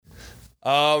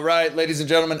All right, ladies and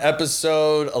gentlemen,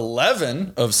 episode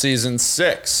 11 of season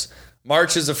 6.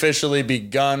 March has officially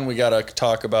begun. We got to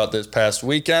talk about this past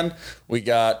weekend. We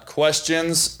got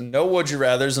questions, no would you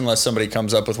rathers unless somebody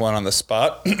comes up with one on the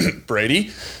spot. Brady.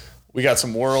 We got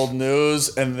some world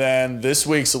news, and then this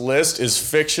week's list is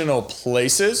fictional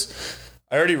places.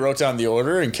 I already wrote down the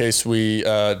order in case we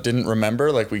didn't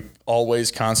remember, like we always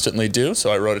constantly do,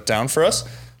 so I wrote it down for us.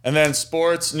 And then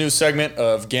sports, new segment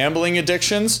of gambling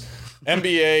addictions,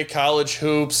 NBA, college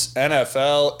hoops,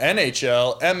 NFL,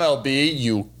 NHL, MLB,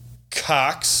 you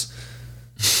cocks.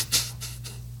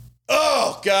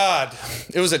 Oh, God.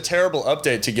 It was a terrible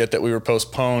update to get that we were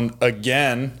postponed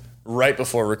again right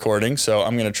before recording, so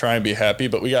I'm going to try and be happy.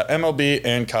 But we got MLB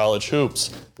and college hoops.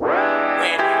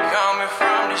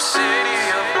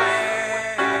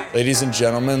 Ladies and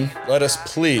gentlemen, let us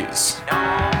please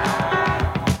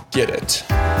get it.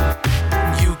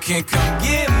 You can come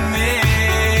get me.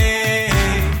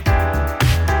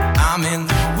 I'm in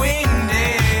the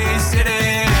windy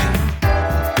city.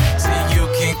 So you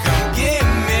can come get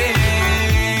me.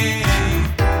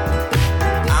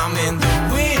 I'm in the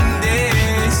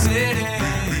windy city.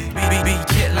 Beat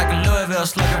kid like a Louisville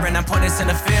slugger, and I'm putting this in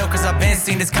the field, cause I've been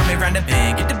seeing this coming round the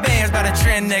bend. Get the bands by the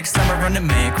trend next summer, run the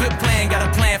man. Quit playing, got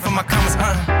a plan for my commas,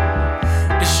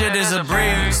 This shit is a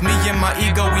breeze. Me and my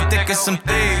ego, we thick as some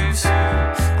thieves.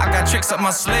 I got tricks up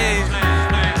my sleeve,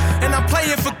 and I'm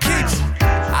playing for keeps.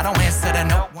 I don't answer to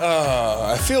no one.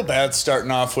 I feel bad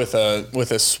starting off with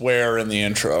a swear in the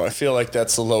intro. I feel like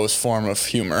that's the lowest form of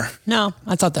humor. No,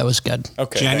 I thought that was good.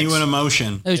 Okay, Genuine thanks.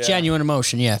 emotion. It was genuine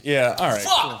emotion, yeah. Yeah, all right.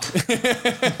 Fuck!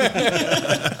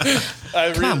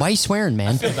 Come on, why are you swearing,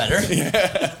 man?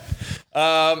 Better.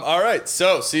 All right,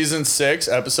 so season 6,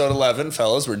 episode 11,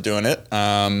 fellas, we're doing it.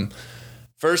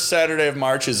 First Saturday of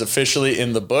March is officially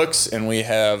in the books, and we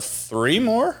have 3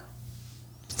 more?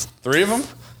 3 of them?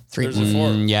 3. There's a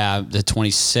 4. Yeah, the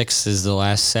 26th is the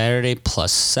last Saturday,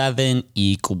 plus 7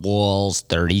 equals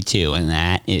 32, and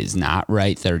that is not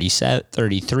right.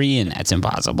 33, and that's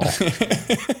impossible.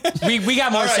 We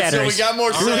got more All right, Saturdays. so we got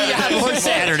more Saturdays. We got more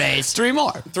Saturdays. 3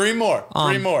 more. 3 more.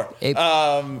 3 more.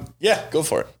 Yeah, go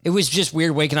for it. It was just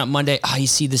weird waking up Monday. Oh, you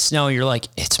see the snow. You're like,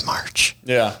 it's March.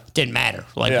 Yeah. Didn't matter.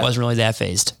 Like, Yeah. wasn't really that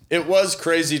phased. It was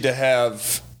crazy to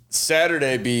have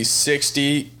Saturday be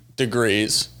 60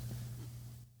 degrees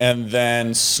and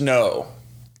then snow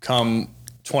come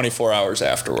 24 hours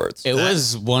afterwards. It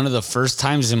was one of the first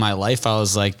times in my life I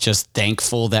was like just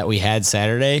thankful that we had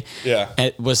Saturday. Yeah.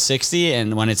 It was 60,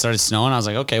 and when it started snowing, I was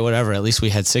like, okay, whatever. At least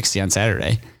we had 60 on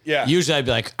Saturday. Yeah. Usually I'd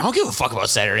be like, I don't give a fuck about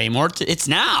Saturday anymore. It's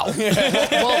now.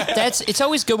 Well, it's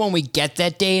always good when we get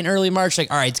that day in early March.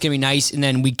 Like, all right, it's going to be nice. And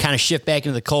then we kind of shift back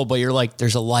into the cold, but you're like,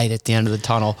 there's a light at the end of the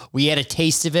tunnel. We had a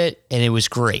taste of it, and it was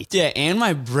great. Yeah, and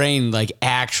my brain, like,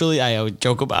 actually, I would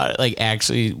joke about it, like,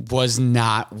 actually was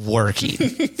not working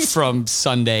from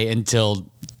Sunday until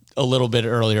a little bit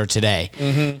earlier today.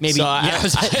 Maybe. So yeah,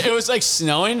 it was like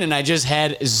snowing, and I just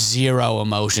had 0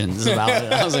 emotions about it.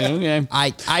 I was like, okay.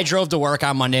 I drove to work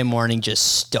on Monday morning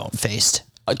just stone-faced.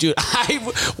 Dude,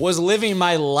 I was living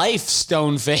my life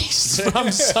stone-faced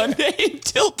from Sunday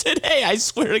until today. I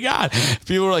swear to God.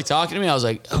 People were like talking to me. I was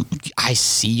like, oh, I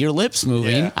see your lips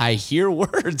moving. Yeah. I hear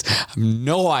words. I have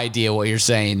no idea what you're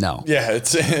saying, though. Yeah,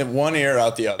 it's one ear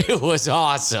out the other. It was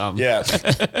awesome. Yeah.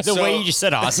 The way you just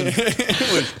said awesome.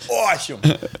 It was awesome.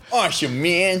 Awesome,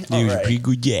 man. All It was a right. pretty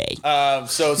good day.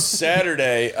 So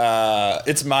Saturday,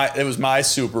 it was my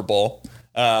Super Bowl.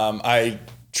 I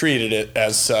treated it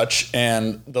as such,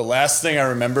 and the last thing I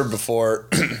remember before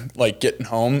like getting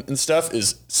home and stuff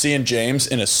is seeing James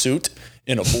in a suit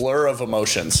in a blur of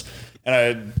emotions.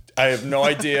 And I have no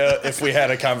idea if we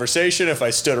had a conversation, if I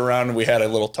stood around and we had a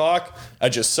little talk. I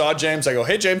just saw James. I go,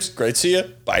 hey, James, great to see you.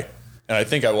 Bye. And I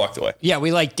think I walked away. Yeah,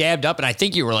 we like dabbed up, and I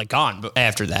think you were like gone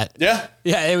after that. Yeah.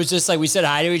 Yeah, it was just like we said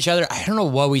hi to each other. I don't know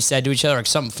what we said to each other, like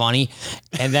something funny,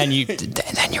 and then you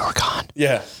were gone.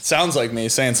 Yeah. Sounds like me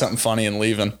saying something funny and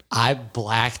leaving. I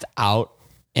blacked out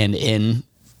and in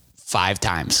 5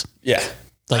 times. Yeah.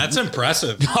 That's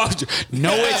impressive. No, it's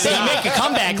Then you not. make a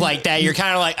comeback like that, you're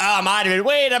kind of like, oh, I'm out of it.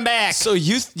 Wait, I'm back. So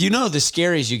you know the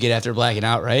scaries you get after blacking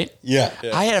out, right? Yeah.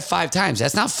 I had it 5 times.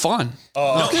 That's not fun.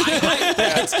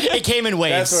 It came in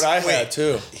waves. That's what I had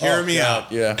too. Hear me God.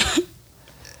 out. Yeah.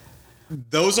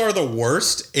 those are the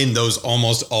worst, and those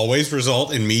almost always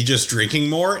result in me just drinking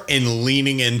more and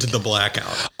leaning into the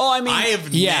blackout. Oh, I mean, I have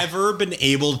yeah. never been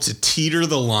able to teeter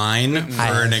the line for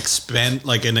an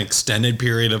extended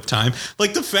period of time.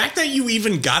 Like the fact that you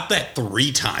even got that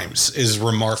 3 times is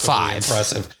remarkably 5.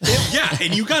 impressive. Yeah,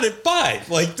 and you got it 5.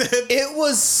 Like that. It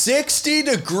was 60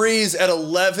 degrees at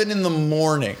 11 in the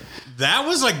morning. That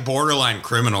was like borderline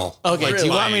criminal. Okay, do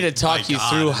you want me to talk you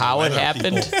through how it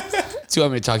happened? Do you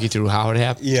want me to talk you through how it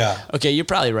happened? Yeah. Okay, you're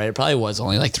probably right. It probably was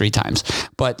only like 3 times.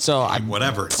 But so I'm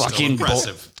Whatever. It's still fucking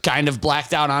impressive. kind of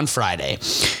blacked out on Friday.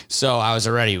 So I was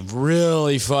already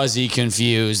really fuzzy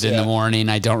confused in the morning.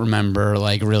 I don't remember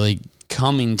like really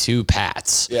coming to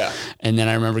Pat's. Yeah. And then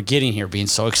I remember getting here being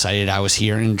so excited I was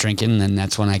here and drinking, and then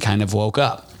that's when I kind of woke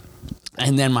up.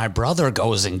 And then my brother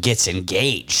goes and gets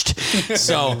engaged.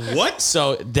 So What?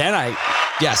 So then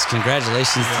yes,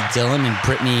 congratulations to Dylan and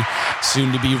Brittany,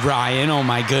 soon to be Ryan. Oh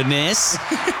my goodness.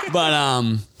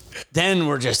 But then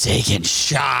we're just taking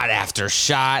shot after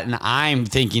shot, and I'm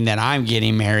thinking that I'm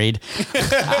getting married.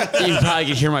 You probably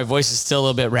can hear my voice is still a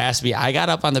little bit raspy. I got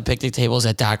up on the picnic tables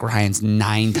at Doc Ryan's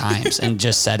 9 times and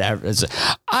just said,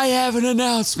 I have an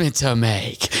announcement to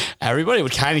make. Everybody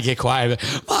would kind of get quiet.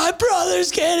 But, my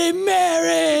brother's getting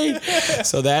married.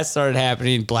 So that started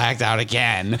happening, blacked out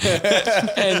again.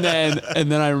 and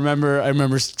then I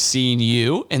remember seeing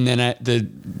you, and then at the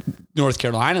North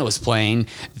Carolina was playing.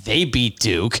 They beat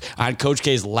Duke on Coach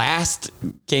K's last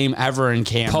game ever in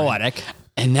Cameron. Poetic.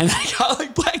 And then I got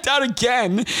like blacked out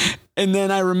again. And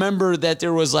then I remember that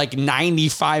there was like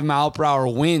 95 mile per hour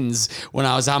winds when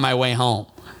I was on my way home.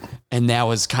 And that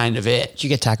was kind of it. Did you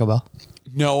get Taco Bell?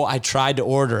 No, I tried to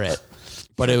order it,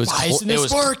 but it was Why isn't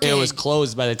this working? it was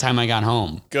closed by the time I got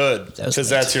home. Good, because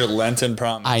that's your Lenten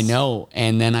promise. I know.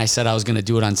 And then I said I was going to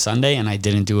do it on Sunday, and I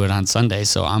didn't do it on Sunday.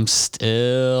 So I'm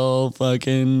still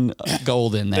fucking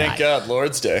golden there. Thank God,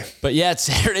 Lord's Day. But yeah,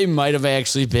 Saturday might have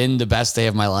actually been the best day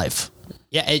of my life.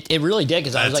 Yeah, it really did,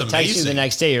 because I was That's like texting you the amazing.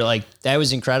 next day. You're like, that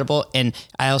was incredible. And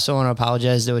I also want to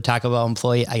apologize to a Taco Bell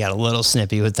employee. I got a little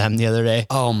snippy with them the other day.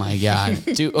 Oh my God.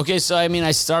 Dude, okay, so I mean,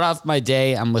 I start off my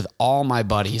day, I'm with all my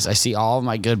buddies. I see all of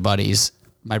my good buddies.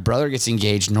 My brother gets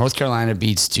engaged. North Carolina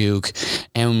beats Duke.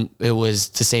 And it was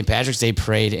the St. Patrick's Day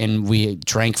parade, and we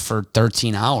drank for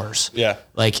 13 hours. Yeah.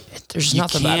 Like, There's you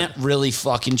nothing can't better. really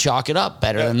fucking chalk it up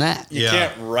better than that. You Yeah.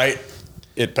 can't write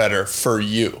it better for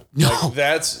you. No. Like,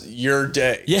 that's your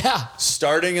day. Yeah.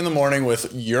 Starting in the morning with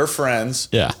your friends.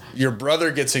 Yeah. Your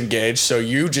brother gets engaged, so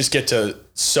you just get to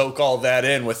soak all that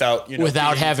in without,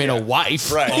 Without being- having yeah. a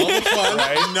wife. Right. All the fun,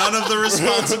 Right. none of the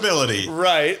responsibility.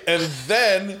 Right. And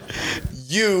then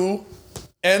you,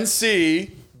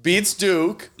 NC, beats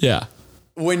Duke Yeah.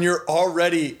 when you're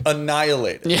already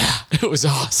annihilated. Yeah. It was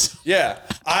awesome. Yeah.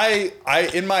 I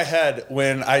in my head,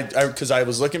 when because I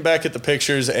was looking back at the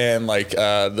pictures and like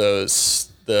the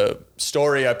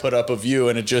story I put up of you,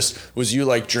 and it just was you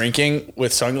like drinking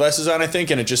with sunglasses on, I think,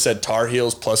 and it just said Tar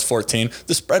Heels plus 14.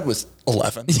 The spread was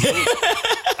 11.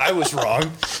 I was wrong.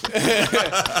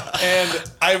 And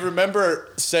I remember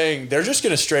saying, they're just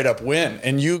going to straight up win.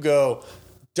 And you go,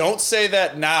 don't say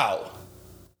that now.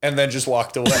 And then just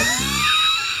walked away.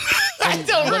 I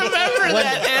don't remember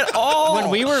that at all.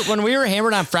 When we were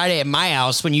hammered on Friday at my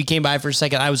house, when you came by for a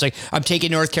second, I was like, I'm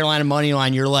taking North Carolina money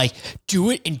line. You're like,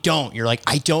 do it and don't. You're like,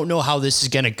 I don't know how this is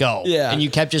gonna go. Yeah. And you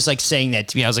kept just like saying that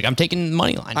to me. I was like, I'm taking the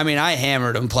money line. I mean, I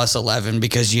hammered them plus 11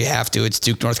 because you have to. It's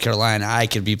Duke, North Carolina. I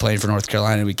could be playing for North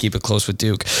Carolina. We keep it close with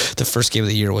Duke. The first game of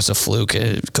the year was a fluke,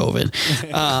 COVID.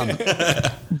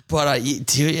 But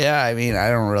yeah, I mean, I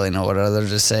don't really know what other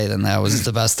to say than that was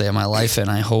the best day of my life. And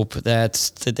I hope that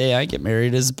the day I get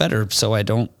married is better so I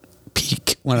don't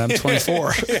peak when I'm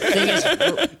 24. Thing is,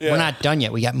 we're not done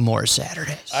yet. We got more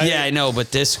Saturdays. Yeah, I know,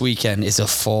 but this weekend is a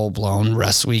full-blown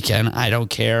rest weekend. I don't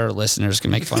care. Listeners can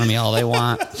make fun of me all they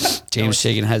want. James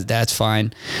shaking heads, that's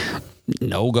fine.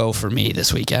 No go for me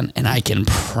this weekend, and I can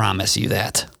promise you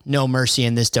that. No mercy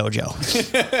in this dojo.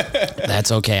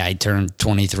 That's okay. I turned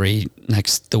 23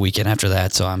 the weekend after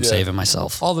that, so I'm saving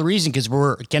myself. All the reason, because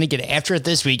we're gonna get after it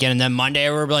this weekend, and then Monday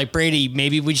we're like, Brady,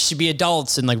 maybe we should be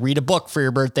adults and like read a book for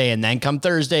your birthday, and then come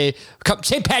Thursday,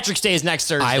 St. Patrick's Day is next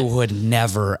Thursday. I would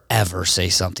never, ever say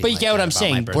something but you like get what that I'm about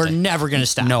saying. my We're birthday. never gonna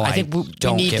stop. No, I think we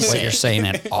don't need get to what say you're it. saying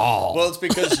at all. Well, it's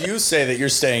because you say that you're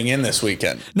staying in this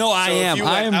weekend. No, I So if am. you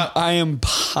I went am. out- I am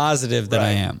positive that I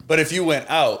Right. am. But if you went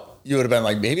out, you would have been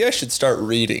like, maybe I should start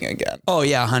reading again. Oh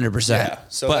yeah, 100%. Yeah,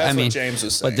 so that's what James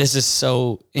was saying. But this is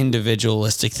so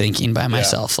individualistic thinking by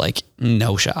myself. Like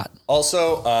no shot.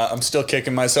 Also, I'm still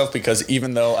kicking myself because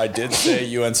even though I did say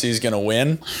UNC is going to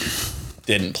win,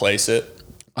 didn't place it.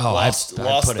 lost put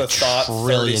the $1 thought 30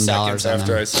 trillion seconds on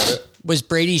after him. I said it. Was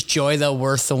Brady's joy though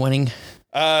worth the winning?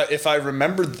 If I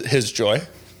remembered his joy,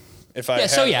 if I Yeah,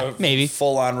 so had yeah, a maybe.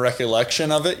 full-on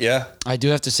recollection of it, yeah. I do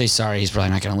have to say sorry. He's probably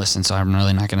not going to listen, so I'm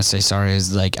really not going to say sorry.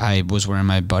 Is like I was wearing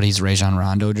my buddy's Rajon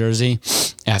Rondo jersey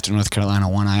after North Carolina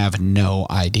won. I have no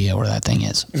idea where that thing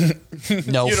is.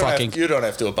 No fucking. You don't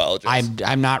have to apologize.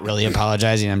 I'm not really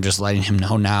apologizing. I'm just letting him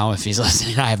know now if he's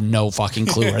listening. I have no fucking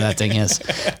clue where that thing is.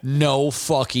 No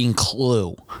fucking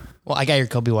clue. Well, I got your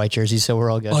Kobe White jersey, so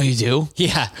we're all good. Oh, you do?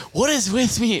 Yeah. What is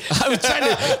with me? I'm trying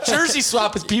to jersey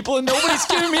swap with people and nobody's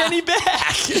giving me any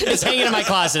back. It's hanging in my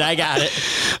closet. I got it.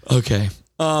 Okay.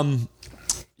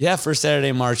 Yeah, first Saturday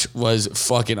in March was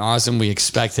fucking awesome. We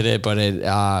expected it, but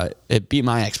it beat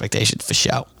my expectations for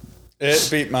sure. It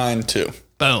beat mine too.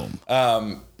 Boom.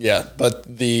 Yeah, but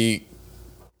the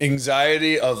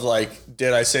anxiety of like,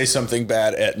 did I say something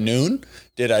bad at noon?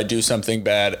 Did I do something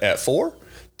bad at 4?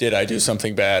 Did I do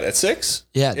something bad at 6?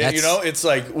 Yeah, And, you know, it's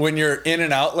like when you're in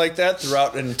and out like that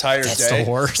throughout an entire That's day. the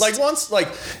worst. Like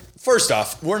first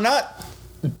off, we're not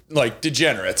like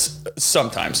degenerates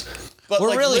sometimes. But We're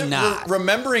like, really not. We're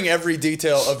remembering every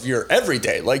detail of your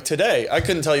everyday. Like today, I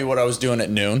couldn't tell you what I was doing at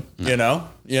noon. You know,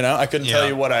 I couldn't tell Yeah.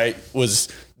 you what I was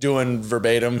doing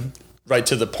verbatim, right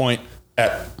to the point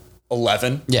at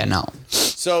 11. Yeah, no.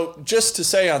 So just to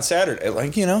say on Saturday,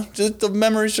 like, you know, just the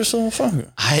memories just so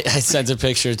fun. I sent a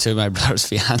picture to my brother's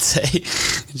fiance.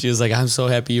 And she was like, I'm so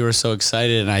happy you were so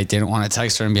excited. And I didn't want to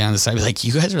text her and be on the side. Be like,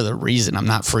 you guys are the reason I'm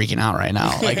not freaking out right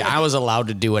now. Like, I was allowed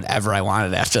to do whatever I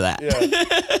wanted after that.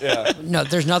 Yeah. No,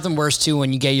 there's nothing worse too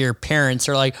when you get your parents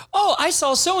are like, "Oh, I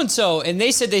saw so and so," and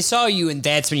they said they saw you, and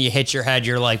that's when you hit your head.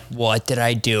 You're like, "What did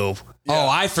I do?" Oh,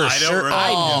 I don't sure. remember.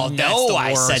 I Oh, that's know the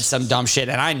I worst. said some dumb shit,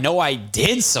 and I know I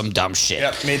did some dumb shit.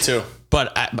 Yeah, me too.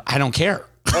 But I don't care.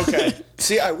 Okay.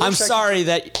 See, I'm sorry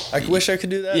that. I wish I could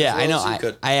do that. Yeah, as well I know. as you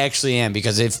could. I actually am,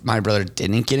 because if my brother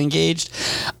didn't get engaged,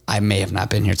 I may have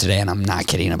not been here today, and I'm not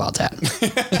kidding about that.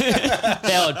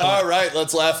 Valid point. All right,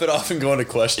 let's laugh it off and go into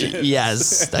questions.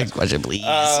 Yes, next question, please.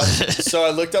 So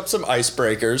I looked up some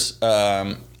icebreakers.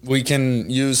 We can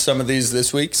use some of these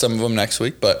this week, some of them next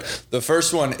week. But the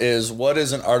first one is, what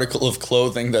is an article of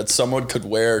clothing that someone could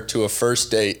wear to a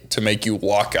first date to make you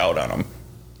walk out on them?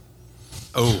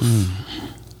 Oh,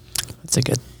 That's a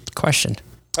good question.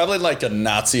 Probably like a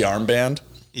Nazi armband.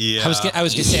 yeah. I was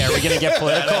gonna say, are we gonna get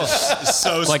political?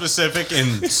 so specific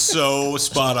and so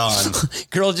spot on.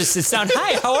 Girl just sits down.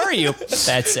 Hi, how are you?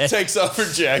 That's it. Takes off her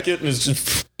jacket and is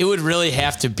just It would really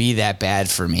have to be that bad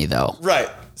for me, though. right.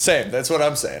 Same. That's what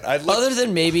I'm saying. I'd look. Other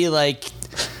than maybe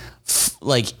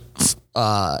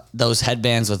those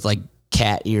headbands with like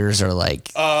cat ears or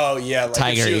like Oh yeah, like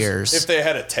Tiger if she was- ears. If they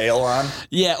had a tail on.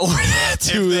 yeah, or that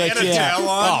too. If they Like, had a yeah. tail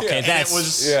on, Oh, okay, and that's- it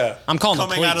was Yeah. I'm calling the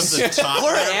coming out of police. the top.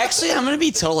 Or actually, I'm gonna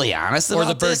be totally honest Or about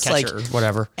the bird this. catcher, Like, or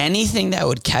whatever. anything that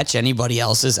would catch anybody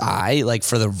else's eye, like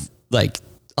for the like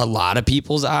a lot of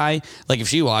people's eye. Like if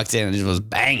she walked in and it was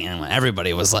banging,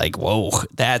 everybody was like, "Whoa,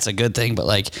 that's a good thing." But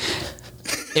like,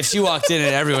 if she walked in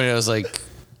and everybody was like,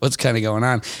 "What's kind of going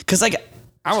on?" Because like,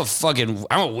 I'm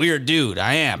a weird dude.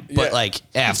 I am. But Yeah. like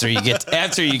after you get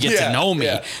Yeah, to know me,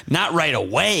 yeah. not right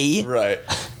away. Right.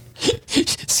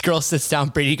 This girl sits down.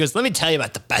 Brady goes, "Let me tell you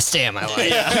about the best day of my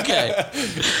life."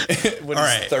 Okay. When All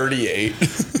he's right. 38.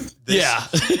 Yeah.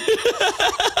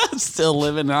 Still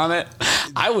living on it.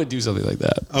 I would do something like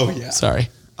that. Oh, yeah. Sorry.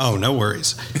 Oh, no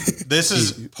worries. This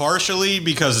is partially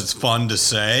because it's fun to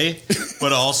say,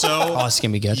 but also Oh, it's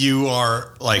gonna be good. you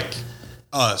are like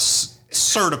a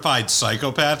certified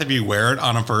psychopath if you wear it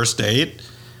on a first date. It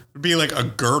would be like a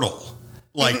girdle.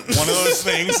 Like one of those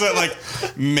things that like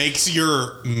makes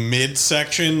your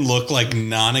midsection look like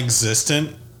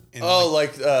non-existent. And Oh,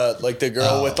 like the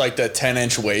girl with like the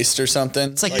 10-inch waist or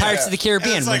something. It's like Pirates of the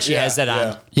Caribbean It's when like- she has that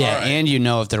on. Yeah, All right. and you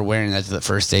know if they're wearing that to the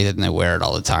first date, then they wear it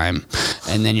all the time.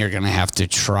 And then you're going to have to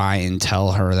try and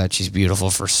tell her that she's beautiful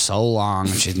for so long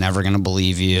and she's never going to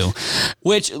believe you.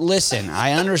 Which, listen,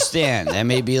 I understand. That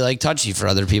may be like touchy for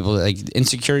other people. Like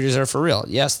insecurities are for real.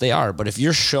 Yes, they are. But if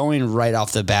you're showing right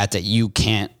off the bat that you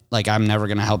can't, like I'm never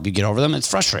going to help you get over them, it's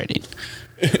frustrating.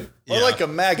 Or like a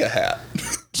MAGA hat.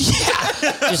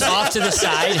 Just off to the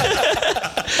side.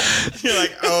 you're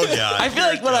like, oh god. I feel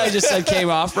like what I just said came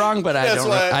off wrong, but That's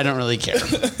why- I don't really care.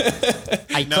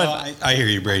 I hear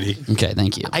you, Brady. Okay,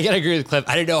 thank you. I gotta agree with Cliff.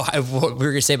 I don't know what we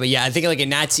were gonna say, but yeah, I think like a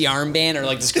Nazi armband, or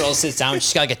like this girl sits down,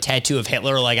 she's got like a tattoo of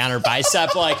Hitler like on her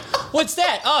bicep. Like, what's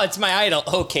that? Oh, it's my idol.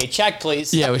 Okay, check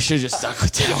please. Yeah, we should have just stuck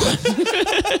with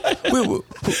that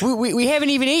one. we haven't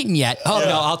even eaten yet. Oh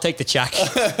no, I'll take the check.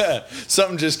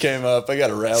 Something just came up. I got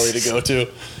a rally to go to.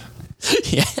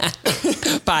 Yeah.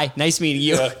 Bye. Nice meeting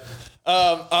you.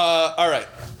 All right.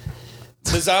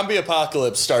 The zombie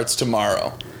apocalypse starts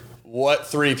tomorrow. What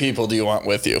 3 people do you want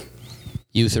with you?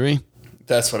 You 3?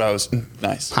 That's what I was.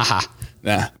 Nice. Haha.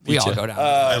 Nah. We all go down.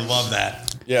 I love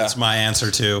that. Yeah. That's my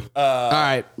answer too. All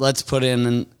right, let's put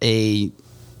in a.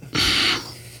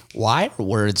 Why are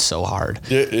words so hard?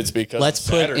 It's because Let's it's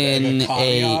put Saturday. in a.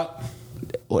 Caveat.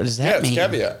 What does Yeah, that it's mean?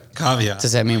 caveat. Caveat.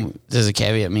 Does that mean? Does a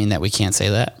caveat mean that we can't say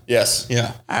that? Yes.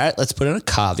 Yeah. All right, let's put in a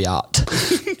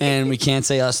caveat, and we can't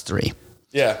say us 3.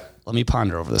 Yeah. Let me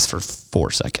ponder over this for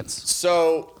 4 seconds.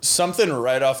 So something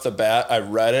right off the bat, I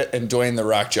read it, and Dwayne The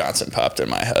Rock Johnson popped in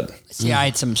my head. See, I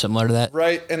had something similar to that.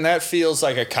 Right, and that feels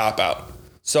like a cop out.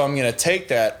 So I'm going to take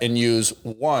that and use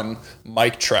one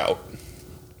Mike Trout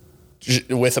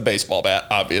with a baseball bat,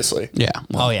 obviously. Yeah.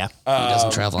 Well, Oh, yeah. he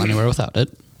doesn't travel anywhere without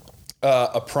it.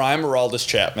 A prime Aroldis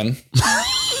Chapman,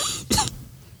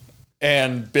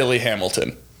 and Billy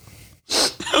Hamilton.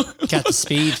 Got the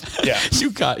speed. Yeah,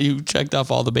 You checked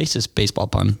off all the bases. Baseball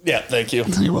pun. yeah. Thank you.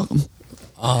 You're welcome.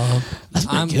 That's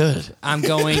pretty good. I'm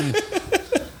going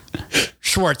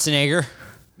Schwarzenegger.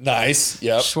 Nice.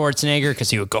 Yep. Schwarzenegger, because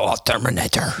he would go,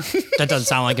 Terminator. That doesn't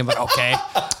sound like him, but okay.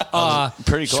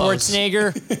 Pretty close.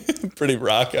 Schwarzenegger, Pretty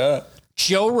rock.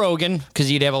 Joe Rogan, because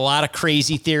he'd have a lot of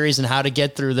crazy theories on how to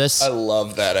get through this, I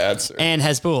love that answer. and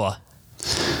Hezbollah.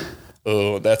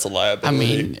 Oh, that's a liability. I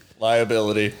mean-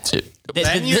 liability.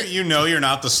 Then you know you're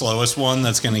not the slowest one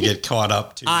that's going to get caught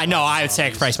up to. I know I would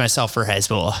sacrifice myself for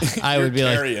Hezbollah. I would be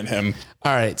like, Carrying him.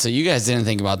 All right, so you guys didn't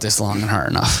think about this long and hard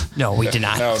enough. no, we did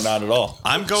not. No, not at all.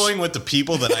 I'm going with the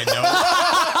people that I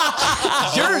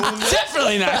You're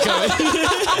definitely not going.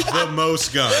 know the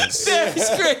most guns.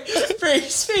 It's great.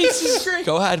 Brady's face is great.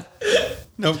 Go ahead.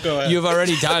 Nope, go ahead. You've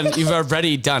already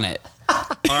done it. All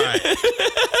right.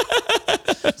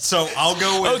 So I'll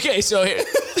go with Okay, so here.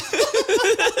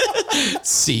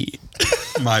 C.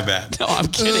 my bad. No, I'm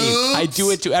kidding. I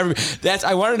do it to every.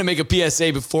 I wanted to make a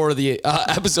PSA before the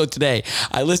episode today.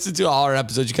 I listened to all our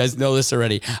episodes. You guys know this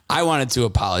already. I wanted to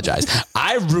apologize.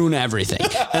 I ruin everything,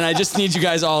 and I just need you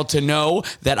guys all to know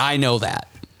that I know that.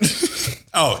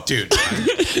 Oh, dude.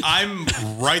 I'm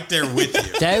right there with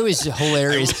you. That was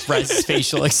hilarious. Brett's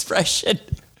facial expression.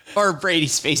 Or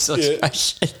Brady's facial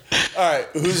expression. All right,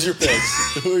 who's your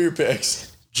picks? Who are your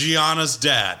picks? Gianna's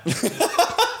dad.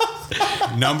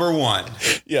 Number 1.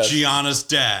 Yes. Gianna's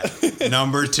dad.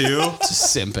 Number 2. It's a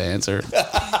simp answer.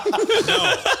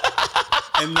 No.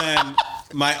 And then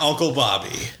my Uncle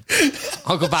Bobby.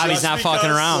 Uncle Bobby's Just not fucking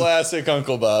because around. Classic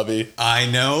Uncle Bobby. I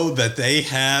know that they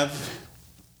have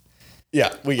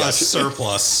Yeah, we a got you.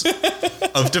 surplus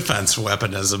of defense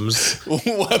weaponisms,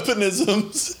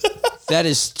 Weaponisms. That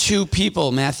is 2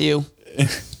 people, Matthew.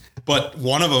 but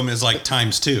one of them is like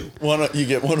times 2. You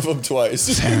get one of them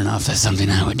twice. Fair enough. That's something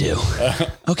I would do.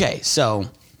 Okay, so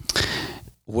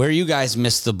where you guys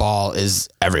missed the ball is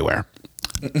everywhere.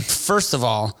 First of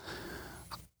all,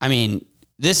 I mean,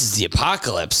 this is the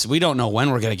apocalypse. We don't know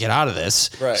when we're going to get out of this.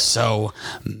 Right. So,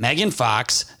 Megan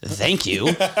Fox, thank you.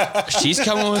 She's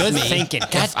coming with Good me. thinking.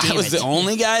 God If I damn was it. the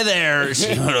only guy there, she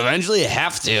would eventually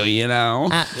have to, you know?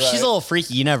 She's a little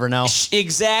freaky. You never know.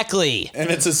 Exactly. And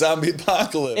it's a zombie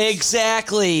apocalypse.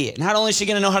 Exactly. Not only is she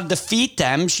going to know how to defeat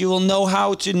them, she will know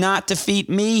how to not defeat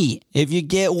me, if you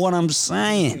get what I'm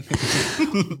saying.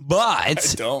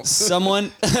 But don't.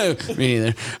 someone, me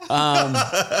neither,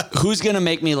 who's going to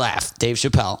make me laugh? Dave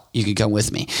Chappelle. You can come with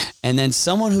me. And then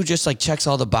someone who just like checks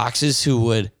all the boxes who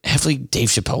would, hopefully Dave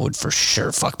Chappelle would for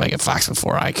sure fuck Megan Fox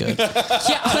before I could. Yeah,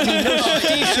 I mean, no,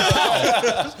 Dave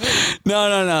Chappelle.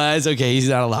 No, that's okay. He's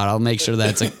not allowed. I'll make sure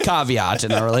that's a caveat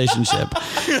in our relationship.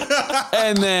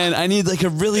 And then I need like a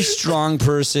really strong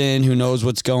person who knows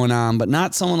what's going on, but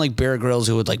not someone like Bear Grylls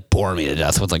who would like bore me to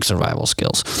death with like survival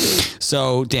skills.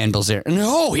 So Dan Bilzerian.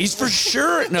 No, he's for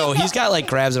sure. No, he's got like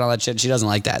crabs and all that shit. She doesn't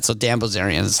like that. So Dan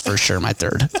Bilzerian is for sure my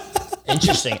third.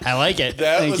 Interesting. I like it.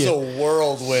 That Thank was you. a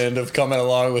whirlwind of coming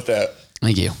along with that.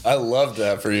 Thank you. I love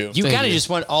that for you. You Thank kind of you. just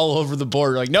went all over the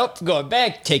board. Like, nope, going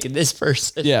back, taking this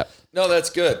person. Yeah. No, that's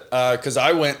good. Because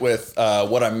I went with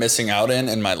what I'm missing out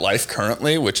in my life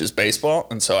currently, which is baseball.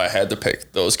 And so I had to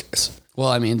pick those guys. Well,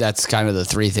 I mean, that's kind of the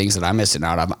 3 things that I'm missing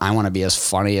out on. I want to be as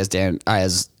funny as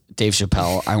Dave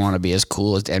Chappelle. I want to be as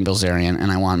cool as Dan Bilzerian,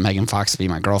 and I want Megan Fox to be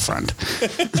my girlfriend.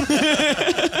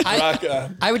 Rock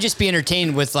on. I would just be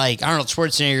entertained with like Arnold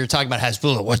Schwarzenegger talking about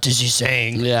Hezbollah. What is he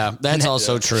saying? Yeah, that's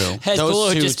also true. Hezbollah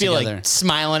would two just be together. like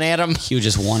smiling at him, He would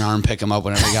just one arm pick him up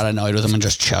whenever he got annoyed with him and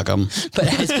just chuck him. but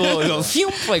Hezbollah would go phew,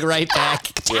 like right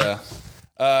back. Yeah.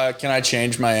 Can I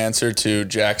change my answer to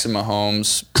Jackson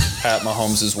Mahomes Pat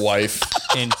Mahomes' wife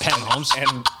And Pat Mahomes.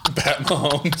 and Pat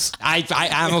Mahomes.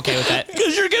 I'm okay with that.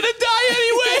 Because you're going to die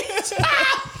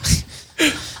anyway.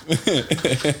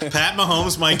 Pat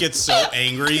Mahomes might get so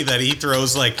angry that he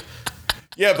throws like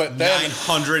Yeah, but then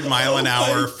 900 mile an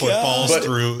hour footballs But,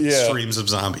 through yeah. streams of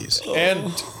zombies.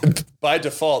 and by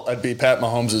default, I'd be Pat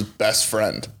Mahomes' best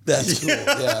friend. That's cool.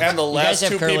 Yeah. And the last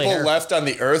have two curly people hair. left on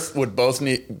the earth would both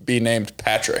be named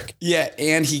Patrick. Yeah,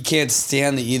 and he can't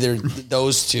stand either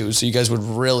those two, so you guys would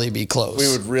really be close.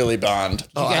 We would really bond.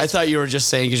 Oh, I thought you were just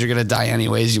saying because you're gonna die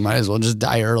anyways. You might as well just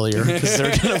die earlier because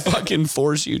they're gonna fucking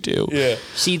force you to. Yeah.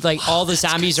 See, like all the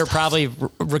zombies are probably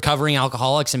recovering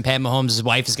alcoholics, and Pat Mahomes'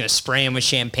 wife is going to spray him with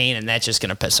champagne, and that's just going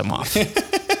to piss him off.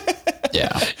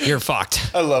 Yeah. You're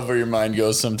fucked. I love where your mind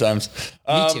goes sometimes.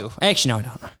 Me too. Actually, no, I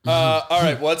don't. All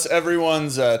right, what's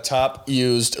everyone's top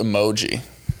used emoji?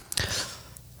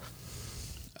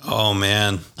 Oh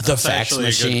man, The fax actually a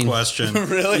machine. good question.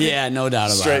 Really? Yeah, no doubt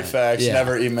about Straight it. facts. Yeah.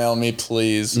 Never email me,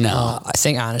 please. No. I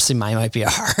think honestly, mine might be a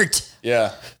heart.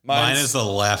 Yeah. Mine is the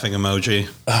laughing emoji.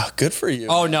 Good for you.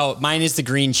 Oh no, mine is the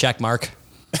green check mark.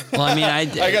 Well, I mean, I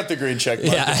got the green check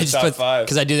mark. Yeah, I just top put five.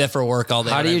 because I do that for work all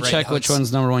day. how when do I you write check which notes.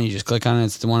 one's number one? You just click on it.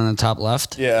 It's the one in the top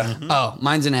left. Yeah. Oh,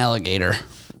 mine's an alligator.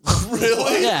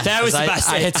 Really? Yeah, That was 'cause the best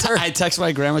answer. I text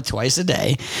my grandma twice a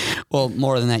day. Well,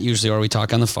 more than that usually, or we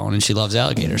talk on the phone, and she loves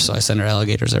alligators, so I send her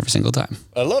alligators every single time.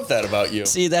 I love that about you.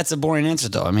 See, that's a boring answer,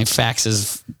 though. I mean, fax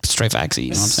is straight faxy.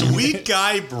 You know what I'm saying? Sweet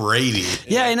guy Brady.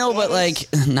 Yeah, I know, but like,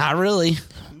 not really.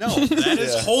 No, that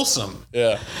is wholesome.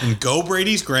 Yeah. And go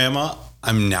Brady's grandma.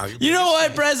 I'm now your You know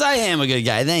what, Brez? I am a good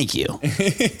guy. Thank you.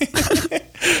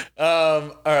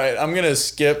 All right, I'm going to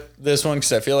skip this one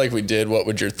because I feel like we did What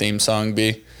Would Your Theme Song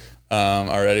Be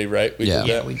already, right? We Yeah. did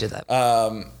Yeah, that. we did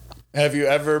that. Have you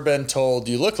ever been told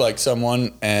you look like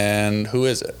someone, and who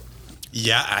is it?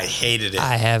 Yeah, I hated it.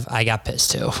 I got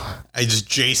pissed too. I just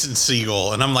Jason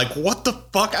Segel, and I'm like, what the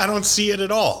fuck? I don't see it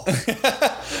at all.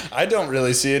 I don't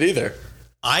really see it either.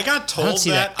 I got told see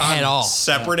that, that at on all.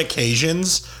 separate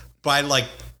occasions by like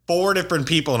 4 different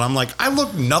people, and I'm like, I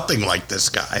look nothing like this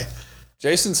guy.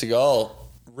 Jason Segel,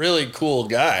 really cool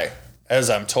guy, as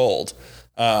I'm told.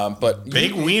 But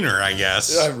Big wiener, I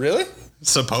guess. really?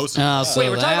 Supposed to. Oh, so Wait,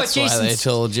 we're talking about that's why Jason- they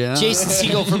told you. Jason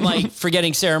Segel from like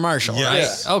Forgetting Sarah Marshall,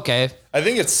 Yes. right? Okay. I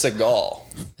think it's Seagal.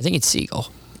 I think it's Segel.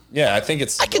 Yeah, I think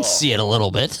it's. I can Seagal. see it a little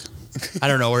bit. I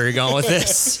don't know where you're going with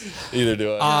this. Either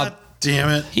do I. God damn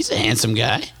it. He's a handsome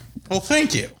guy. Well,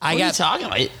 thank you. I What are you got talking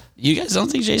about? You guys don't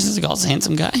think Jason Segel's a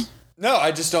handsome guy? No,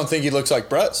 I just don't think he looks like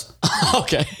Brez.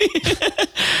 Okay.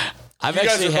 I've You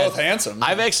guys actually are had, both handsome.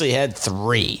 I've actually had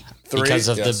three because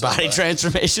of Yeah, the so body have I.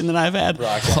 transformation that I've had.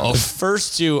 Rock on. The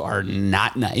first two are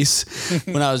not nice.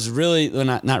 When I was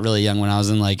not really young, when I was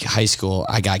in like high school,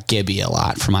 I got Gibby a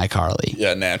lot from iCarly.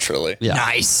 Yeah, naturally. Yeah.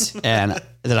 nice. And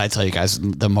did I tell you guys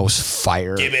the most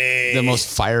fire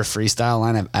freestyle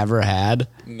line I've ever had?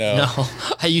 No. No,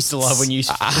 I used to love when you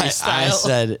I freestyle.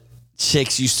 said,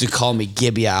 chicks used to call me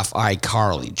Gibby off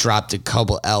iCarly. Dropped a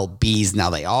couple LBs. Now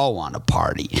they all want to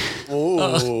party.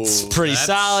 Ooh. Pretty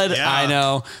solid, yeah. I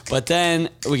know. But then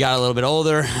we got a little bit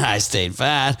older. I stayed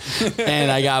fat,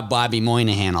 and I got Bobby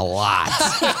Moynihan a lot.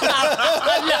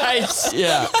 nice.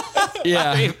 Yeah,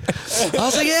 yeah. I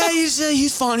was like, yeah,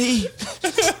 he's funny.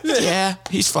 Yeah,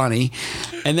 he's funny.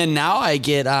 And then now I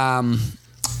get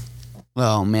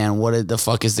oh man, what the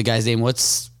fuck is the guy's name?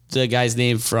 What's the guy's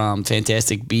name from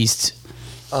Fantastic Beasts?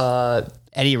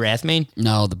 Eddie Rathmane.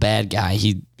 No, the bad guy.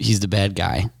 He's the bad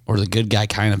guy, or the good guy,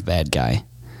 kind of bad guy.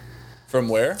 From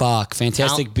where? Fuck,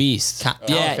 Fantastic Beasts.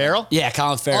 Colin Farrell? Yeah,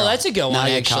 Colin Farrell. Oh, that's a good one, Now I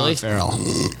get actually. Colin Farrell.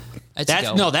 That's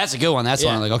a No, that's a good one. That's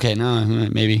one Yeah. I'm like, okay, no,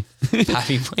 maybe.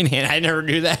 Bobby Moynihan. I never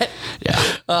knew that.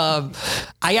 Yeah.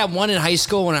 I got one in high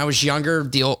school when I was younger.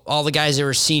 All the guys that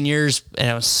were seniors, and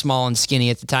I was small and skinny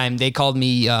at the time, they called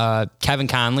me Kevin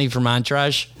Conley from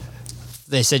Entourage.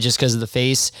 They said just because of the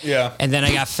face. Yeah. And then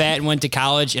I got fat and went to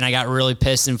college, and I got really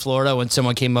pissed in Florida when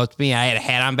someone came up to me. I had a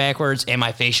hat on backwards, and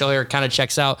my facial hair kind of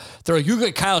checks out. They're like, "You look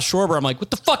like Kyle Schwarber." I'm like,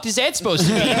 "What the fuck is that supposed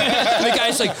to mean?" And the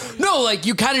guy's like, "No, like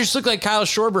you kind of just look like Kyle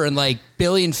Schwarber." And like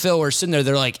Billy and Phil were sitting there.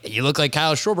 They're like, "You look like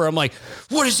Kyle Schwarber." I'm like,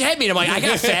 "What does that mean?" I'm like, I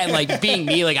got fat, and like being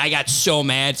me, like I got so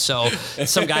mad. So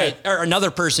some guy or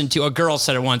another person too, a girl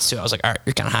said it once too. I was like, "All right,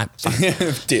 you're kind of hot."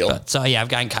 Fine. Deal. So yeah, I've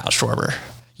gotten Kyle Schwarber.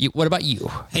 What about you?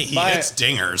 Hey, he My- hits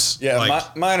dingers. Yeah,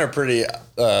 Like, mine are pretty.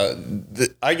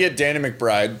 I get Danny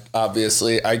McBride,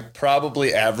 obviously. I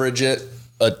probably average it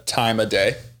a time a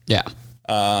day. Yeah.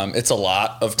 It's a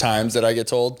lot of times that I get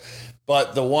told.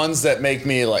 But the ones that make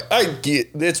me like,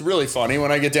 it's really funny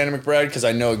when I get Danny McBride because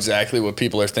I know exactly what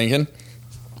people are thinking.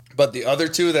 But the other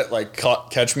two that like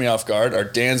catch me off guard are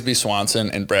Dansby Swanson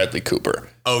and Bradley Cooper.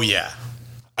 Oh yeah.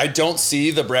 I don't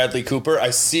see the Bradley Cooper. I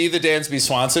see the Dansby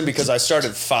Swanson because I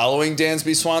started following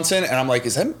Dansby Swanson, and I'm like,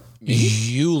 is that me?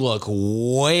 You look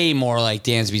way more like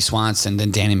Dansby Swanson than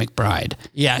Danny McBride.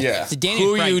 Yeah. Yeah. The Danny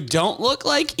Who McBride- you don't look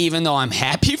like, even though I'm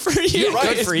happy for you. right,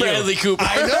 Good it's for Bradley Cooper.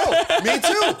 I know. Me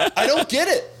too. I don't get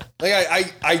it.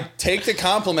 Like I take the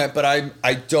compliment, but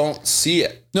I don't see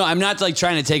it. No, I'm not like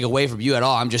trying to take away from you at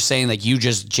all. I'm just saying like you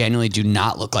just genuinely do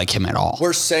not look like him at all.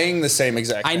 We're saying the same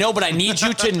exact I thing. know, but I need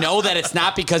you to know that it's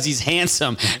not because he's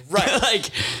handsome. Right. Like,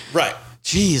 Right.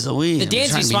 geez Louise. The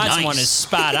Dansby Swanson one is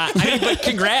spot on. I mean, but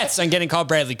congrats on getting called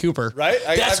Bradley Cooper. Right?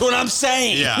 That's what I'm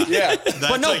saying. Yeah. Yeah. That's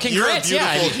But no, like, you're a congrats,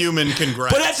 beautiful yeah. human.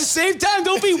 Congrats. But at the same time,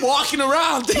 don't be walking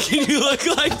around thinking you look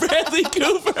like Bradley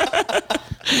Cooper.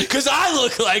 Because I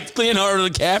look like Leonardo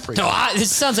DiCaprio. No,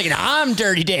 this sounds like an I'm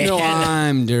dirty Dan. No,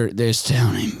 I'm dirt. This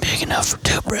town ain't big enough for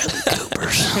two Bradley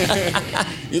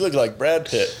Coopers. You look like Brad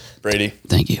Pitt, Brady.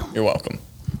 Thank you. You're welcome.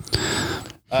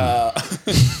 All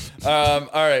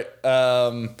right.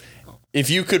 If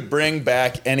you could bring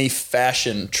back any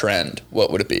fashion trend,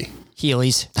 what would it be?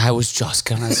 Heelys. I was just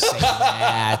gonna say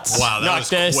that. wow, that Knock was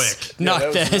this. quick. Knock that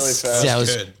was really this. fast. That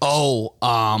was Good.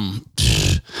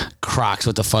 Crocs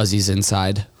with the fuzzies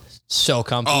inside. So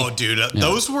comfy. Oh, dude,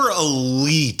 those were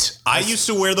elite. I used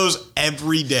to wear those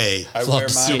every day. I Love wear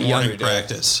to mine see it young. every day.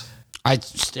 Practice. I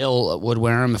still would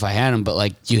wear them if I had them, but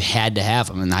like you had to have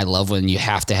them, and I love when you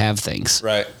have to have things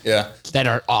Right. Yeah. that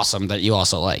are awesome that you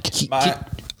also like.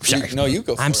 Sorry. No, you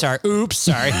go. For I'm it. sorry. Oops.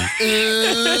 Sorry.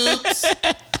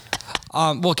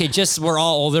 Well, okay, just we're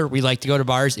all older. We like to go to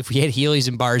bars. If we had Heelys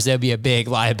in bars, that'd be a big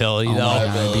liability, though.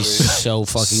 I'd be so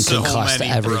fucking So concussed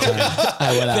many, every bro. time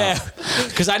I went out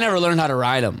because I never learned how to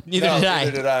ride them. Neither No, did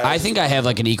neither did I. I think I have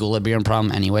like an equilibrium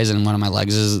problem anyways, and one of my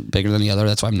legs is bigger than the other.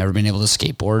 That's why I've never been able to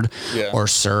skateboard Yeah. or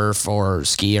surf or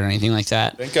ski or anything like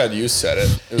that. Thank God you said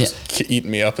it. It was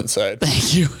eating me up inside.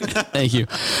 Thank you. Thank you.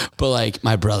 But like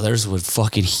my brothers would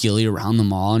fucking Heely around the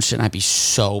mall and shit, and I'd be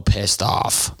so pissed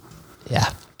off. Yeah.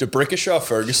 DeBrickashaw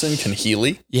Ferguson can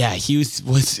Healy. Yeah, he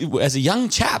was as a young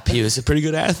chap, he was a pretty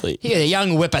good athlete. He had a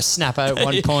young whippersnapper at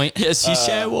one point. Yes, he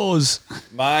sure was.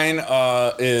 Mine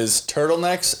is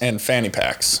turtlenecks and fanny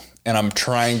packs, and I'm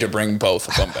trying to bring both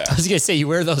of them I back. was going to say, you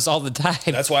wear those all the time.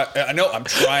 That's why I know I'm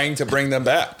trying to bring them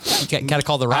back. Got to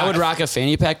call the I ride. would rock a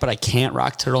fanny pack, but I can't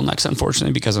rock turtlenecks,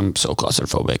 unfortunately, because I'm so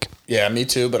claustrophobic. Yeah, me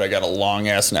too, but I got a long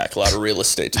ass neck, a lot of real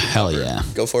estate to be Hell covered. yeah.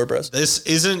 Go for it, Brez. This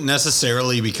isn't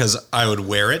necessarily because I would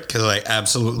wear it, because I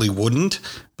absolutely wouldn't,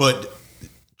 but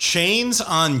chains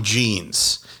on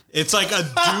jeans. It's like a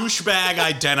douchebag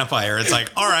identifier. It's like,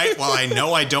 all right, well, I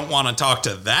know I don't want to talk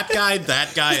to that guy, and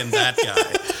that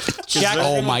guy.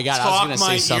 Oh my God, I was going to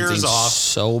say something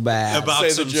so bad. About Say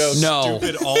the some joke. No.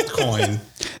 stupid altcoin.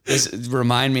 This,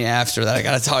 remind me after that. I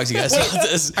got to talk to you guys about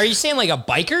this. Are you saying like a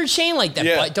biker chain? Like that?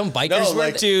 Yeah. Don't bikers No, wear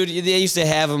like- that? Dude, they used to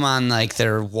have them on like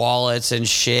their wallets and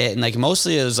shit. And like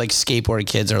mostly it was like skateboard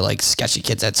kids or like sketchy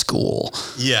kids at school.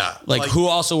 Yeah. Like who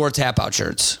also wore tap out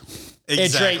shirts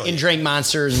Exactly. And drank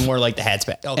monsters and wore like the hats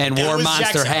back. Okay. and wore was- monster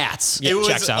checks out. hats. Yeah, It was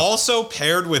checks out. also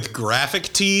paired with graphic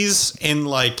tees in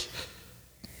like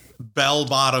bell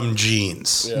bottom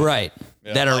jeans. Right.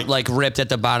 That are Like- like ripped at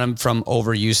the bottom from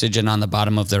overusage and on the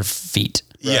bottom of their feet.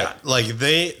 Yeah, like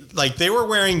they were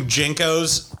wearing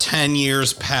Jinkos 10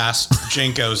 years past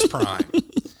Jinko's prime. Do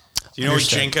you know what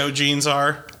Jinko jeans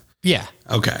are? Yeah.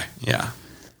 Okay, yeah.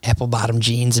 Apple bottom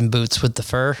jeans and boots with the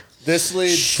fur. This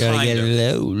leads Gotta get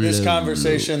low. this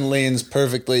conversation leans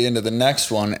perfectly into the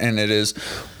next one, and it is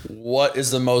what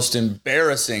is the most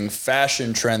embarrassing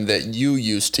fashion trend that you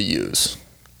used to use?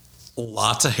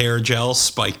 Lots of hair gel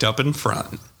spiked up in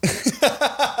front.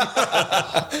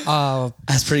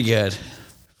 That's pretty good.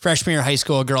 Freshman year of high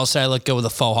school, a girl said I looked good with a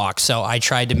faux hawk, so I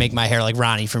tried to make my hair like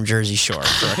Ronnie from Jersey Shore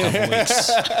for a couple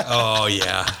weeks. Oh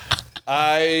yeah.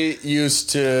 I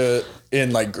used to,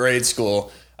 in like grade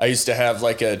school, I used to have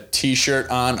like a t-shirt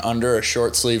on under a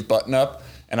short sleeve button up,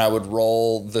 and I would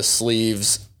roll the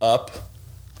sleeves up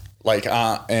like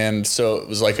and so it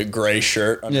was like a gray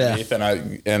shirt underneath,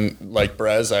 and like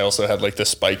Brez, I also had like the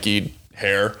spiky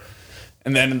hair.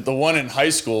 And then the one in high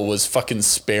school was fucking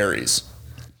Sperry's.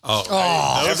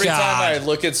 Every God. time I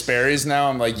look at Sperry's now,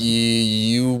 I'm like,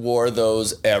 you wore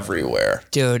those everywhere.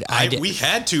 Dude, We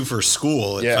had to for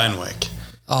school at Yeah. Fenwick.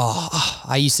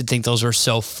 I used to think those were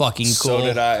so fucking cool. So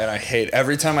did I, and I hate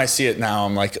every time I see it now.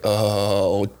 I'm like,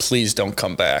 oh, please don't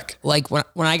come back. Like when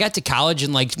I got to college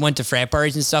and like went to frat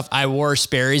parties and stuff, I wore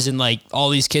Sperry's and like all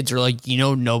these kids were like,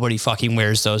 nobody fucking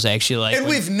wears those actually. Like, And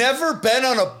we've never been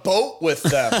on a boat with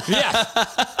them. yeah.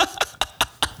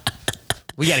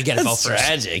 We got to get a boat first.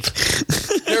 Tragic.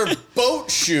 They're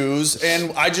boat shoes,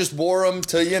 and I just wore them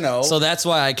to, So that's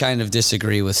why I kind of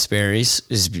disagree with Sperry's,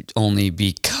 is only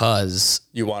because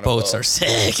You want a boats boat. are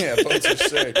sick. yeah, boats are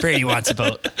sick. Brady wants a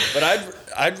boat. But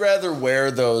I'd rather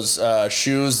wear those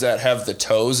shoes that have the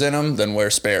toes in them than wear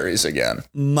Sperry's again.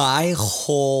 My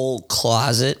whole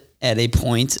closet at a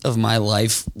point of my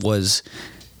life was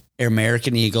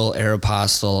American Eagle,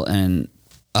 Aeropostale, and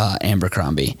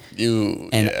Abercrombie.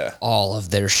 And all of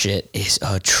their shit is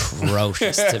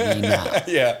atrocious to me now.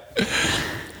 Yeah.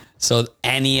 So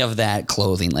any of that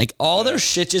clothing, like all their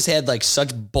shit just had like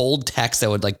such bold text that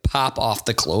would like pop off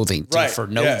the clothing Right. for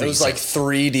no yeah, reason. It was like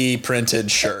 3D printed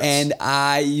shirts. And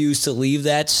I used to leave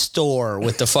that store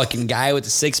with the fucking guy with the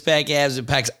 6-pack abs and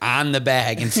pecs on the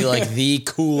bag and feel like the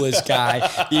coolest guy,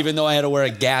 even though I had to wear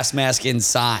a gas mask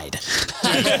inside.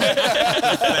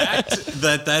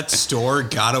 that store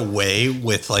got away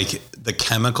with like the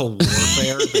chemical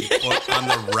warfare they put on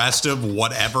the rest of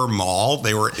whatever mall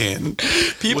they were in.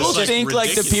 People was, think like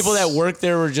the ridiculous. people that work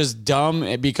there were just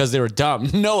dumb because they were dumb.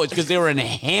 No, it's because they were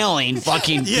inhaling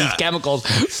fucking Yeah. chemicals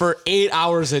for 8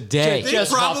 hours a day. They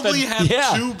Just probably muffin. have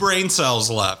Yeah. 2 brain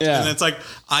cells left. Yeah. And it's like,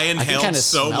 I inhaled kinda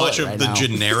so smell much it of right the now.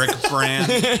 generic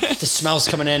brand. The smell's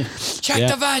coming in. Check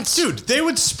Yeah. the vents. Dude, they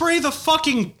would spray the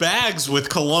fucking bags with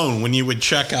cologne when you would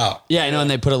check out. Yeah, I know, and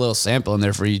they put a little sample in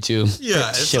there for you too. Yeah, That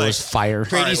it's shit like- was fire.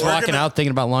 Brady's All right, we're walking gonna- out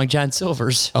thinking about Long John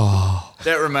Silver's.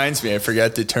 that reminds me, I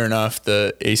forgot to turn off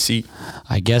the AC.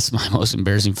 I guess my most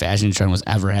embarrassing fashion trend was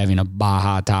ever having a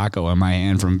Baja taco in my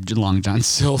hand from Long John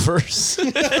Silver's,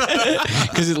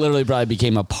 because it literally probably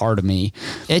became a part of me.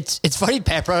 It's funny.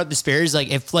 Pat brought up the Sperry's. Like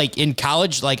if like in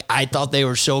college, like I thought they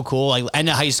were so cool. Like in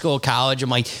high school, college, I'm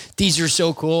like these are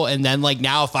so cool. And then like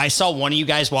now, if I saw one of you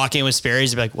guys walk in with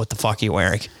Sperry's, I'd be like, what the fuck are you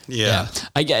wearing? Yeah.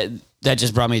 I get that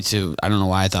just brought me to, I don't know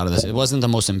why I thought of this. It wasn't the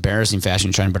most embarrassing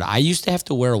fashion trend, but I used to have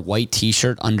to wear a white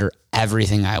t-shirt under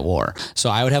everything I wore. So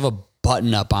I would have a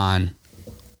button up on,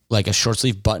 like a short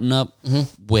sleeve button up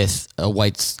with a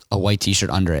white t-shirt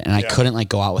under it. And I couldn't like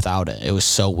go out without it. It was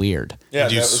so weird. Yeah,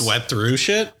 Did you that was- sweat through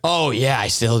shit? Oh yeah, I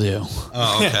still do.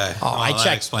 Oh, okay. I that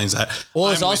checked- explains that. Well,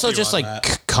 it's I'm also with you just on like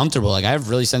that. comfortable. Like I have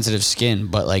really sensitive skin,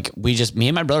 but like me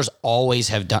and my brothers always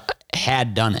have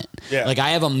had done it. Yeah. Like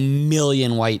I have a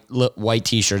million white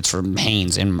t-shirts from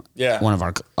Hanes in one of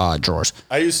our drawers.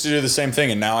 I used to do the same thing,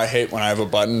 and now I hate when I have a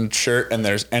button shirt and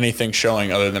there's anything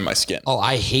showing other than my skin. Oh,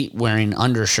 I hate wearing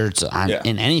undershirts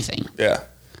in anything. Yeah.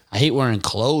 I hate wearing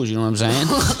clothes. You know what I'm saying?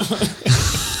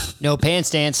 No pants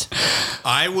dance.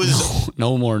 I was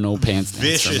No more no pants.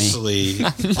 dance for me. viciously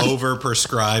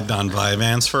overprescribed on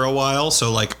Vyvanse for a while.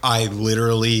 So like I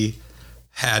literally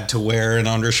had to wear an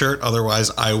undershirt.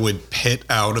 Otherwise I would pit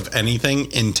out of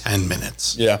anything in 10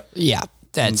 minutes. Yeah. Yeah,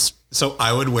 that's So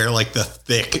I would wear like the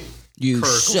thick You Kirk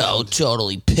so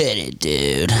totally pitted,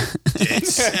 dude.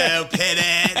 it's so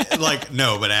pitted. Like,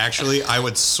 no, but actually I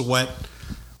would sweat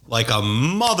like a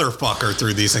motherfucker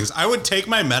through these things. I would take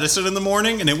my medicine in the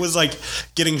morning and it was like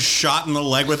getting shot in the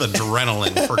leg with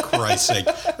adrenaline, for Christ's sake.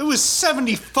 It was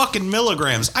 70 fucking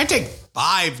milligrams. I take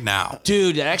 5 now.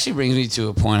 Dude, that actually brings me to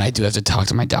a point. I do have to talk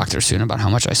to my doctor soon about how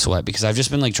much I sweat, because I've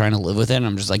just been like trying to live with it. And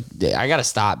I'm just like, I got to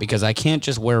stop, because I can't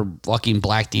just wear fucking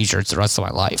black t-shirts the rest of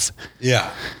my life.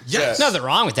 Yeah. Yes. nothing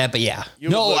wrong with that, but yeah,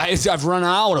 No, I've run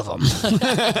out of them.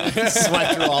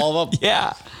 sweat through all of them.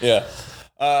 Yeah. Yeah.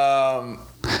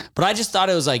 But I just thought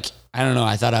it was like, I don't know.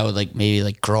 I thought I would like maybe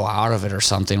like grow out of it or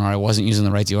something, or I wasn't using the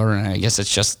right deodorant. I guess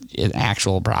it's just an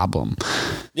actual problem.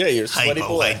 Yeah, you're a sweaty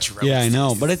boy. Yeah, I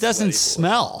know, but it doesn't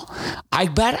smell. I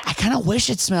kind of wish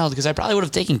it smelled, because I probably would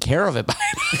have taken care of it by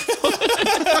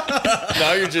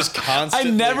Now you're just I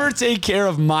constantly. never take care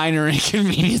of minor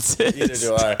inconveniences. Neither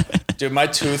do I. Dude, my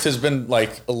tooth has been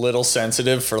like a little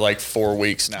sensitive for like 4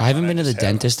 weeks now. I haven't and been to the just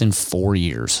haven't. dentist in 4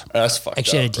 years. That's fucked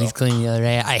Actually, I up, had a bro. teeth cleaning the other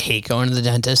day. I hate going to the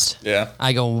dentist. Yeah.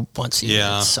 I go once a year.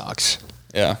 Yeah. It sucks.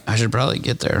 Yeah. I should probably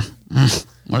get there.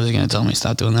 What are they going to tell me?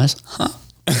 Stop doing this? Huh?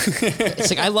 It's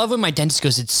like I love when my dentist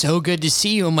goes, "It's so good to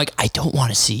see you." I'm like, I don't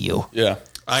want to see you. Yeah.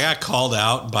 I got called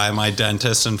out by my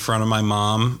dentist in front of my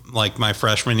mom, like my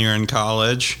freshman year in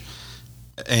college.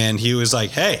 And he was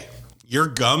like, "Hey, your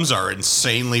gums are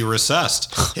insanely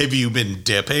recessed. Have you been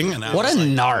dipping?" And I What a was like,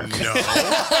 narc.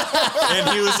 "No." And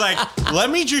he was like, "Let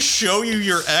me just show you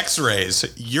your x-rays.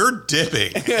 You're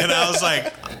dipping." And I was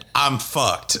like, "I'm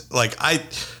fucked." Like I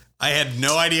had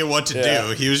no idea what to Yeah.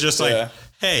 do. He was just like, Yeah.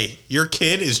 "Hey, your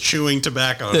kid is chewing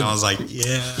tobacco." And I was like,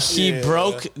 "Yeah." He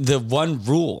broke the one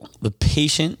rule, the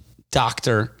patient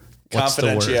doctor what's the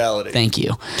word? Confidentiality. Thank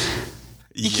you.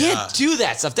 You Yeah. can't do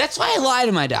that stuff. That's why I lie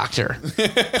to my doctor.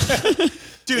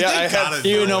 Dude, Yeah, they I had- gotta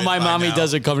Even know though it my by mommy now.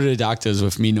 doesn't come to the doctors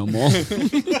with me no more.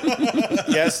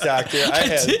 Yes, doctor. I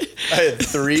had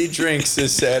 3 drinks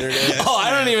this Saturday. Oh, I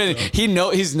don't even.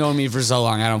 He's known me for so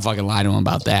long. I don't fucking lie to him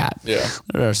about that. Yeah.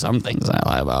 There are some things I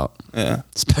lie about. Yeah.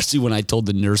 Especially when I told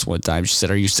the nurse one time. She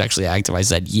said, "Are you sexually active?" I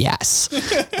said, "Yes."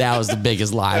 That was the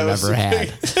biggest lie I've was ever the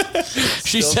had.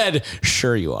 She said,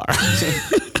 "Sure you are."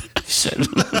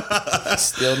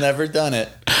 Still never done it.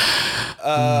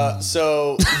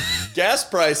 So gas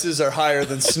prices are higher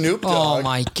than Snoop Dogg. Oh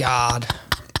my God.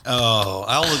 Oh,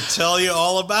 I'll tell you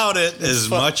all about it as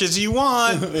much as you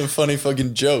want. A funny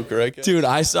fucking joke, right? guys? Dude,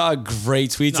 I saw a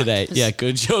great tweet today. Yeah,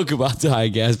 good joke about the high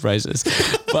gas prices.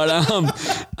 But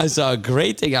I saw a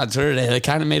great thing on Twitter today that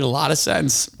kind of made a lot of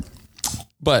sense.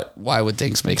 But why would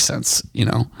things make sense, you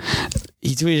know?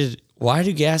 He tweeted, "Why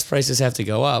do gas prices have to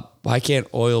go up? Why can't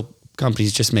oil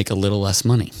companies just make a little less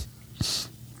money?"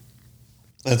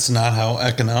 That's not how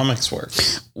economics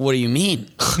works. What do you mean?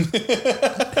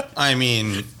 I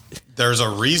mean, there's a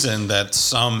reason that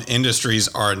some industries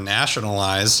are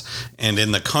nationalized, and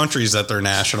in the countries that they're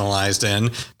nationalized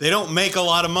in, they don't make a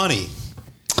lot of money.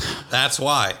 That's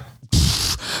why.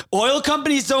 Oil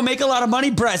companies don't make a lot of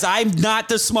money, Brez. I'm not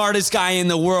the smartest guy in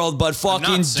the world, but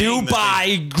fucking saying that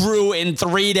Dubai grew in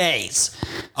 3 days.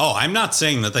 Oh, I'm not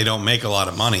saying that they don't make a lot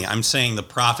of money. I'm saying the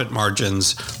profit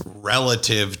margins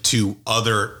relative to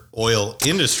other oil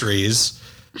industries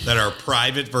that are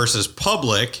private versus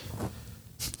public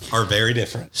are very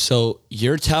different. So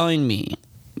you're telling me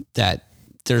that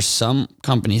there's some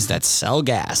companies that sell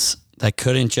gas that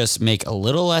couldn't just make a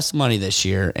little less money this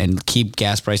year and keep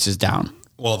gas prices down?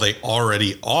 Well, they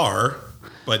already are,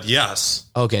 but yes.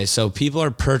 Okay, so people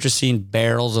are purchasing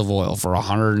barrels of oil for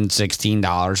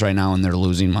 $116 right now and they're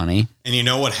losing money. And you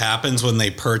know what happens when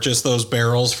they purchase those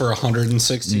barrels for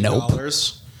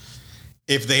 $116?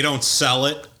 If they don't sell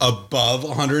it above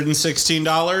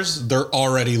 $116, they're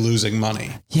already losing money.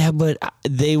 Yeah, but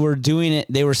they were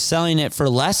selling it for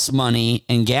less money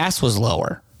and gas was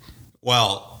lower.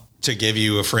 Well, to give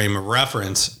you a frame of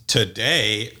reference,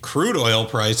 today crude oil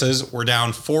prices were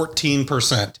down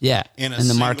 14%. Yeah, in a and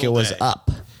the market single was day.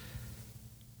 up.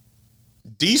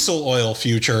 Diesel oil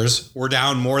futures were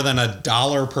down more than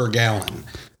 $1 per gallon.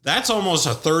 That's almost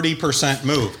a 30%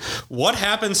 move. What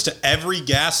happens to every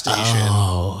gas station?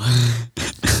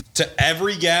 To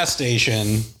every gas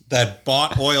station that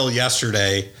bought oil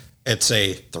yesterday at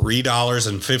say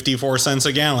 $3.54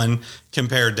 a gallon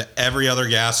compared to every other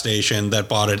gas station that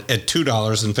bought it at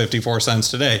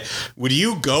 $2.54 today. Would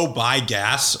you go buy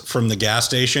gas from the gas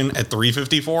station at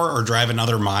 $3.54 or drive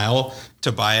another mile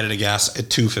to buy it at a gas at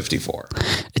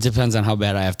 $2.54? It depends on how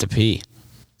bad I have to pee.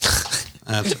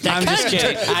 I'm just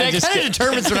kidding. That kind of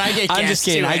determines when I get gas. I'm just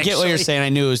kidding. too, I get what you're actually. saying. I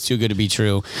knew it was too good to be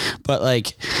true. But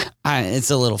like,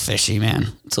 it's a little fishy, man.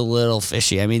 It's a little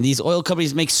fishy. I mean, these oil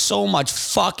companies make so much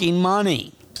fucking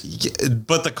money.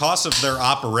 But the cost of their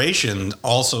operation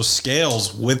also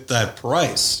scales with that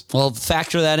price. Well,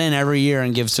 factor that in every year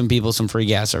and give some people some free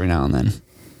gas every now and then.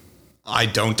 I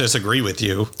don't disagree with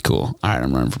you. Cool. All right,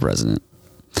 I'm running for president.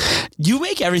 You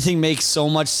make everything make so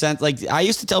much sense. Like, I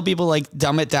used to tell people, like,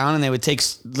 dumb it down, and it would take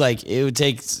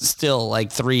still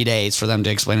like 3 days for them to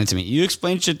explain it to me. You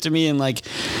explain shit to me in like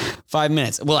 5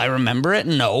 minutes. Will I remember it?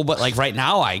 No, but like right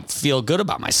now, I feel good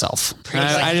about myself.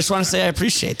 I just want to say I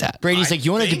appreciate that. Brady's like,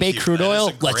 you want to Thank debate you. crude That oil?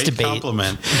 is a Let's great debate.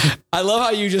 Compliment. I love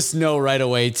how you just know right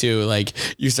away too. Like,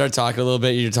 you start talking a little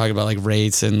bit, you're talking about like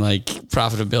rates and like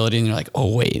profitability, and you're like,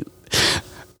 oh wait,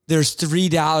 there's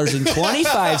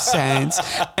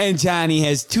 $3.25 and Johnny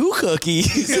has 2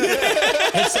 cookies.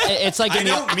 It's like I in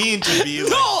the, don't mean to be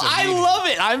like No, I demeaning. love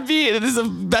it. This is the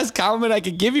best compliment I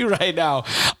could give you right now.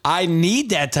 I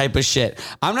need that type of shit.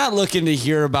 I'm not looking to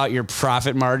hear about your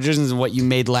profit margins and what you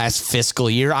made last fiscal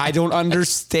year. I don't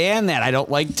understand that. I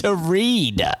don't like to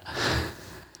read.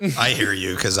 I hear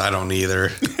you because I don't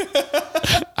either.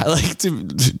 I like to,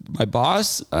 my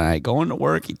boss, I go into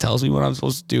work, he tells me what I'm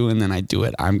supposed to do, and then I do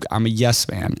it. I'm a yes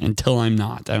man until I'm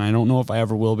not. And I don't know if I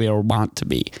ever will be or want to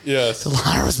be. Yes. It's a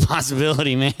lot of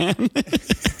responsibility, man.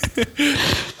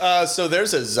 So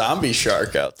there's a zombie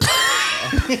shark out there.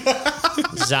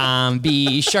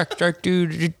 zombie shark, do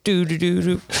do do do do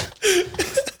do.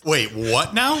 Wait,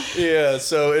 what now? Yeah,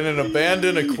 so in an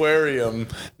abandoned aquarium,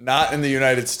 not in the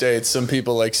United States, some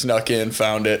people like snuck in,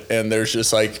 found it, and there's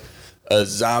just like a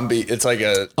zombie. It's like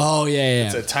a Oh, yeah.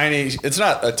 it's a tiny. It's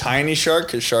not a tiny shark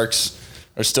because sharks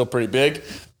are still pretty big,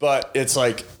 but it's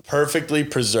like perfectly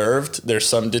preserved. There's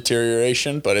some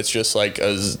deterioration, but it's just like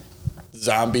a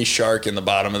zombie shark in the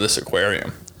bottom of this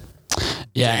aquarium.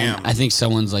 Yeah, Damn. and I think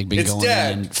someone's like been It's going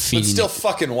dead, in and but feeding still it.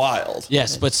 fucking wild.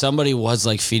 Yes, but somebody was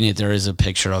like feeding it. There is a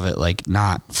picture of it like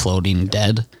not floating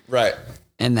dead. Right.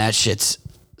 And that shit's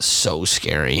so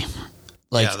scary.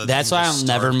 Like Yeah, the that's thing why just I'll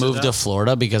never starved to move to death.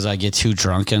 Florida because I get too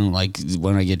drunk and like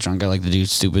when I get drunk I like to do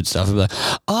stupid stuff. I'll be like,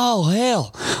 oh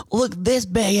hell, look at this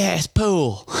big ass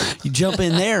pool. You jump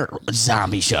in there,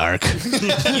 zombie shark. Do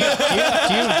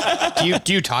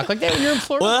you talk like that when you're in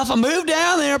Florida? Well, if I move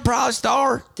down there, I'll probably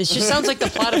start. This just sounds like the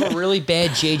plot of a really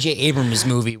bad J.J. Abrams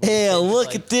movie. Hell,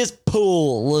 look at this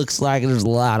pool. Looks like there's a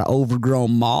lot of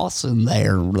overgrown moss in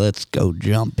there. Let's go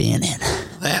jump in it.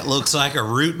 That looks like a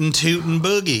rootin' tootin'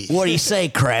 boogie. What do you say,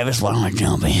 Kravis? Why don't I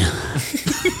jump in?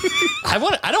 I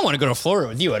don't want to go to Florida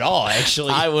with you at all.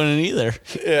 Actually, I wouldn't either.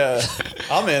 Yeah.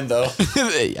 I'm in, though.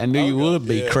 I knew you would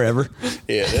be, Trevor.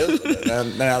 Yeah, it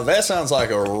is. Now, that sounds like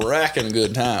a racking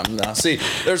good time. Now, see,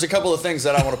 there's a couple of things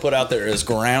that I want to put out there as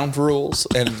ground rules,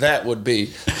 and that would be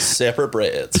separate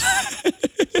breads.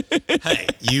 Hey,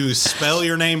 you spell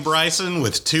your name Bryson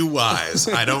with 2 Y's.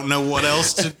 I don't know what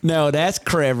else to. No, that's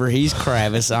Trevor. He's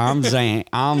Kravis. I'm Zane.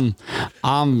 I'm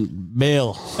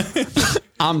Bill.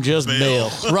 I'm just Bill.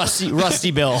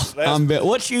 Rusty Bill, I'm Bill.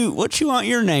 What you want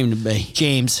your name to be?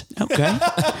 James, Okay.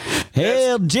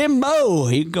 Hell, Jimbo.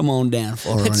 He can come on down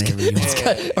for whenever you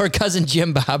want. or cousin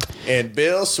Jim Bob. And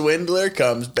Bill Swindler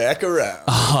comes back around.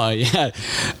 Oh yeah,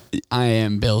 I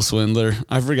am Bill Swindler.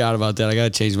 I forgot about that. I gotta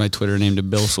change my Twitter name to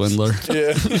Bill Swindler.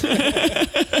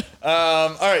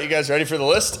 All right, you guys ready for the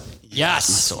list?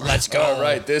 Yes, let's go. All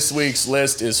right, this week's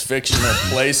list is fictional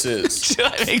places. Should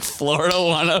I make Florida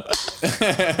one of?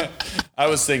 I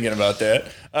was thinking about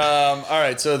that. All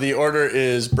right, so the order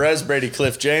is Brez, Brady,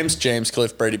 Cliff, James,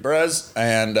 Cliff, Brady, Brez,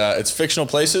 and it's fictional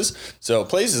places. So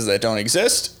places that don't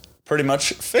exist, pretty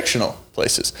much fictional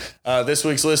places. This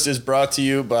week's list is brought to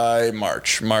you by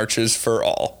March. March is for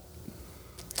all.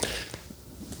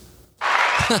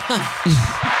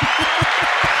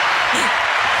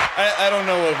 I don't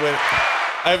know what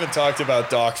I haven't talked about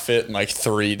Doc Fit in like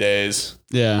 3 days.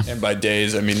 Yeah. And by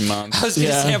days, I mean months. I was gonna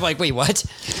Yeah. say, I'm like, wait, what?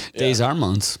 Days are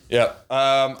months. Yeah.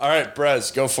 All right,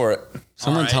 Brez, go for it.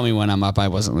 Someone All right. tell me when I'm up. I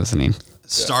wasn't listening.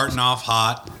 Starting off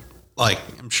hot. Like,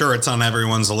 I'm sure it's on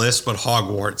everyone's list, but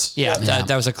Hogwarts. Yeah,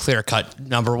 that was a clear cut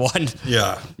number one.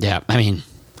 Yeah. Yeah. I mean,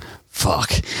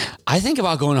 fuck. I think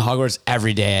about going to Hogwarts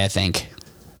every day. I think.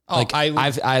 Oh,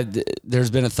 Like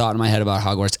there's been a thought in my head about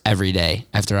Hogwarts every day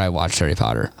after I watched Harry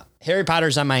Potter. Harry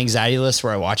Potter's on my anxiety list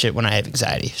where I watch it when I have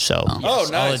anxiety. So yes, Oh, all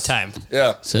the nice. time.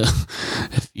 Yeah. So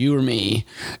if you were me,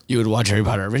 you would watch Harry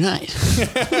Potter every night.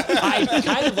 I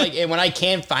kind of like, and when I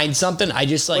can't find something, I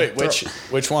just like Wait,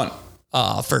 which one?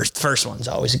 first one's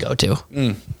always a go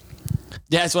to.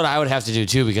 That's what I would have to do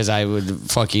too, because I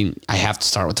have to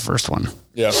start with the first one.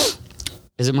 Yeah.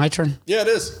 Is it my turn? Yeah, it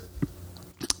is.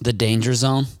 The Danger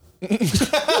Zone.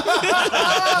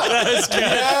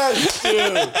 Yes,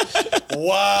 dude.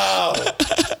 Wow.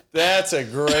 That's a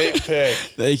great pick.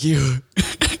 Thank you.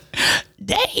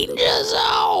 Danger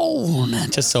Zone.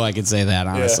 Just so I could say that,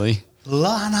 honestly.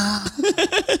 Lana.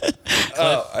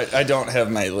 Oh, I don't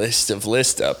have my list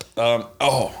up.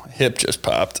 Hip just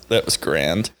popped. That was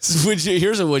grand.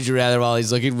 Here's a would you rather while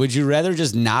he's looking. Would you rather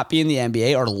just not be in the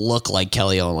NBA or look like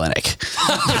Kelly Olynyk?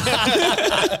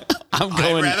 I'm I'd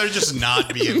going. rather just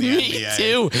not be in the Me NBA.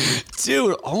 too.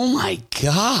 Dude, oh my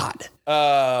God.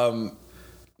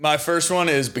 My first one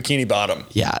is Bikini Bottom.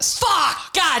 Yes.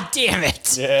 Fuck! God damn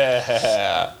it!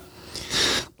 Yeah.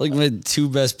 Like my two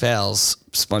best pals,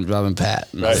 SpongeBob and Pat.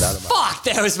 Right. Fuck!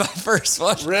 That was my first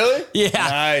one. Really? Yeah.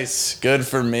 Nice. Good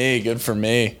for me.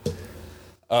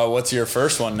 What's your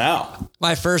first one now?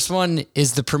 My first one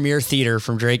is the Premiere Theater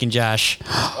from Drake and Josh.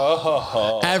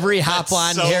 Every hop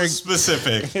on So here.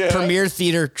 specific. Premiere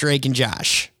Theater, Drake and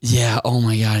Josh. Yeah, oh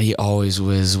my God, he always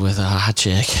was with a hot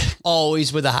chick.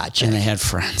 Always with a hot chick. And they had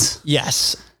friends.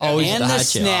 Yes. Always And with a the hot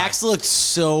chick. snacks looked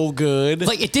so good.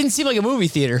 Like, it didn't seem like a movie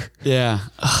theater. Yeah.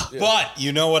 But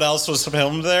you know what else was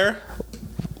filmed there?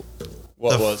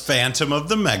 What The was? Phantom of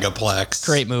the Megaplex.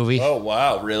 Great movie. Oh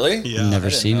wow, really? Yeah. Never I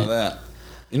didn't seen know it. that.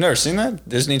 You never seen that?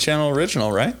 Disney Channel original,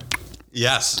 right?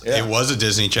 Yes, Yeah. it was a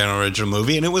Disney Channel original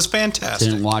movie, and it was fantastic.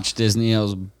 Didn't watch Disney. I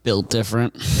was built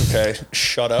different. Okay,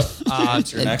 shut up.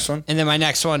 What's your next one? And then my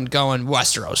next one going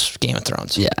Westeros, Game of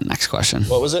Thrones. Yeah, next question.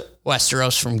 What was it?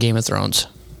 Westeros from Game of Thrones.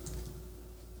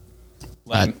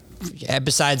 Yeah,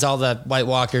 besides all the White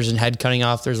Walkers and head cutting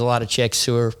off, there's a lot of chicks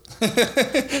who are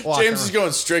James is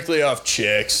going strictly off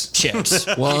chicks. chicks.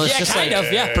 Well, it's yeah, just kind like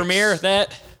of. Yeah, Premiere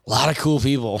that. a lot of cool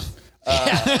people.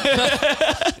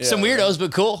 Some weirdos,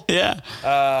 but cool. Yeah.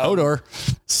 Hodor.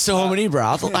 So many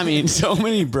brothels. I mean, so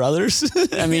many brothers.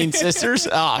 I mean, sisters.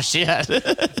 Oh, shit.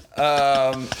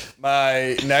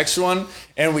 My next one,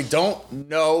 and we don't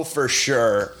know for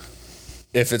sure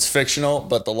if it's fictional,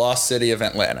 but the Lost City of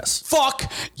Atlantis. Fuck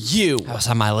you. That was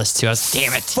on my list too.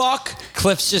 Damn it. Fuck.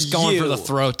 Cliff's just going for you. the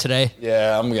throat today.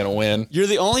 Yeah, I'm gonna win. You're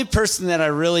the only person that I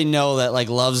really know that like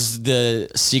loves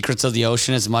the secrets of the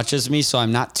ocean as much as me, so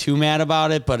I'm not too mad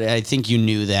about it, but I think you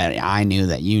knew that. I knew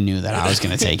that you knew that I was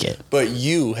going to take it. But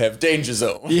you have Danger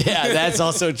Zone. Yeah, that's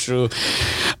also true.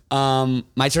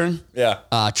 My turn?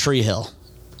 Yeah. Tree Hill.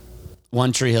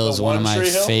 One Tree Hill is one of One my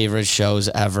Tree Hill? favorite shows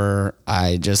ever.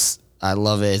 I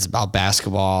love it. It's about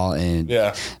basketball and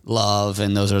love,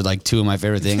 and those are like two of my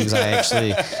favorite things. I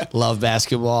actually love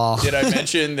basketball. Did I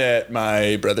mention that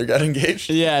my brother got engaged?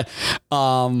 Yeah.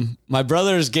 My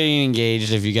brother is getting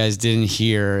engaged, if you guys didn't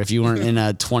hear, if you weren't in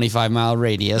a 25-mile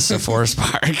radius of Forest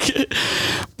Park.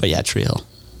 But yeah, Tree Hill.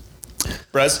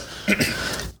 Brez?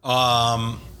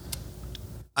 I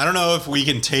don't know if we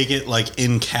can take it like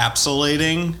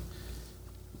encapsulating,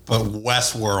 but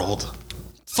Westworld.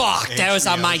 Fuck, that was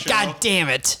on HBO my. show? God damn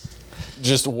it.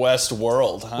 Just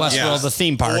Westworld, huh? Westworld, the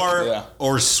theme park.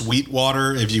 Or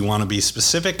Sweetwater, if you want to be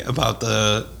specific about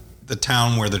the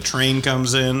town where the train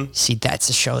comes in. See, that's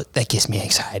a show that gives me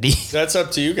anxiety. That's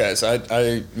up to you guys. I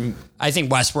I think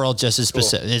Westworld just as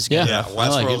specific is good. Yeah, I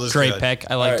like Westworld it. is Great good.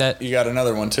 pick. I all like right, that. You got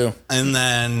another one too. And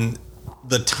then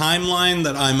the timeline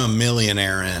that I'm a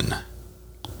millionaire in.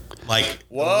 Like,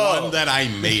 Whoa. the one that I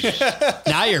made it.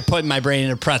 Now you're putting my brain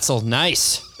in a pretzel.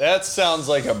 Nice. That sounds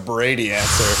like a Brady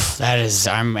answer.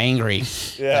 I'm angry.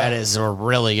 Yeah. That is a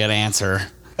really good answer.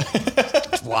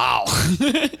 Wow.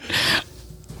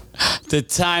 The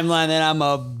timeline that I'm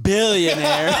a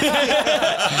billionaire.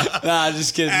 Nah,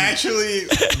 just kidding. Actually,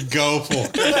 go for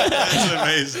it. That's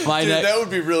amazing. My Dude, ne- that would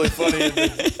be really funny in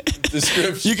the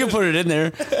description. you can put it in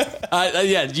there.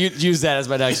 Yeah, use that as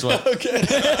my next one. Okay.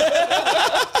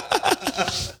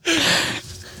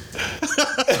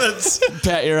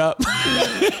 Pat, you're up.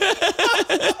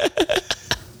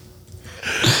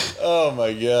 Oh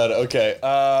my god. Okay.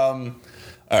 All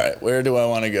right. Where do I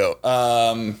want to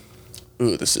go?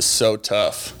 Ooh, this is so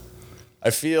tough. I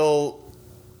feel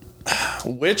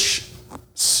which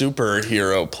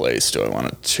superhero place do I want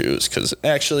to choose? Because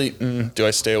actually, do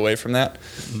I stay away from that?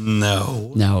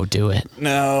 No. No, do it.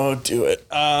 No, do it.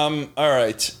 All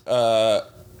right.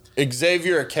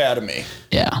 Xavier Academy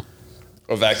Yeah.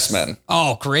 of X-Men.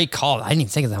 Oh, great call. I didn't even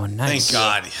think of that one. Nice. Thank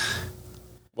God.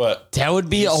 What? That would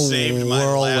be a saved my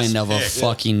whirlwind last of a pick.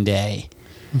 fucking day.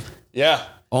 Yeah.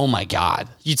 Oh my God.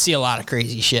 You'd see a lot of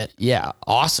crazy shit. Yeah.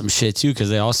 Awesome shit too, because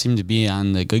they all seem to be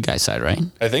on the good guy side, right?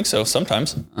 I think so.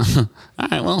 Sometimes. All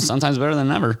right. Well, sometimes better than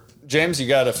never. James, you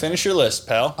got to finish your list,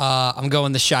 pal. I'm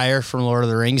going the Shire from Lord of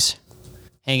the Rings.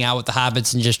 Hang out with the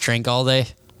hobbits and just drink all day.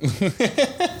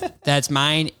 That's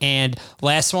mine. And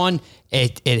last one,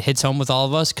 it hits home with all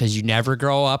of us because you never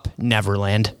grow up.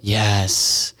 Neverland.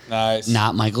 Yes. Nice.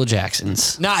 Not Michael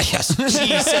Jackson's. Nah, yes.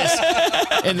 Jesus.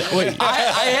 And wait, I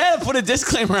had to put a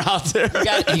disclaimer out there.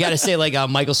 you got to say like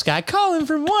Michael Scott calling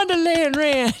from Wonderland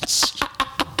Ranch.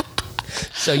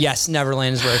 So yes,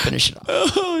 Neverland is where I finish it off.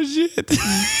 Oh shit.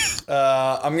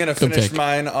 I'm going to finish pick.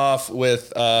 mine off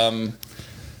with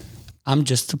I'm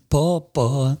just a poor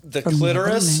boy. the from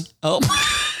clitoris. Neverland.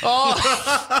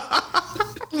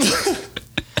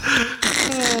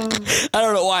 I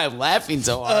don't know why I'm laughing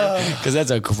so hard because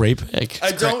that's a great pick.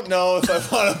 I don't know if I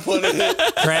want to put it.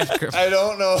 I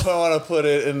don't know if I want to put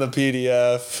it in the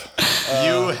PDF.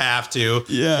 You have to.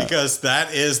 Yeah. Because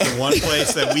that is the one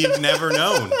place that we've never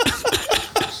known.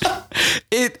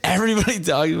 Everybody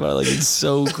talking about it like it's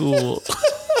so cool.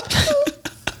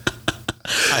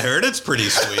 I heard it's pretty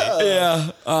sweet.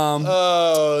 Yeah.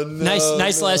 Oh no!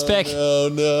 Nice last pick.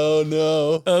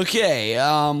 No. Okay.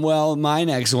 Well, my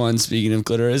next one, speaking of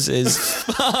clitoris, is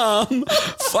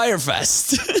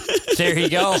Firefest. There you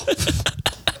go.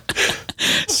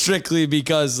 Strictly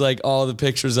because like all the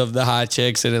pictures of the hot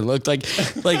chicks, and it looked like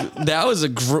that was a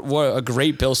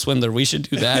great Bill Swindler. We should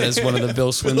do that as one of the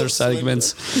Bill Swindler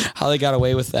segments. How they got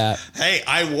away with that? Hey,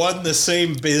 I won the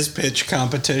same biz pitch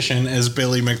competition as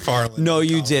Billy McFarland. No,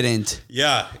 you didn't.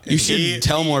 Yeah. You should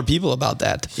tell more people about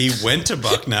that. He went to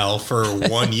Bucknell for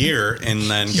 1 year and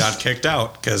then got kicked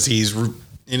out because he's an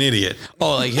idiot.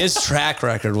 Oh, like his track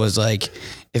record was like,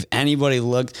 if anybody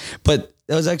looked, but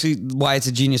that was actually why it's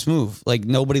a genius move. Like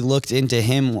nobody looked into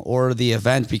him or the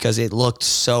event because it looked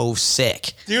so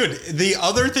sick. Dude, the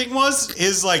other thing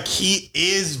is like he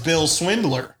is Bill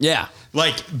Swindler. Yeah.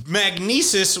 Like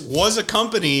Magnesis was a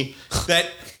company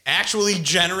that actually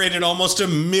generated almost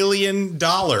 $1 million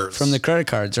From the credit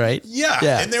cards, right?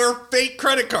 Yeah, and they were fake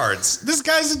credit cards. This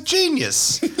guy's a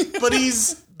genius, but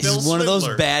he's Bill He's one of those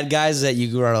Swindler. bad guys that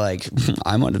you are like,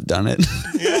 I might have done it.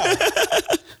 Yeah.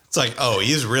 It's like, oh,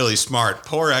 he's really smart.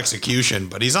 Poor execution,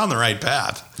 but he's on the right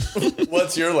path.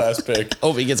 What's your last pick?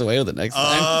 Hope he gets away with it next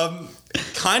time.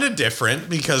 Kind of different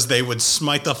because they would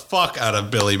smite the fuck out of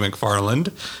Billy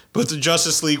McFarland, but the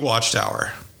Justice League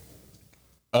Watchtower.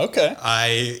 Okay.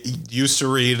 I used to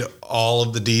read all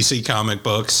of the DC comic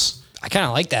books, I kind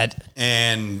of like that.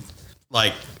 and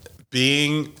like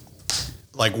being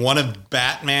like one of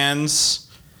Batman's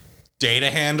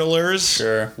data handlers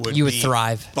Sure. You would be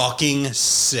thrive. fucking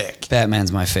sick.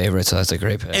 Batman's my favorite, so that's a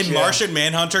great pick. And Martian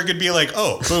Manhunter could be like,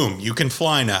 oh, boom, you can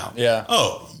fly now. Yeah.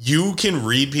 Oh, you can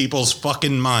read people's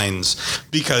fucking minds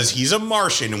because he's a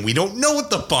Martian and we don't know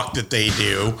what the fuck that they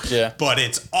do. Yeah. But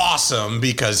it's awesome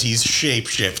because he's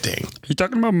shape-shifting. You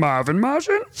talking about Marvin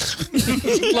Martian?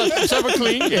 Let's have a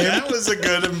clean game. That was a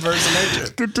good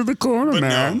impersonation. Get to the corner, But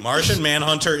no, Martian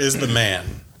Manhunter is the man.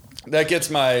 That gets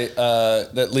my,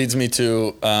 that leads me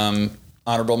to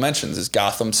honorable mentions is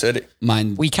Gotham City.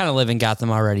 Mine. We kind of live in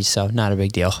Gotham already, so not a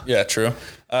big deal. Yeah, true.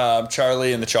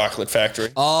 Charlie and the Chocolate Factory.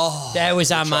 That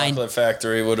was on mine. Chocolate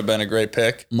Factory would have been a great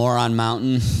pick. Moron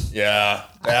Mountain. Yeah,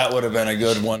 that would have been a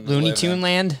good one. to Looney live Tune in.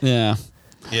 Land. Yeah.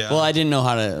 Yeah. Well, I didn't know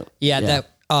how to. Yeah, that.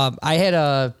 I had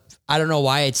a. I don't know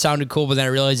why it sounded cool, but then I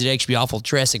realized it'd actually be awful.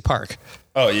 Jurassic Park.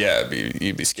 Oh yeah,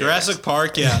 you'd be scared. Jurassic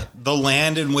Park, yeah. The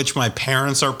land in which my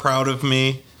parents are proud of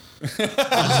me.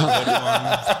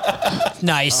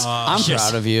 Nice. I'm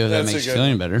proud of you. That That's a makes you good feel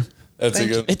any one. better. That's a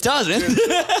good. It doesn't.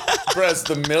 Press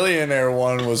the millionaire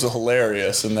one was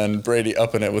hilarious, and then Brady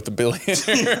upping it with the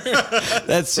billionaire.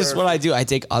 That's just what I do. I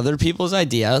take other people's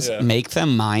ideas, Yeah. make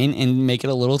them mine, and make it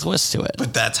a little twist to it.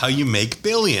 But that's how you make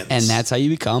billions. And that's how you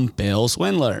become Bill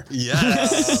Swindler.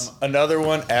 Yes. Another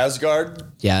one, Asgard.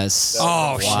 Yes.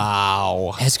 Oh,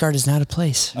 wow. Asgard is not a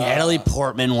place. Natalie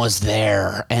Portman was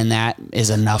there, and that is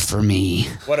enough for me.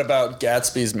 What about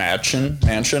Gatsby's Mansion?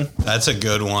 That's a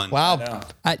good one. Wow.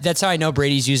 That's how I know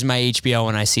Brady's using my HBO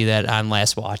when I see that on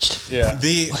Last Watched. Yeah.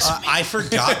 The I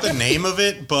forgot the name of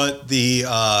it, but the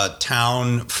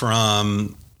town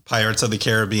from Pirates of the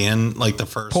Caribbean, like the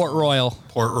first Port Royal.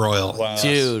 Port Royal. Wow.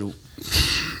 Dude,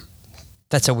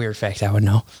 That's a weird fact I would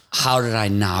know. how did I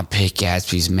not pick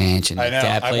Gatsby's Mansion? I know.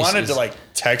 That I place wanted is- to like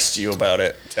text you about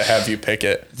it to have you pick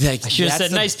it. Like, I should have that's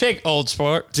said, the- nice pick, old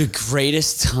sport. The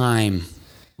greatest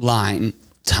timeline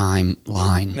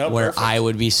No, where perfect. I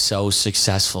would be so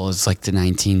successful is like the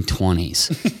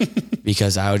 1920s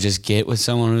because I would just get with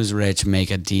someone who's rich,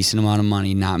 make a decent amount of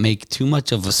money, not make too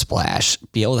much of a splash,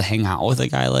 be able to hang out with a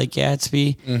guy like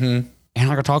Gatsby, and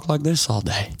I could talk like this all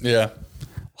day. Yeah.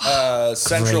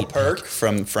 Central Great Perk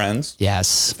from Friends.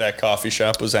 Yes. That coffee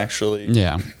shop was actually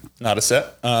Yeah. not a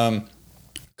set.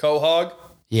 Quahog,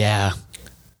 Yeah.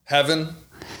 Heaven.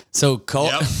 So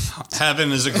Yep.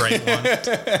 Heaven is a great one.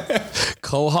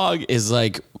 Quahog is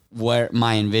like where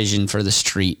my envision for the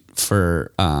street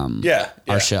for Yeah.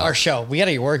 our show. Our show. We got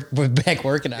to we're back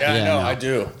working on Yeah, it. I know. no. I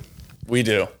do. We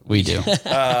do. We do.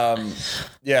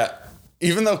 Yeah.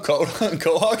 Even though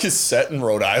Quahog is set in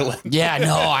Rhode Island. Yeah,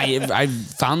 no, I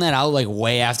found that out like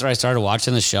way after I started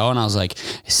watching the show, and I was like,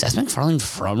 is Seth MacFarlane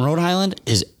from Rhode Island?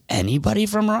 Is anybody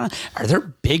from Rhode Island? Are there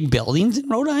big buildings in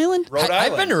Rhode Island? Rhode Island.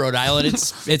 I've been to Rhode Island.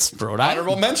 It's Rhode Island.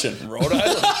 Honorable mention. Rhode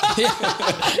Island.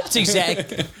 it's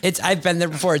exact. I've been there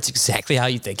before. It's exactly how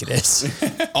you think it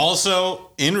is. Also,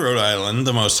 in Rhode Island,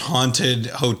 the most haunted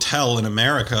hotel in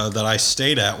America that I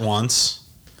stayed at once.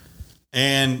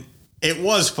 And it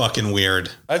was fucking weird.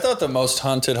 I thought the most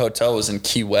haunted hotel was in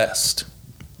Key West,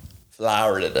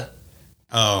 Florida.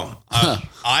 Oh,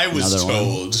 I was Another one.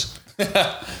 told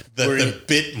that the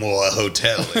Bitmore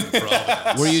Hotel in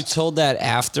Providence. Were you told that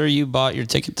after you bought your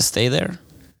ticket to stay there?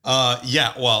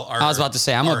 Yeah, well, our, I was about to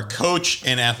say, our coach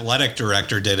and athletic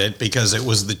director did it because it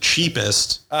was the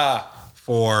cheapest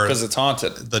for Because it's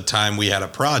haunted. the time we had a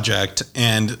project.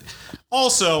 And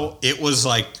also, it was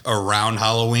like around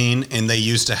Halloween, and they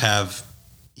used to have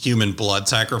human blood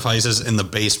sacrifices in the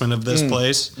basement of this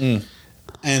place.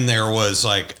 And there was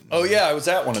like, Oh, yeah. I was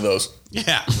at one of those.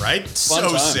 yeah, right? So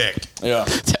time. sick. Yeah.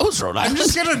 That was Rhode I'm Island.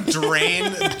 just gonna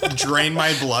drain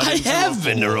my blood. I into have a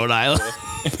been to pool. Rhode Island.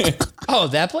 Oh,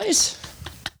 that place?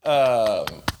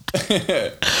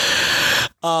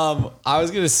 I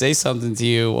was gonna say something to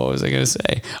you. What was I gonna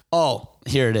say? Oh,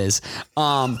 here it is.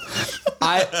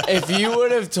 If you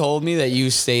would have told me that you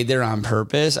stayed there on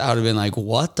purpose, I would have been like,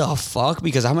 "What the fuck?"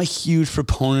 Because I'm a huge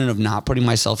proponent of not putting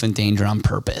myself in danger on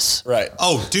purpose. Right.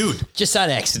 Oh, dude, Just on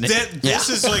accident. this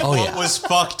is like Oh, what yeah. was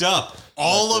fucked up.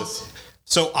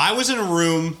 So I was in a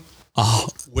room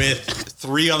with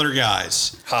 3 other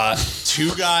guys. Hot.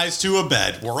 2 guys to a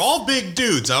bed. We're all big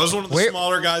dudes. I was one of the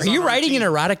smaller guys. Are you on our writing team. an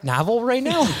erotic novel right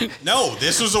now? No,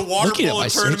 this was a water Looking at polo my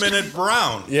tournament at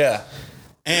Brown. Yeah.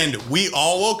 And we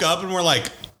all woke up and we're like,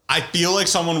 I feel like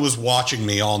someone was watching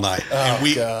me all night. And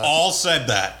we all said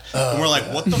that. And we're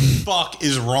like, what the fuck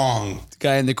is wrong?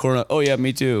 Guy in the corner. Oh yeah,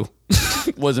 me too.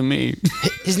 Wasn't me.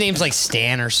 His name's like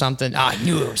Stan or something. Oh, I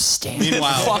knew it was Stan.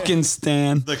 Meanwhile, Fucking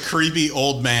Stan. the creepy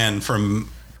old man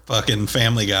from fucking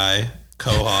Family Guy,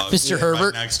 Quahog. Mr.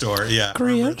 Herbert? Right next door. Yeah.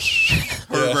 Chris.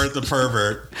 Herbert the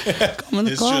pervert Come in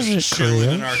the is closet, just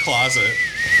chilling in Chris. our closet.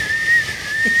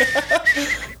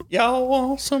 Y'all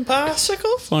want some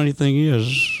bicycles? Funny thing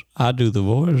is, I do the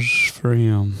voice for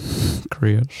him,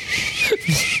 Chris.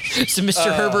 So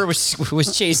Mr. Herbert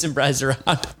was chasing Bryce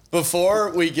around.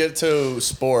 Before we get to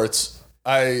sports,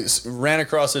 I ran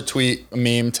across a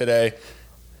meme today.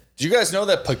 Do you guys know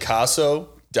that Picasso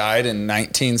died in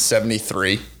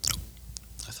 1973? I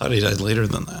thought he died later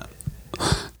than that.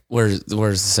 Where's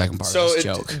the second part of this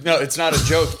joke? No, it's not a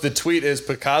joke. The tweet is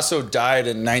Picasso died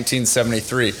in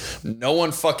 1973. No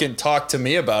one fucking talked to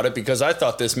me about it because I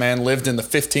thought this man lived in the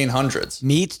 1500s.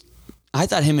 I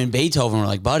thought him and Beethoven were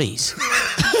like buddies.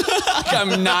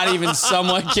 I'm not even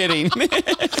somewhat kidding.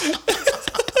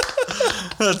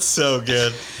 That's so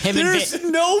good. There's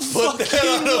no Put fucking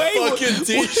that on a way.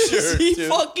 fucking Was t-shirt, he dude.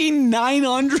 fucking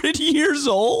 900 years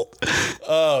old?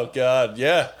 Oh, God.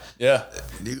 Yeah. Yeah.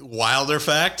 Wilder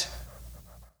fact,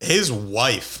 his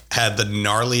wife had the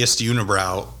gnarliest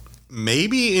unibrow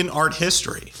maybe in art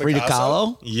history. Frida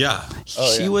Kahlo? Yeah.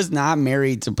 She was not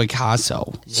married to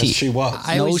Picasso. She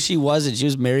was. She wasn't. She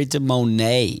was married to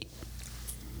Monet.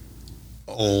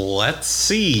 Let's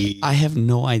see. I have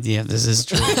no idea if this is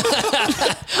true.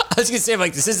 I was gonna say,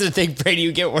 like, this isn't a thing Brady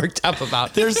would get worked up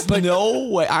about. There's no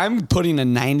way. I'm putting a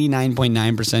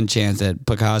 99.9% chance that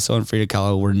Picasso and Frida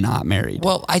Kahlo were not married.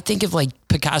 Well, I think of like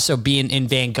Picasso being in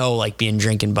Van Gogh, like being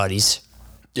drinking buddies.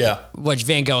 Yeah. Which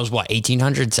Van Gogh was what,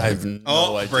 1800s? I have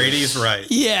no idea. Brady's right.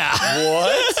 Yeah.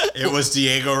 What? It was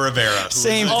Diego Rivera. who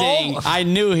Same was thing. I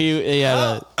knew he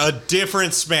had a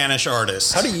different Spanish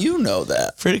artist. How do you know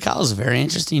that? Frida Kahlo's a very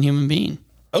interesting human being.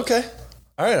 Okay.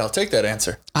 All right. I'll take that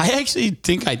answer. I actually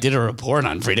think I did a report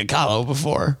on Frida Kahlo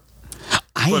before.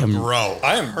 Bro,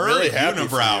 I am really happy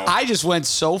for unibrow. you. I just went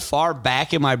so far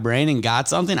back in my brain and got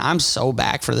something. I'm so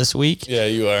back for this week. Yeah,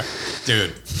 you are.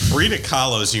 Dude, Frida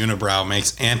Kahlo's unibrow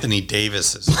makes Anthony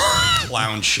Davis's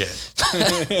clown shit.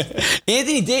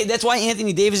 That's why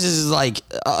Anthony Davis is like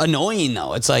annoying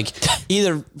though. It's like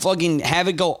either fucking have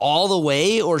it go all the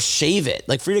way or shave it.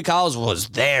 Like Frida Kahlo's was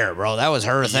there, bro. That was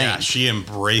her thing. Yeah, she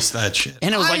embraced that shit.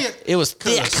 And it was like it was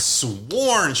could have thick.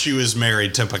 sworn she was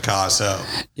married to Picasso.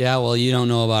 Yeah, well, you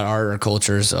don't know about art or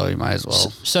culture, so you might as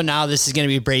well. So now this is gonna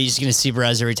be Brady's gonna see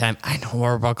Perez every time. I know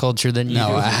more about culture than you No,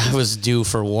 do. I was due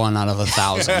for 1 out of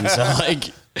 1,000. So like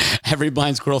every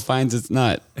blind squirrel finds its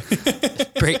nut.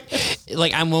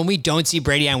 When we don't see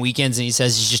Brady on weekends and he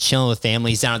says he's just chilling with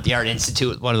families down at the Art Institute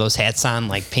with one of those hats on,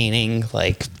 like painting,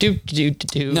 like do.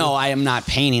 No, I am not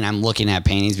painting. I'm looking at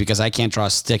paintings because I can't draw a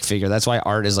stick figure. That's why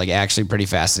art is like actually pretty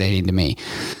fascinating to me.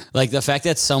 Like the fact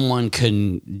that someone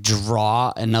can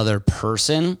draw another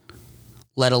person,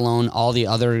 let alone all the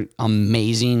other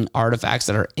amazing artifacts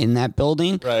that are in that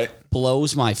building, Right.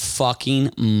 blows my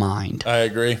fucking mind. I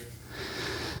agree.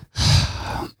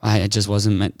 I just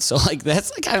wasn't meant. So like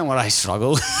that's like kind of what I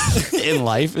struggle with in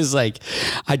life is like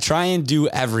I try and do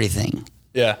everything.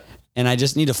 Yeah. And I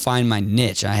just need to find my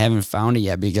niche. I haven't found it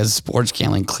yet because sports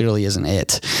gambling clearly isn't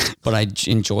it. But I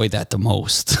enjoy that the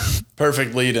most.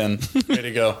 Perfect lead in. Way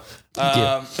to go.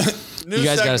 You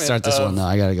guys got to start this one though.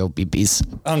 I got to go beepies.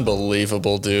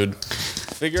 Unbelievable, dude.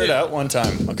 Figure it out one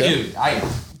time. Okay.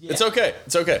 It's okay.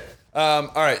 It's okay. All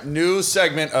right. New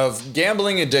segment of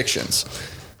gambling addictions.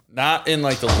 Not in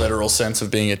like the literal sense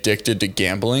of being addicted to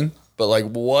gambling, but like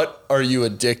what are you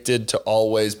addicted to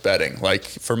always betting? Like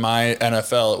for my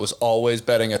NFL, it was always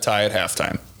betting a tie at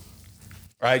halftime.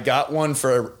 I got one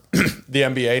for the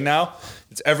NBA now.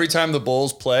 It's every time the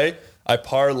Bulls play, I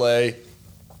parlay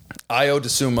Ayo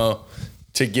DeSumo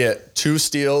to get 2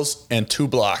 steals and 2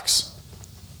 blocks.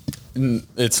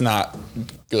 It's not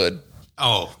good.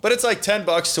 Oh, But it's like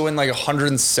 $10 to win like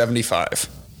 175.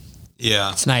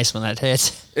 yeah. It's nice when that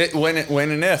hits. When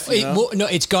and if. You know? No,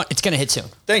 it's gone. It's gonna hit soon.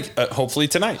 Hopefully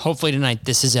tonight. Hopefully tonight.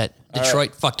 This is it.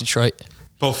 Detroit. Fuck Detroit.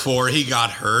 Before he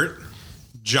got hurt,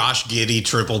 Josh Giddey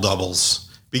triple doubles.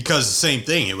 Because the same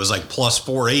thing, it was like plus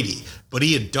 480. But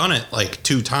he had done it like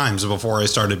 2 times before I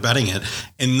started betting it.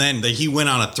 And then he went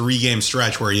on a 3-game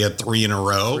stretch where he had 3 in a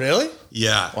row. Really?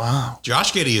 Yeah. Wow.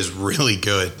 Josh Giddey is really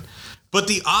good. But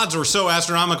the odds were so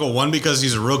astronomical. One, because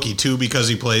he's a rookie. Two, because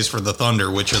he plays for the Thunder,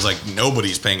 which is like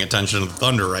nobody's paying attention to the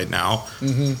Thunder right now.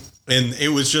 Mm-hmm. And it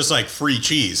was just like free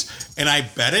cheese. And I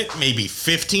bet it maybe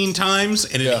 15 times,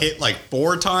 and it hit like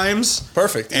 4 times.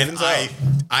 Perfect. And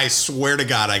I swear to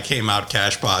God, I came out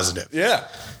cash positive. Yeah.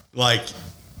 Like,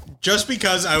 just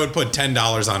because I would put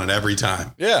 $10 on it every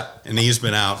time. Yeah. And he's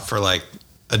been out for like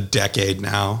a decade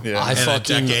now. Yeah. I And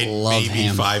fucking love maybe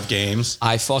him. 5 games.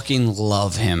 I fucking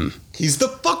love him. He's the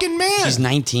fucking man. He's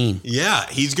 19. Yeah,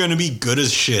 he's going to be good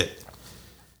as shit.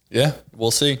 Yeah.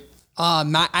 We'll see.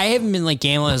 I haven't been like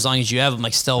gambling as long as you have. I'm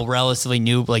like still relatively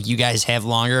new, but like you guys have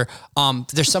longer.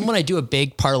 There's someone I do a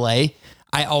big parlay.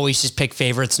 I always just pick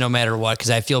favorites no matter what because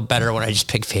I feel better when I just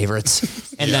pick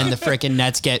favorites. And then the freaking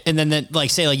Nets get, and then like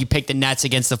say like you pick the Nets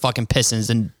against the fucking Pistons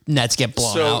and Nets get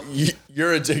blown So out.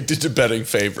 you're addicted to betting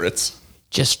favorites.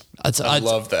 Just I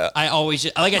love that. I always,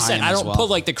 like I said, am I as don't well. put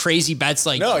like the crazy bets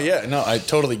like No, yeah, no, I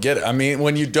totally get it. I mean,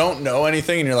 when you don't know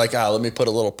anything and you're like, let me put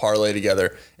a little parlay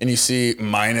together, and you see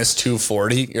minus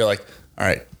 240, you're like, all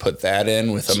right, put that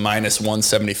in with a minus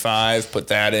 175, put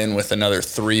that in with another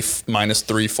minus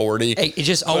 340. Hey, it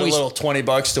just put always- a little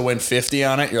 $20 to win 50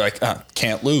 on it. You're like,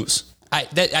 can't lose.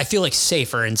 I feel like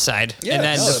safer inside. Yeah, and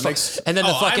then no, the that makes- and then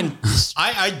the fucking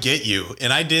I get you.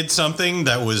 And I did something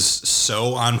that was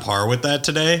so on par with that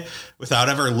today without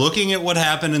ever looking at what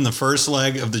happened in the first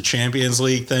leg of the Champions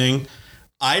League thing.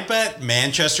 I bet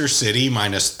Manchester City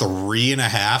minus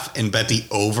 3.5 and bet the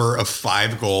over of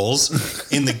 5 goals.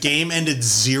 And the game ended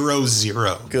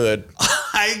 0-0. Good.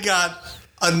 I got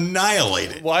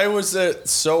annihilated Why was it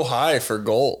so high for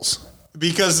goals?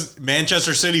 because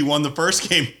Manchester City won the first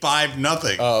game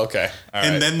 5-0. Oh, okay. All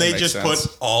And right. then That they makes just sense.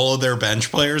 put all of their bench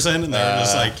players in, and they were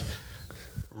just like,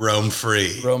 roam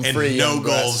free. Roam and free, no young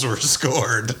goals were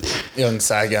scored. Young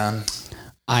Saigon.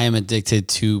 I am addicted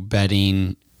to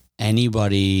betting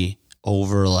anybody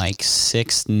over like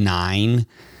 6'9"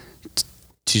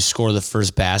 to score the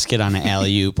first basket on an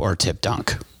alley-oop or tip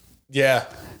dunk. Yeah,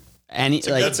 Any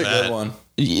like that's a good one.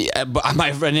 yeah, but my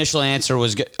initial answer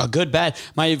was a good bet.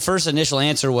 My first initial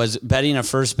answer was betting a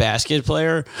first basket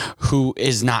player who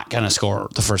is not going to score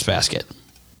the first basket.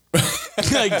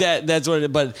 Like that. That's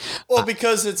what. But Well,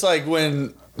 because it's like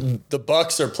when the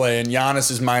Bucks are playing,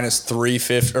 Giannis is minus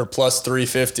 350 or plus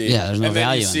 350. Yeah, there's no and then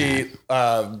value you in see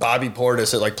Bobby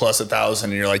Portis at like plus 1,000,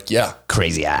 and you're like, yeah,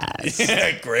 crazy odds.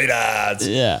 great odds.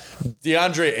 Yeah.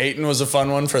 DeAndre Ayton was a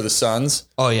fun one for the Suns.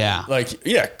 Oh yeah. Like,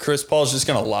 yeah, Chris Paul's just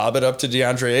gonna lob it up to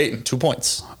DeAndre Ayton, 2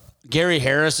 points. Gary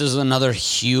Harris is another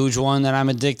huge one that I'm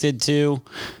addicted to.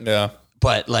 Yeah,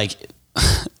 But like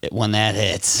when that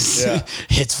hits, Yeah.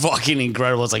 it's fucking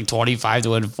incredible. It's like 25 to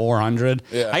win 400.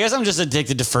 Yeah. I guess I'm just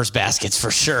addicted to first baskets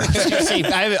for sure. See,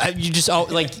 you just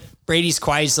like Brady's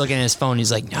quiet, he's looking at his phone.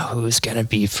 He's like, "No, who's gonna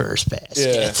be first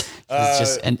basket?" yeah. It's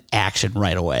just an action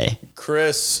right away.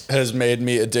 Chris has made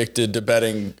me addicted to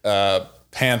betting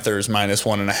Panthers minus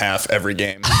 1.5 every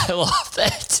game, I love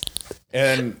that.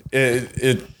 and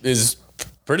it is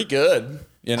pretty good.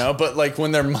 You know, but like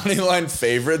when they're money line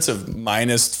favorites of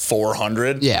minus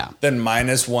 400, Yeah. then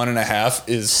minus 1.5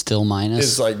 is Still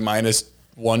minus. like minus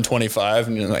 125,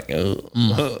 and you're like, oh,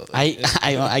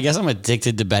 I guess I'm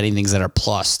addicted to betting things that are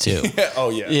plus too.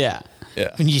 oh yeah, Yeah. yeah.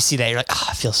 When you see that, you're like, "Oh,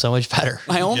 I feel so much better."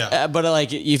 My own, Yeah. but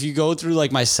like if you go through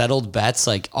like my settled bets,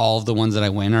 like all of the ones that I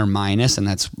win are minus, and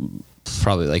that's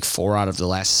probably like 4 out of the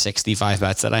last 65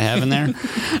 bets that I have in there.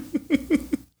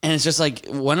 And it's just like,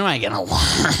 when am I gonna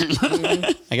learn?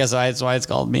 I guess that's why it's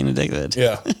called being addicted.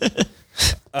 Yeah.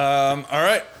 All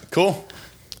right. Cool.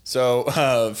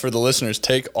 So for the listeners,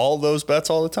 take all those bets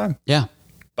all the time. Yeah.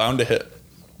 Bound to hit.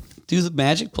 Do the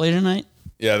Magic play tonight?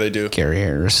 Yeah, they do. Gary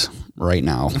Harris, right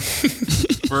now.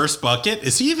 First bucket.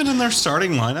 Is he even in their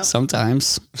starting lineup?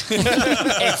 Sometimes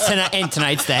And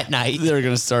tonight's that night. they're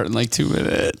gonna start in like 2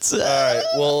 minutes. All right.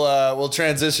 We'll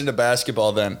transition to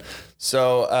basketball then.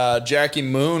 So Jackie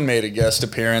Moon made a guest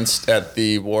appearance at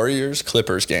the Warriors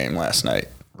Clippers game last night.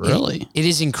 Really? It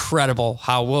is incredible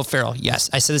how Will Ferrell,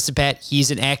 yes, I said this to Pat, he's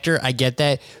an actor, I get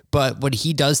that, but when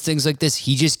he does things like this,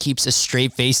 he just keeps a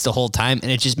straight face the whole time,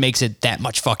 and it just makes it that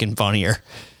much fucking funnier.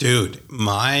 Dude,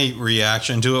 my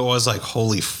reaction to it was like,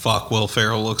 holy fuck, Will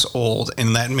Ferrell looks old.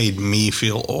 And that made me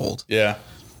feel old. Yeah.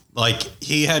 Like,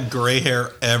 he had gray hair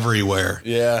everywhere.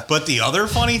 Yeah. But the other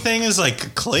funny thing is, like,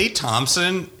 Klay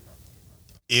Thompson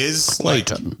is like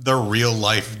Clayton. the real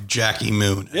life Jackie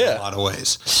Moon in Yeah. a lot of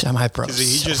ways. Semi-pro. Because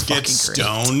he so just gets fucking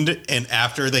great. stoned, and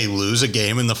after they lose a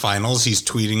game in the finals, he's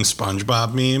tweeting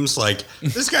SpongeBob memes. Like,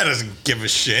 this guy doesn't give a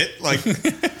shit. Like,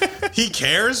 he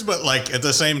cares, but like at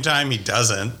the same time, he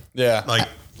doesn't. Yeah. Like,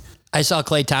 I saw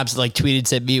Klay Thompson like tweeted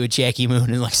said me with Jackie Moon,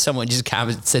 and like someone just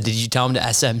commented and said, "Did you tell him to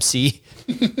SMC?"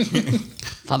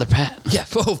 Father Pat. Yeah,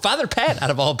 oh, Father Pat, out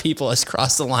of all people, has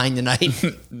crossed the line tonight.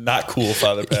 Not cool,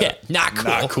 Father Pat. Yeah, not cool.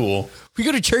 Not cool. We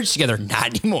go to church together.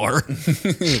 Not anymore.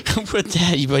 With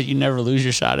that, but you never lose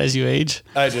your shot as you age.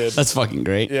 I did. That's fucking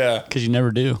great. Yeah. Because you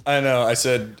never do. I know. I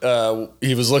said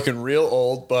he was looking real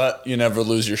old, but you never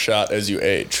lose your shot as you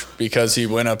age, because he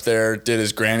went up there, did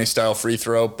his granny style free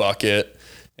throw bucket,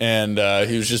 and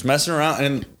he was just messing around,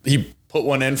 and he put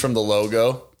one in from the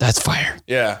logo. That's fire.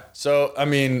 Yeah. So, I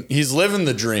mean, he's living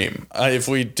the dream. If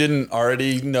we didn't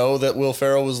already know that Will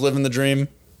Ferrell was living the dream,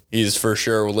 he's for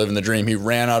sure living the dream. He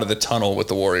ran out of the tunnel with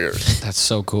the Warriors That's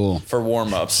so cool. for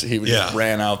warm-ups. He just Yeah.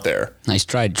 ran out there. Nice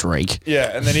try, Drake.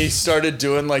 Yeah, and then he started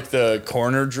doing like the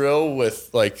corner drill with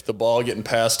like the ball getting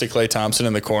passed to Klay Thompson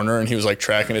in the corner, and he was like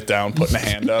tracking it down, putting a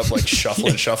hand up, like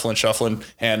shuffling,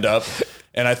 hand up.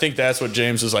 And I think that's what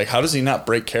James was like, how does he not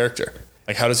break character?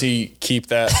 Like, how does he keep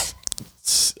that?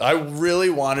 I really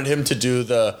wanted him to do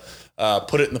the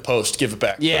put it in the post, give it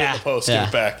back. Put it in Yeah. the post, Yeah. give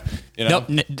it back. You know?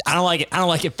 Nope, I don't like it. I don't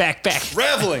like it. Back.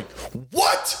 Traveling.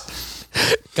 What?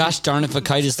 Gosh darn if a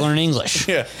kite is learn English.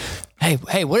 Yeah.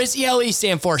 Hey, what does ELE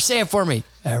stand for? Say it for me.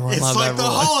 Everyone It's love like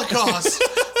everyone. the Holocaust,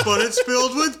 but it's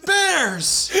filled with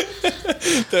bears.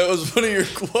 That was one of your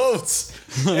quotes.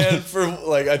 And for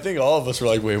like, I think all of us were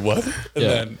like, wait, what? And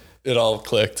then it all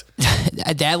clicked.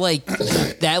 That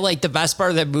like the best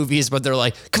part of that movie is when they're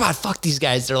like, come on, fuck these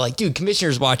guys. They're like, dude,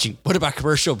 commissioner's watching. What about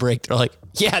commercial break? They're like,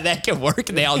 yeah, that can work.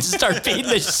 And they all just start beating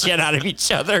the shit out of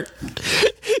each other.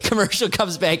 Commercial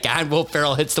comes back on. Will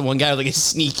Ferrell hits the one guy with like a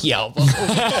sneaky elbow.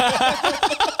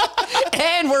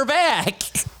 And we're back.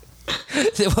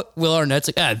 Will Arnett's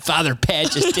like, God, Father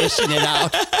Pat just dishing it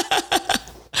out.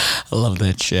 I love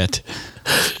that shit.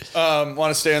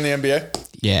 Want to stay on the NBA?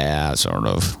 Yeah, sort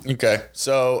of. Okay,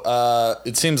 so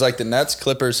it seems like the Nets,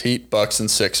 Clippers, Heat, Bucks, and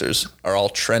Sixers are all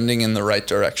trending in the right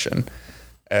direction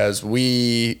as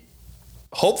we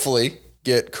hopefully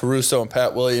get Caruso and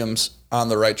Pat Williams on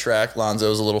the right track.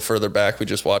 Lonzo's a little further back. We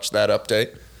just watched that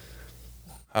update.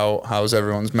 How's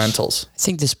everyone's mentals? I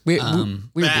think this we're due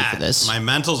Bad. for this. My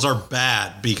mentals are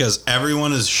bad because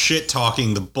everyone is shit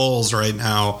talking the Bulls right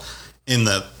now. In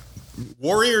the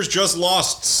Warriors just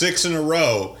lost 6 in a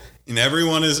row, and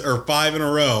everyone is or 5 in a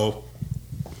row.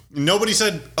 Nobody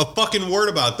said a fucking word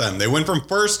about them. They went from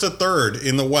first to third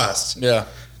in the West. Yeah.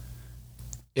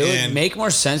 It would And- make more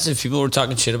sense if people were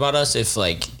talking shit about us if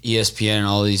like ESPN and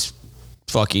all these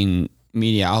fucking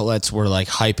media outlets were like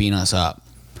hyping us up.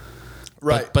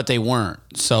 Right. But they weren't.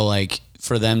 So like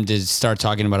for them to start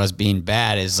talking about us being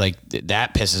bad is like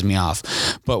that pisses me off.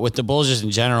 But with the Bulls just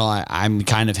in general, I'm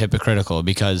kind of hypocritical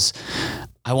because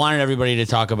I wanted everybody to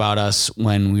talk about us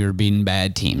when we were beating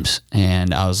bad teams.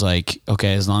 And I was like,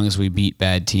 okay, as long as we beat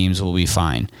bad teams, we'll be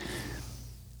fine.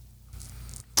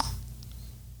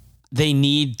 They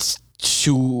need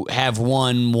to have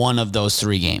won one of those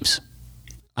 3 games.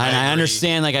 And I agree.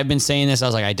 understand, like I've been saying this, I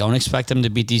was like, I don't expect them to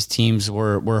beat these teams.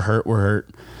 We're hurt.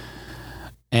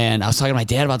 And I was talking to my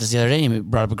dad about this the other day, and he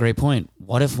brought up a great point.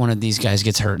 What if one of these guys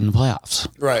gets hurt in the playoffs?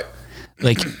 Right.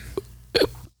 Like,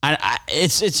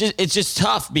 it's just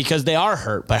tough because they are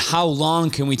hurt. But how long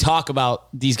can we talk about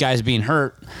these guys being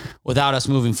hurt without us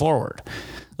moving forward?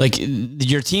 Like,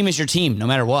 your team is your team, no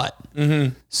matter what.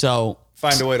 Mm-hmm. So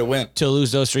Find a way to win. to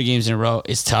lose those 3 games in a row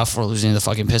is tough. We're losing to the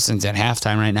fucking Pistons at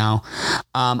halftime right now.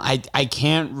 I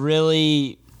can't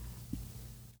really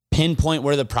pinpoint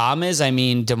where the problem is. I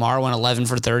mean, DeMar went 11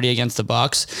 for 30 against the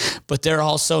Bucks, but they're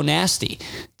all so nasty.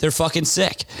 They're fucking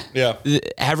sick. Yeah.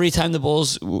 Every time the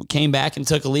Bulls came back and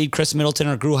took a lead, Chris Middleton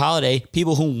or Drew Holiday,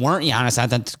 people who weren't Giannis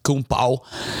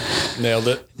Antetokounmpo, Nailed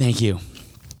it. thank you,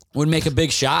 would make a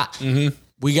big shot. Mm-hmm.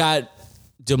 We got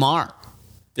DeMar.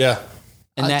 Yeah.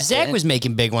 And Zach was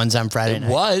making big ones on Friday night.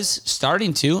 was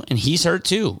starting to, and he's hurt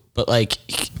too. But like,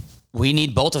 we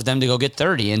need both of them to go get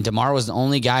 30, and DeMar was the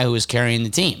only guy who was carrying the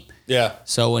team. Yeah.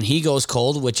 So when he goes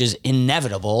cold, which is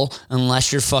inevitable,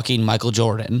 unless you're fucking Michael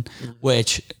Jordan,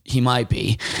 which he might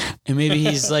be, and maybe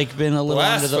he's like been a little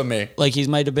under the, Blasphemy. like he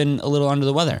might have been a little under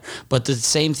the weather. But the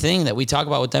same thing that we talk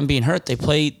about with them being hurt, they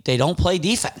don't play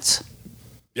defense.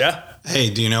 Yeah. Hey,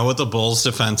 do you know what the Bulls'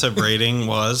 defensive rating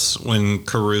was when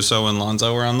Caruso and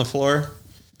Lonzo were on the floor?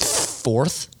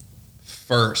 4th,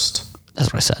 First.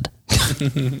 that's what I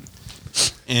said.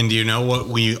 And do you know what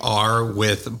we are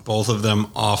with both of them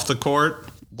off the court?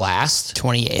 Last,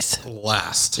 28th.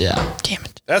 Last. yeah. Damn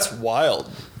it. That's wild.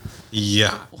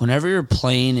 Yeah. Whenever you're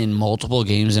playing in multiple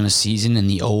games in a season and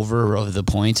the over of the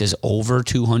points is over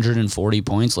 240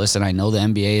 points, listen, I know the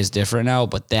NBA is different now,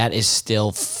 but that is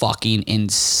still fucking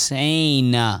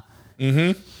insane.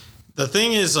 The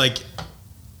thing is, like,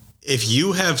 if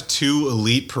you have 2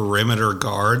 elite perimeter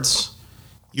guards,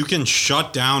 you can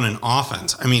shut down an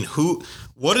offense. I mean,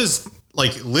 what is,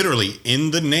 like, literally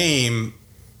in the name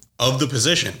of the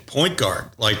position, point guard?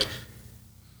 Like,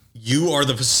 you are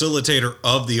the facilitator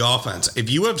of the offense. If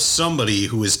you have somebody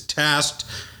who is tasked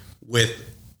with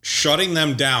shutting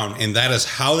them down, and that is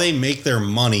how they make their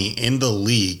money in the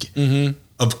league,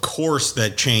 of course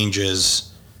that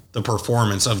changes the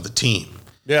performance of the team.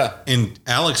 Yeah. And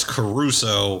Alex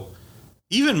Caruso,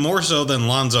 even more so than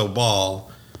Lonzo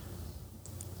Ball,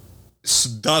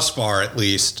 thus far at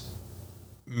least,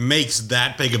 makes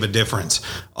that big of a difference.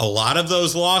 A lot of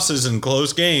those losses in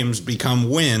close games become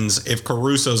wins if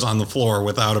Caruso's on the floor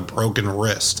without a broken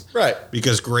wrist. Right.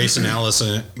 Because Grayson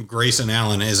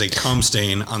Allen is a cum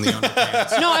stain on the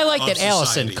underpants. No, I like of that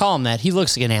Allison. society. Call him that. He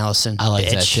looks like an Allison. I like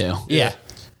that bitch. too. Yeah.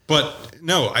 But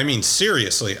no, I mean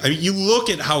seriously. I mean, you look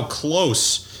at how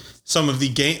close some of the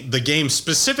games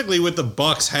specifically with the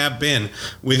Bucks have been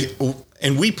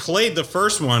and we played the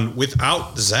first one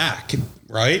without Zach,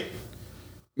 right?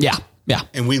 Yeah. Yeah.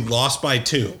 And we lost by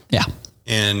 2. Yeah.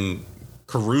 And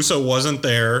Caruso wasn't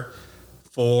there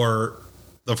for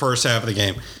the first half of the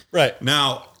game. Right.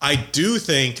 Now, I do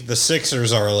think the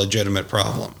Sixers are a legitimate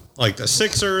problem. Like the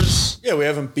Sixers. Yeah, we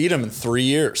haven't beat them in 3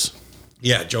 years.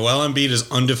 Yeah, Joel Embiid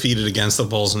is undefeated against the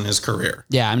Bulls in his career.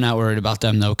 Yeah, I'm not worried about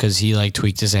them though, because he like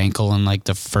tweaked his ankle in like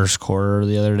the first quarter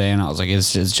the other day, and I was like,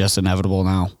 it's just inevitable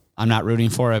now. I'm not rooting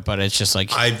for it, but it's just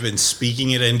like I've been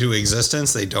speaking it into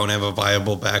existence. They don't have a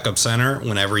viable backup center.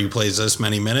 Whenever he plays this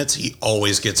many minutes, he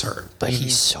always gets hurt. But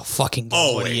he's so fucking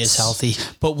good when he is healthy.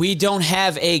 but we don't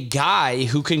have a guy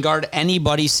who can guard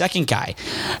anybody's second guy.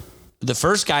 The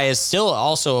first guy is still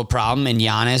also a problem in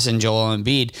Giannis and Joel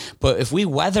Embiid. But if we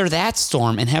weather that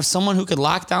storm and have someone who could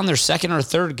lock down their second or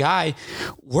third guy,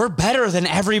 we're better than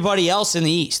everybody else in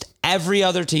the East. Every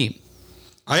other team.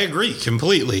 I agree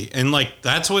completely. And like,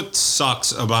 that's what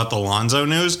sucks about the Lonzo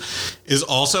news is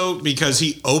also because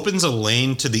he opens a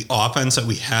lane to the offense that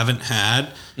we haven't had,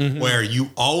 where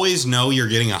you always know you're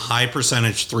getting a high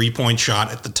percentage 3-point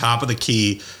shot at the top of the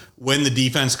key when the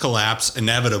defense collapse,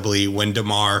 inevitably when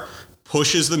DeMar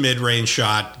pushes the mid-range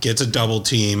shot, gets a double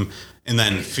team, and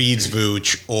then feeds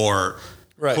Vooch, or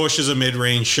pushes a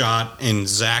mid-range shot and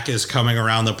Zach is coming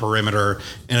around the perimeter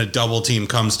and a double team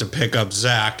comes to pick up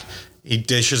Zach. He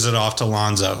dishes it off to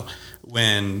Lonzo.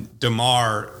 When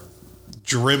DeMar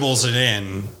dribbles it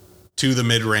in to the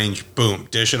mid-range, boom,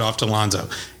 dish it off to Lonzo.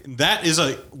 That is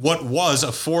what was a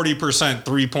 40%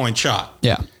 3-point shot.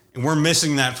 Yeah. And we're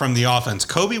missing that from the offense.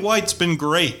 Kobe White's been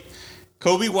great.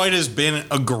 Kobe White has been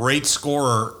a great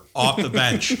scorer off the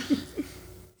bench.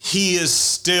 He is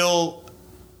still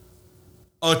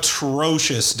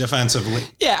atrocious defensively.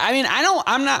 Yeah, I mean,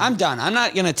 I'm done. I'm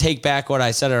not going to take back what I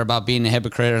said about being a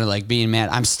hypocrite or like being mad.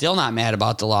 I'm still not mad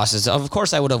about the losses. Of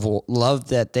course, I would have loved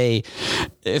that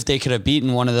if they could have beaten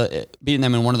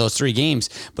them in one of those 3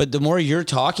 games. But the more you're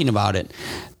talking about it,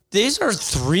 these are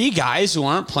 3 guys who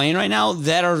aren't playing right now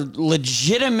that are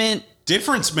legitimate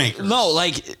difference makers. No,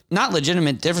 like not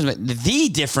legitimate difference, but the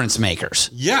difference makers.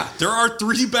 Yeah, there are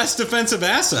 3 best defensive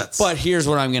assets. But here's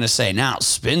what I'm going to say now.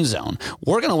 Spin zone.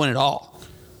 We're going to win it all.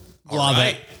 Love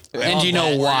it. And do you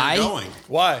know why?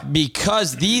 Why?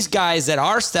 Because these guys that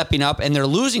are stepping up and they're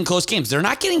losing close games, they're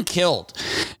not getting killed.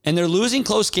 And they're losing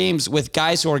close games with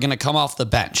guys who are going to come off the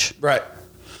bench. Right.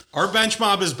 Our bench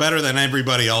mob is better than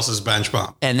everybody else's bench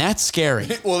mob. And that's scary.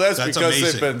 Well, that's because amazing.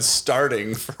 they've been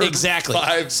starting for Exactly.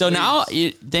 5 So weeks. now,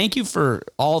 thank you for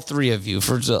all 3 of you,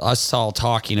 for us all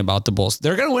talking about the Bulls.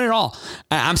 They're going to win it all.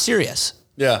 I'm serious.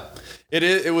 Yeah.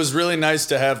 It was really nice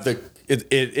to have it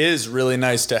is really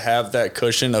nice to have that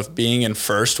cushion of being in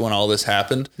first when all this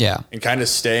happened. Yeah. And kind of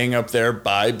staying up there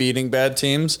by beating bad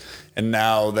teams. And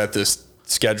now that this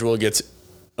schedule gets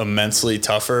immensely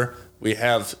tougher, we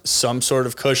have some sort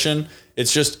of cushion.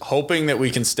 It's just hoping that we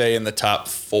can stay in the top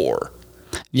 4.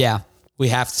 Yeah. We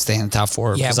have to stay in the top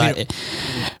 4. Yeah, because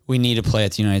we need to play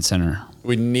at the United Center.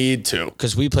 We need to.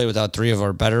 Because we played without 3 of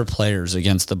our better players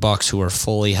against the Bucks, who are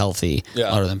fully healthy,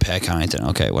 other than Pat Connaughton.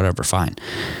 Okay, whatever, fine.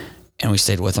 And we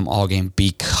stayed with them all game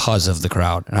because of the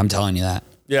crowd. And I'm telling you that.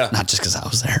 Yeah. Not just because I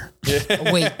was there.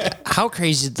 Wait, how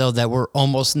crazy though that we're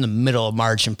almost in the middle of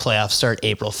March and playoffs start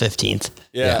April 15th.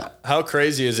 Yeah. How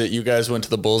crazy is it you guys went to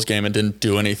the Bulls game and didn't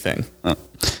do anything?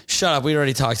 Shut up. We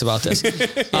already talked about this.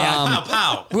 Pow,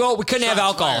 pow. Well, we couldn't have Shots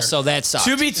alcohol, fired. so that sucked.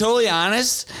 To be totally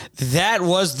honest, that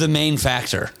was the main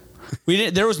factor.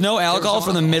 There was no alcohol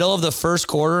from the middle of the first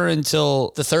quarter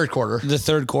until the third quarter. the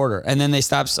third quarter. And then they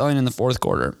stopped selling in the fourth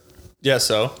quarter. Yeah,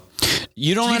 so?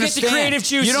 You don't You get the understand. creative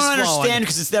juices You don't flowing. understand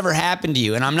because it's never happened to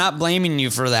you, and I'm not blaming you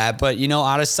for that. But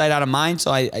out of sight, out of mind.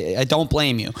 So I don't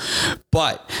blame you.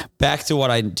 But back to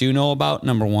what I do know about.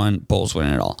 Number one, Bulls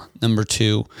winning it all. Number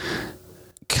two,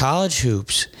 college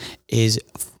hoops is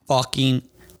fucking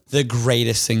the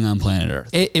greatest thing on planet Earth.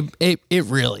 It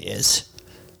really is.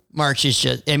 March is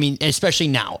just, especially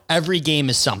now, every game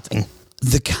is something.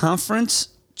 The conference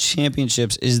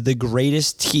championships is the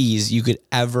greatest tease you could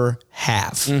ever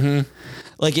have. Mm-hmm.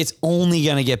 Like, it's only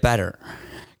going to get better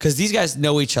because these guys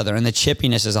know each other and the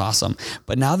chippiness is awesome.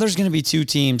 But now there's going to be two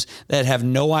teams that have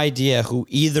no idea who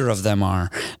either of them are.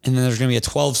 And then there's going to be a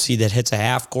 12 seed that hits a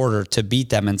half quarter to beat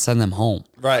them and send them home.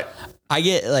 Right.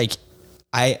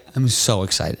 I'm so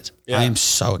excited. Yeah. I am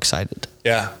so excited.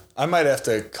 Yeah. I might have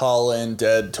to call in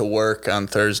dead to work on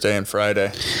Thursday and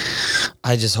Friday.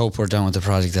 I just hope we're done with the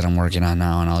project that I'm working on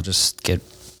now and I'll just get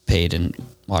paid and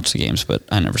watch the games. But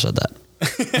I never said that.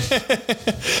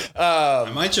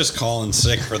 I might just call in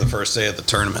sick for the first day of the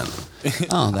tournament.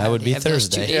 Oh, that would be have those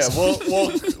 2 Thursday. days.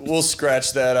 Yeah, we'll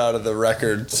scratch that out of the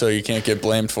record so you can't get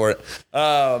blamed for it.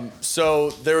 So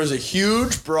there was a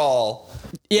huge brawl.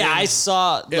 Yeah, I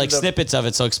saw the- snippets of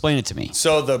it, so explain it to me.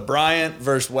 So the Bryant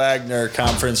versus Wagner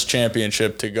Conference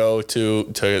Championship to go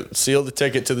to seal the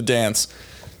ticket to the dance.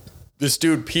 This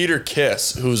dude, Peter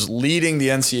Kiss, who's leading the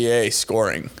NCAA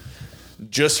scoring,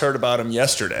 just heard about him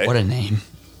yesterday. What a name.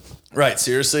 Right,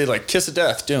 seriously, like Kiss of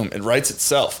Death, Doom, it writes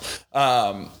itself.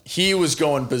 He was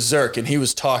going berserk and he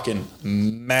was talking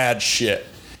mad shit.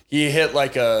 He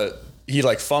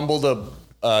fumbled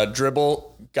a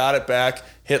dribble, got it back,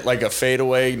 hit like a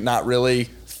fadeaway, not really,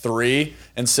 3,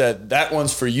 and said, "That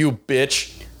one's for you,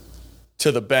 bitch,"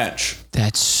 to the bench.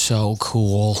 That's so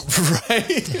cool. Right?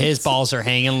 His balls are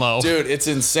hanging low. Dude, it's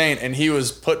insane. And he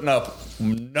was putting up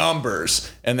numbers,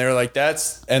 and they were like,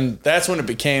 that's when it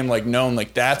became like known,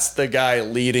 like that's the guy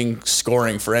leading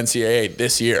scoring for NCAA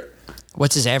this year.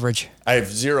 What's his average? I have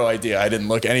zero idea. I didn't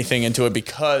look anything into it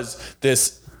because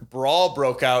this brawl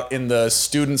broke out in the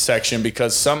student section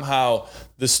because somehow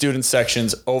the student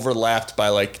sections overlapped by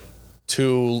like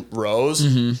 2 rows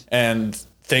and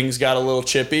things got a little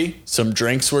chippy. Some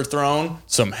drinks were thrown,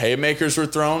 some haymakers were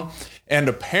thrown, and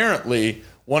apparently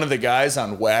one of the guys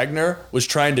on Wagner was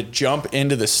trying to jump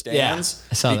into the stands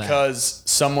I saw that. because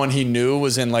someone he knew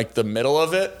was in like the middle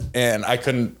of it, and I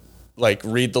couldn't like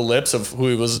read the lips of who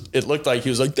he was. It looked like he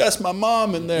was like, "That's my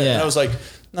mom in there." Yeah. And I was like,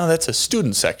 no, that's a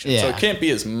student section. So Yeah. it can't be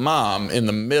his mom in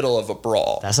the middle of a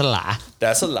brawl. That's a lie.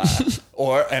 That's a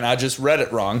lie. And I just read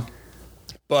it wrong.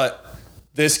 But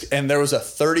there was a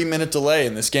 30-minute delay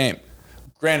in this game.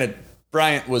 Granted,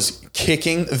 Bryant was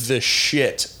kicking the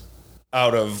shit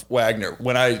out of Wagner.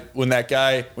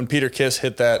 When Peter Kiss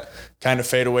hit that kind of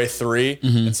fadeaway 3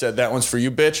 and said, "That one's for you,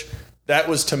 bitch," that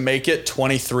was to make it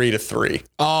 23-3.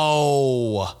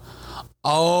 Oh.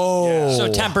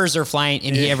 So tempers are flying,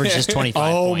 and he averages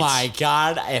 25 Oh points. my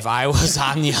God. If I was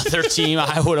on the other team,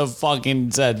 I would have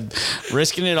fucking said,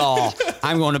 risking it all.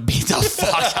 I'm going to beat the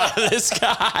fuck out of this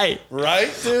guy.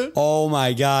 Right, dude? Oh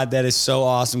my God. That is so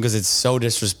awesome because it's so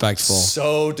disrespectful.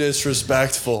 So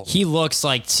disrespectful. He looks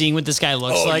like, seeing what this guy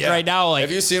looks Oh, like yeah. right now, like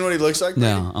Have you seen what he looks like?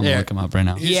 No, I'm going to look him up right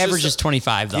now. he He's just averages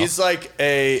 25 though. He's like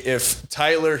if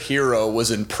Tyler Hero was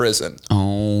in prison.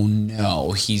 Oh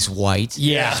no. He's white.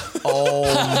 yeah. Oh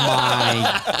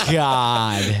my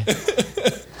God.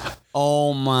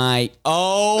 Oh my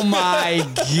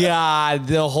God.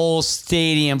 The whole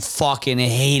stadium fucking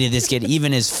hated this kid,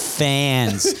 even his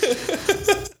fans.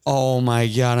 Oh my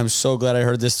God. I'm so glad I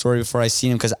heard this story before I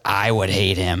seen him because I would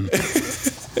hate him.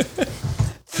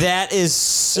 That is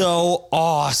so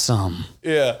awesome.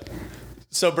 Yeah.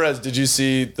 So, Brez, did you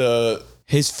see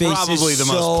His face Probably is the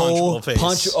so most punchable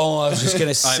face Oh, I was just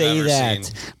gonna say ever that,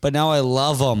 seen. but now I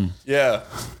love him. Yeah,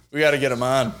 we got to get him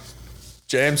on.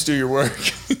 James, do your work.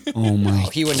 Oh my!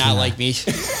 He would not like me.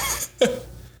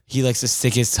 He likes to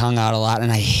stick his tongue out a lot,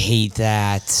 and I hate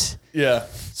that. Yeah.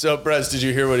 So, Brez, did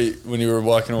you hear when you were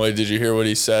walking away? Did you hear what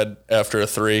he said after a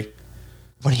 3?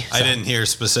 What do you I didn't hear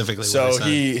specifically what So he said.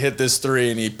 he hit this 3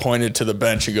 and he pointed to the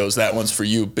bench and goes, "That one's for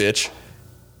you, bitch."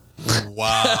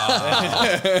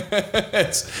 Wow.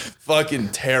 It's fucking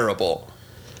terrible.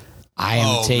 I am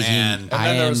Oh, taking. man. And I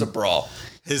then there am. was a brawl.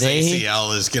 His They-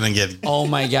 ACL is going to get... Oh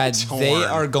my God! They Torn.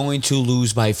 are going to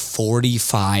lose by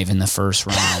 45 in the first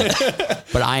round,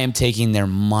 but I am taking their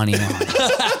money on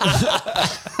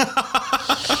it.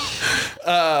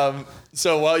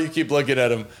 So while you keep looking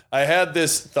at him, I had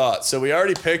this thought. So we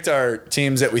already picked our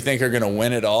teams that we think are going to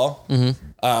win it all.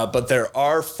 But there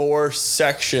are 4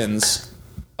 sections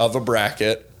of a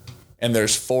bracket, and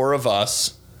there's 4 of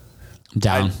us.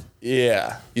 Down.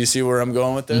 Yeah. You see where I'm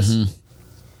going with this?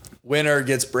 Winner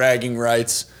gets bragging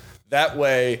rights. That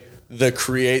way,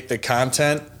 create the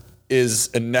content is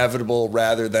inevitable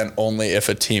rather than only if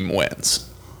a team wins.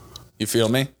 You feel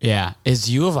me? Yeah. Is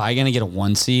U of I going to get a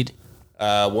 1 seed?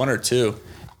 1 or 2.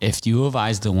 If U of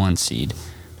I's the 1 seed,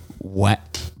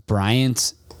 what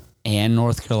Bryant and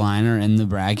North Carolina are in the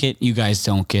bracket, you guys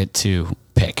don't get to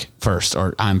pick first,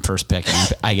 or I'm first pick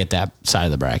and I get that side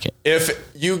of the bracket. If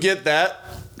you get that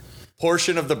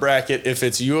portion of the bracket, if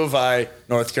it's U of I,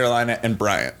 North Carolina, and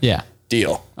Bryant, Yeah.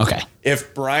 deal. Okay.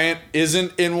 If Bryant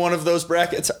isn't in one of those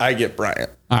brackets, I get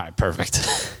Bryant. All right. Perfect.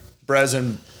 Brez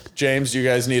and James, do you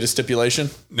guys need a stipulation?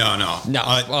 No. No,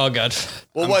 all good.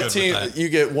 Well, I'm what good with team? that. You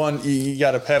get one. You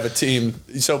got to have a team.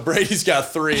 So Brady's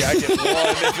got 3. I get 1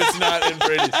 if it's not in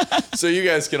Brady's. So you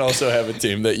guys can also have a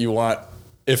team that you want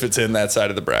if it's in that side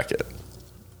of the bracket.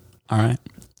 All right.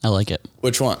 I like it.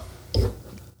 Which one?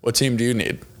 What team do you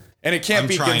need? And it can't I'm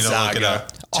be trying Gonzaga. to look it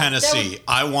up. Tennessee.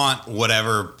 I want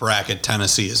whatever bracket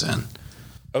Tennessee is in.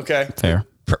 Okay. Fair.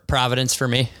 Providence for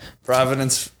me.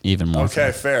 Providence. Even more.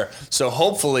 Okay, fair. So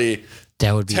hopefully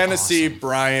That would be Tennessee,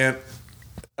 Bryant.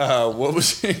 What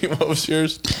was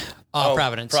yours?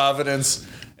 Providence. Providence,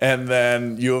 and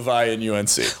then U of I and UNC.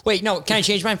 Wait, no, can I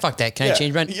change mine? Fuck that. Can Yeah. I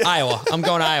change mine? Yeah. Iowa. I'm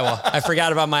going to Iowa. I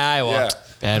forgot about my Iowa. Yeah.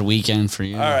 Bad weekend for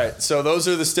you. All right. So those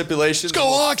are the stipulations. Let's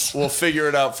go, Hawks. We'll figure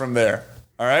it out from there.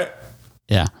 All right.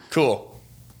 Yeah. Cool.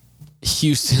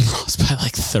 Houston lost by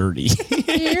like 30.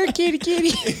 Here, kitty, kitty.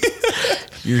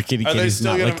 Your kitty Are they kitty's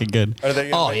still not gonna? looking good. Are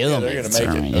they? Gonna Oh, make, yeah, they'll they're make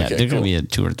gonna it. make it. Yeah, Okay, they're cool. going to be a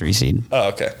 2 or 3 seed. Oh,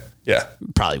 okay. Yeah.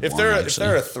 Probably If one, they're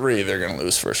actually. a 3, they're gonna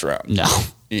lose first round. No.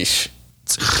 Yeesh.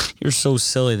 You're so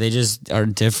silly. They just are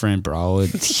different, bro.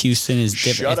 Houston is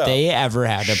different. Shut If up. they ever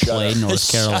had to play up.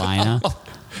 North Carolina,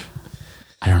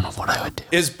 I don't know what I would do.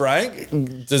 Is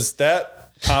Bryant? Does that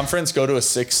conference go to a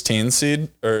 16 seed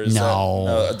or is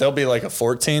No. That, they'll be like a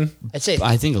 14? I'd say,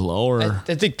 I think lower.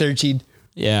 I think 13.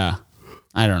 Yeah.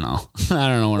 I don't know. I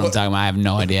don't know what I'm talking about. I have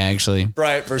no idea, actually.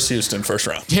 Bryant versus Houston first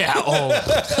round. Yeah. Oh.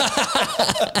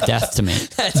 Death to me.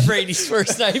 That's Brady's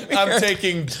first nightmare. I'm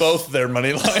taking both their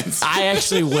money lines. I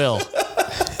actually will.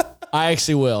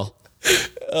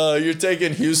 You're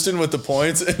taking Houston with the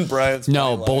points and Bryant's No,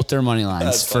 money line. both their money lines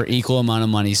That's for equal amount of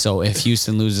money. So if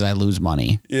Houston loses, I lose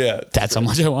money. Yeah, That's how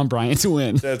much I want Bryant to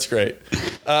win. that's great.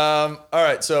 All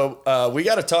right, so we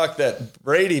got to talk that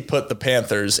Brady put the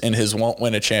Panthers in his won't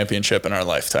win a championship in our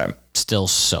lifetime. Still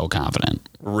so confident.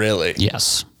 Really?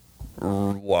 Yes.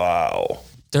 Wow.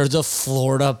 They're the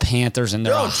Florida Panthers and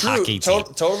they're No, a true. hockey team.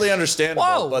 Totally understandable.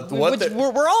 Whoa. But what the,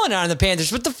 We're all in on the Panthers.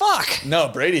 What the fuck? no,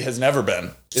 Brady has never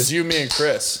been. It's you, me, and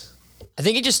Chris. I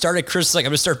think it just started. Chris was like, I'm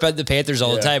going to start betting the Panthers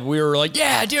all the Yeah. time. We were like,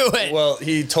 yeah, do it. Well,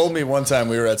 he told me one time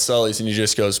we were at Sully's and he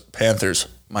just goes, Panthers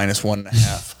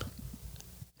 -1.5.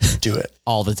 Do it.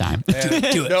 All the time. And,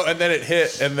 no, and then it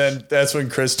hit, and then that's when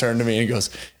Chris turned to me and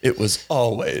goes, "It was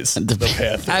always the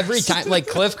Panthers." Every time, like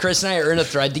Cliff, Chris, and I are in a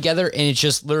thread together, and it's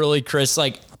just literally Chris,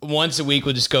 like once a week,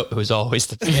 would just go, it was always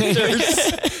the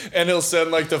Panthers. And he'll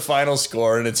send like the final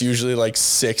score, and it's usually like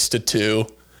 6-2,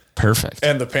 Perfect.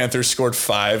 and the Panthers scored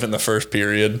 5 in the first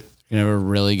period. You have a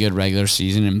really good regular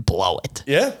season and blow it.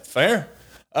 Yeah, fair.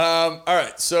 All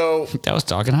right, so That was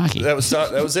talking hockey. that was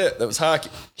it. That was hockey.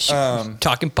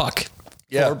 Talking puck.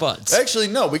 Yeah. Four buds. Actually,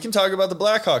 no, we can talk about the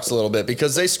Blackhawks a little bit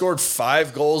because they scored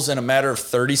 5 goals in a matter of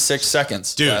 36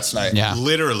 seconds Dude, last night. Yeah.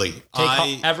 Literally,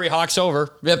 Every Hawks over.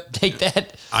 Yep, take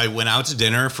that. I went out to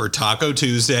dinner for Taco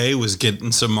Tuesday, was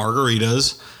getting some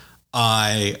margaritas.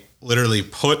 I literally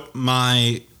took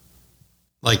my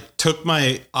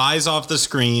eyes off the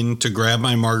screen to grab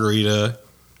my margarita,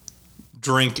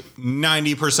 drink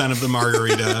 90% of the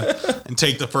margarita, and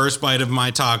take the first bite of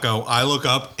my taco. I look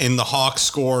up and the Hawks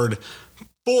scored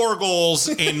 4 goals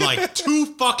in like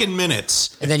 2 fucking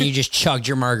minutes. And then you just chugged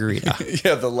your margarita.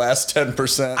 Yeah, the last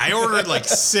 10%. I ordered like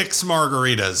 6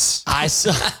 margaritas. I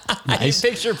saw. I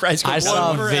picture price. I saw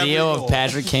One for a video every of goal.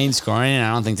 Patrick Kane scoring, and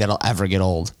I don't think that'll ever get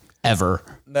old. Ever.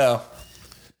 No.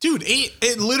 Dude,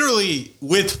 it literally,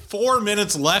 with 4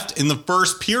 minutes left in the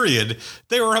first period,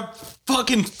 they were up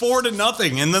fucking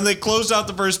 4-0, and then they closed out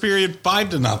the first period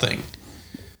 5-0.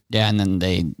 Yeah, and then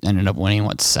they ended up winning,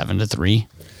 7-3?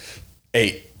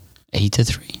 8.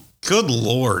 8-3. Good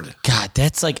Lord. God,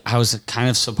 that's like, I was kind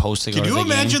of supposed to go Can to you the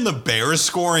game. imagine the Bears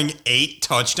scoring 8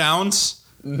 touchdowns?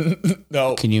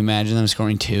 No. Can you imagine them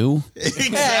scoring 2?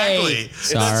 Exactly.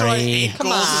 That's why Sorry. 8 Come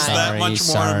goals on. is that much more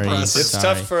Sorry. impressive. It's Sorry.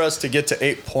 tough for us to get to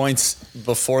 8 points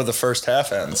before the first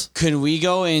half ends. Could we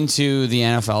go into the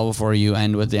NFL before you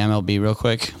end with the MLB real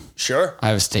quick? Sure. I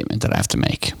have a statement that I have to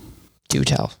make. Do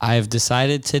tell. I have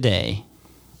decided today,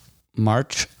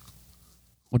 March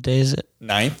What day is it?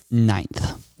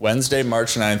 9th. Wednesday,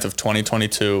 March 9th of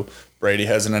 2022. Brady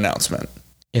has an announcement.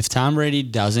 If Tom Brady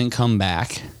doesn't come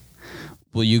back,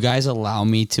 will you guys allow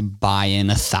me to buy in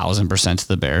 1,000% to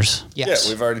the Bears? Yes.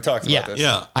 Yeah, we've already talked about this.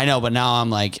 Yeah. I know, but now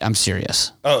I'm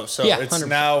serious. Oh, so Yeah, it's 100%.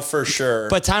 now for sure.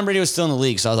 But Tom Brady was still in the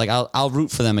league, so I was like, I'll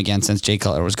root for them again since Jay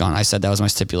Cutler was gone. I said that was my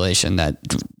stipulation, that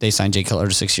they signed Jay Cutler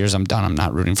to 6 years. I'm done. I'm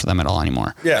not rooting for them at all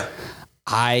anymore. yeah.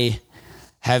 I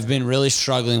have been really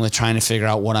struggling with trying to figure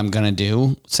out what I'm going to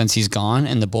do since he's gone.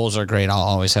 And the Bulls are great. I'll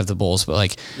always have the Bulls, but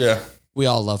like, Yeah. we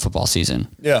all love football season.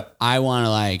 Yeah. I want to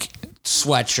like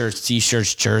sweatshirts,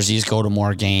 t-shirts, jerseys, go to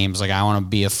more games. Like, I want to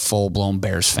be a full-blown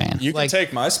Bears fan. You can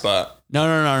take my spot. No. I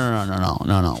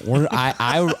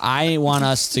want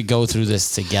us to go through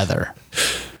this together.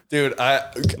 Dude,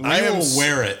 I will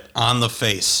wear it on the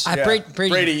face. Yeah.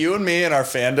 Brady, you and me and our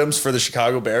fandoms for the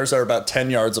Chicago Bears are about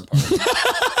 10 yards apart.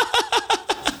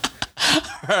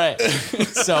 All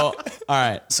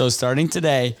right. So starting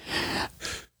today,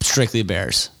 strictly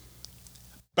Bears.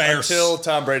 Bears. Until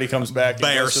Tom Brady comes back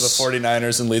and goes to the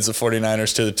 49ers and leads the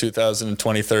 49ers to the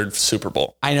 2023 Super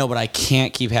Bowl. I know, but I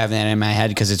can't keep having that in my head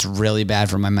because it's really bad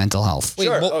for my mental health. Wait,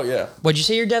 Sure. what- Oh, yeah. What'd you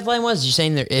say your deadline was? You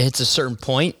saying that it hits a certain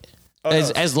point?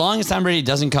 As long as Tom Brady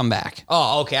doesn't come back.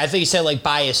 Oh, okay. I think you said like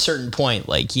by a certain point,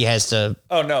 like he has to.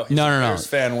 Oh, no. He's No. a Bears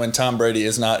fan when Tom Brady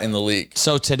is not in the league.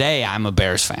 So today I'm a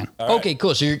Bears fan. Okay,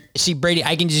 cool. So see Brady,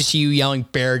 I can just see you yelling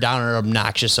 "bear" down an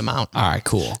obnoxious amount. All right,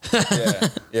 cool. Yeah.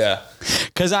 Yeah.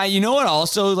 Because you know what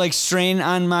also like strain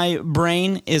on my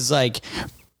brain is like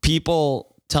people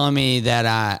telling me that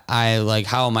I like,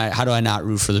 how do I not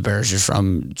root for the Bears? You're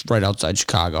from right outside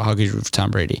Chicago. How could you root for Tom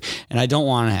Brady? And I don't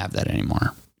want to have that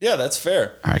anymore. Yeah, that's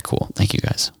fair. All right, cool. Thank you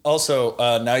guys. Also,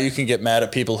 now you can get mad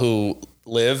at people who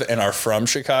live and are from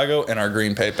Chicago and are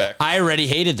Green Bay back. I already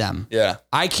hated them. Yeah.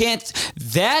 I can't.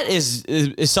 That is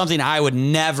something I would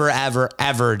never,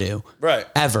 ever do. Right.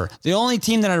 Ever. The only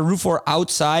team that I root for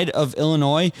outside of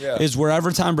Illinois is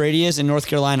wherever Tom Brady is in North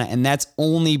Carolina. And that's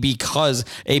only because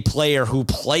a player who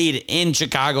played in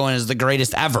Chicago and is the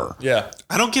greatest ever. Yeah.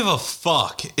 I don't give a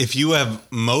fuck if you have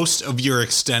most of your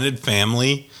extended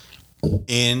family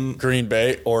in Green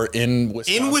Bay or in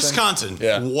Wisconsin. Wisconsin.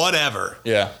 Yeah. Whatever.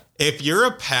 Yeah. If you're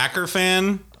a Packer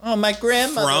fan Oh, my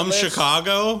grandmother from lives-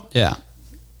 Chicago, Yeah.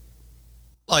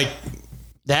 like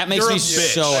That makes you're a me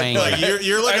bitch. so angry. Like,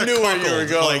 you're like I a knew where you were cuckold.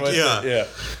 going Like, with yeah. it. Yeah.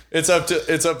 It's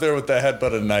up there with the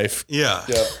headbutted knife. Yeah.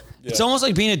 Yep. It's almost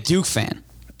like being a Duke fan.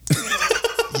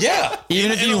 Yeah.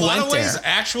 Even if in you a lot went of ways, there.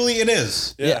 actually it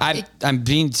is. Yeah. I'm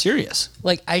being serious.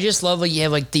 Like I just love like you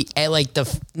have like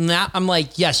the not. I'm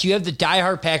like yes, you have the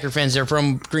diehard Packer fans that are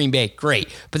from Green Bay, great.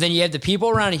 But then you have the people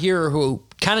around here who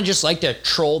kind of just like to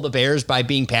troll the Bears by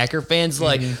being Packer fans.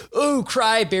 Like, oh,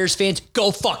 cry Bears fans,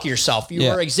 go fuck yourself. You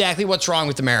Yeah. are exactly what's wrong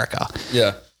with America.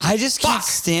 Yeah. I just can't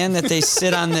stand that they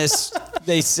sit on this.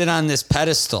 They sit on this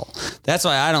pedestal. That's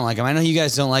why I don't like them. I know you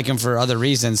guys don't like them for other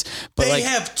reasons, but They like,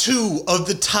 have 2 of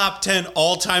the top 10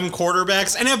 all-time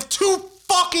quarterbacks and have 2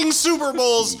 fucking Super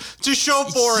Bowls to show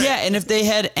for it. yeah. And if they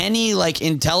had any like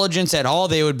intelligence at all,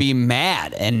 they would be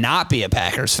mad and not be a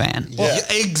Packers fan. Yeah,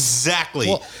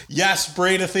 exactly. Yes,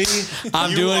 Brady.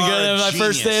 I'm doing good on my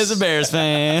first day as a Bears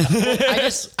fan.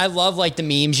 I love like the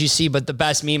memes you see, but the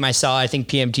best meme I saw, I think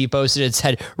PMT posted it,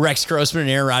 said Rex Grossman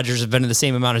and Aaron Rodgers have been in the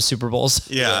same amount of Super Bowls.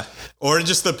 Yeah. Or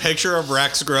just the picture of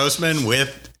Rex Grossman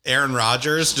with Aaron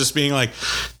Rodgers just being like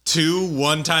 2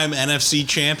 one-time NFC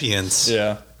champions.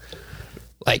 Yeah.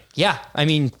 Like, yeah, I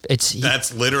mean,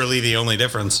 That's literally the only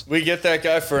difference. We get that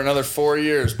guy for another 4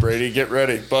 years, Brady. Get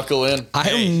ready. Buckle in.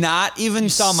 I'm not even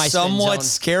saw my spin somewhat zone.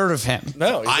 scared of him.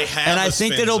 No. I have And I a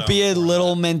think spin that'll zone be a for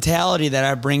little that. mentality that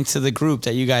I bring to the group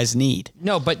that you guys need.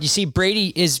 no, but you see,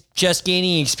 Brady is just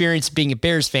gaining experience being a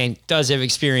Bears fan, does have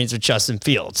experience with Justin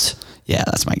Fields. Yeah,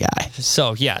 that's my guy.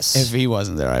 So, yes. If he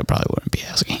wasn't there, I probably wouldn't be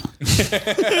asking.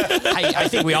 I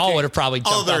think we all would have probably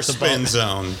jumped Other off the spin boat.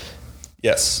 zone.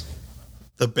 Yes.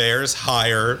 The Bears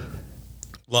hire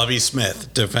Lovie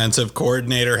Smith, defensive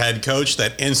coordinator, head coach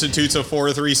that institutes a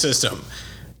 4-3 system.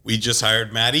 We just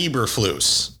hired Matt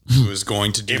Eberflus, who is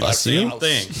going to do the same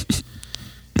thing.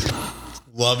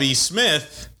 Lovie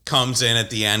Smith comes in at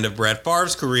the end of Brett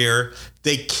Favre's career.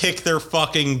 They kick their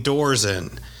fucking doors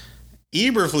in.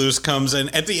 Eberflus comes in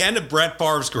at the end of Brett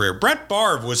Favre's career. Brett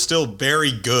Favre was still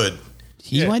very good.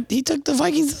 He took the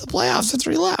Vikings to the playoffs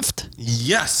after he left.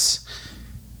 Yes.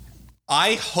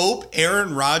 I hope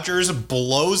Aaron Rodgers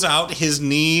blows out his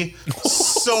knee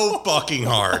so fucking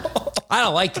hard. I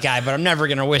don't like the guy, but I'm never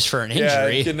going to wish for an Yeah,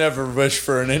 injury. you can never wish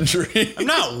for an injury. I'm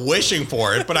not wishing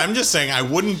for it, but I'm just saying I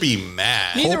wouldn't be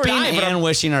mad. Neither would Hoping I, but and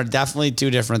wishing are definitely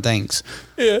two different things.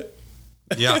 Yeah.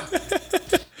 Yeah.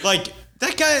 Like,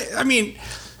 that guy, I mean,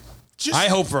 just I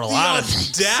hope for a lot of the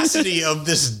audacity of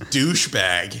this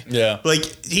douchebag. Yeah.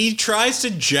 Like, he tries to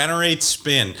generate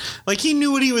spin. Like, he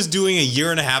knew what he was doing a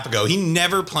year and a half ago. He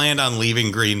never planned on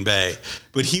leaving Green Bay.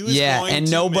 But he was going and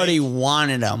to nobody make-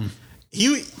 wanted him.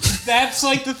 That's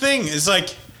like the thing. It's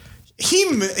like,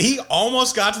 he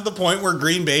almost got to the point where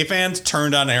Green Bay fans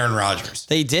turned on Aaron Rodgers.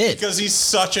 They did. Because he's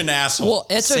such an asshole. Well,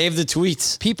 it's Save the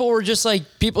tweets. people are just like,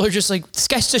 this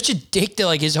guy's such a dick to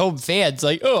like his home fans.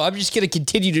 Like, oh, I'm just going to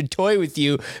continue to toy with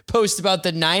you, post about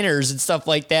the Niners and stuff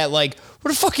like that. Like,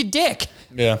 what a fucking dick.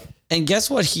 Yeah. And guess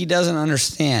what? He doesn't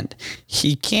understand.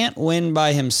 He can't win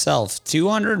by himself.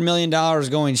 $200 million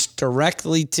going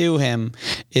directly to him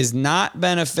is not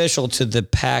beneficial to the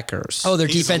Packers. Oh, their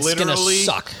He's defense is going to literally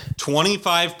suck.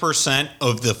 25%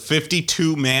 of the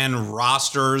 52-man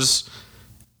roster's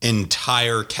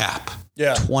entire cap.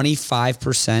 Yeah.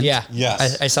 25%. Yeah.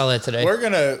 Yes. I saw that today. We're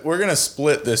gonna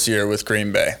split this year with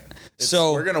Green Bay.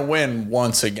 So We're gonna win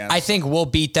once again. I think we'll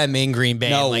beat them in Green Bay.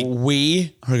 no, Like,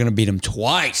 we are going to beat him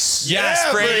twice.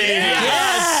 yes, Brady.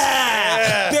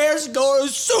 Yes. Bears go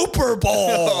to Super Bowl.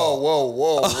 Oh,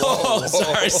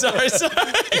 whoa. Sorry.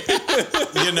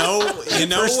 You know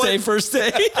First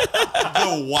day.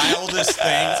 the wildest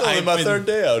thing? It's only my third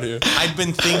day out here. I've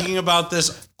been thinking about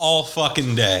this all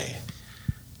fucking day.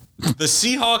 The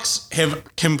Seahawks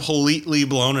have completely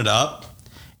blown it up.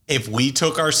 If we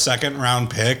took our second round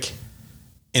pick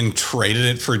and traded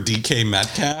it for DK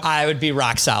Metcalf, I would be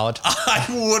rock solid. I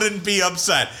wouldn't be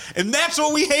upset. And that's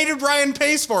what we hated Brian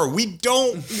Pace for. We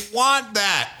don't want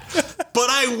that. But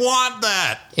I want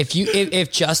that.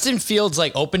 If Justin Fields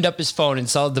like opened up his phone and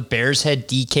saw the Bears had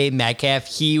DK Metcalf,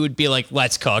 he would be like,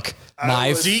 "Let's cook."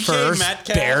 My DK first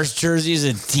Metcalf? Bears jersey is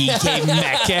a DK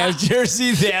Metcalf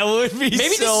jersey. That would be Maybe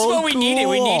this is so what we needed.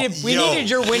 We cool. needed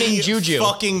your winning he juju.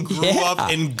 Fucking grew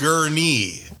up in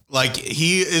Gurnee. Like,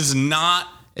 he is not.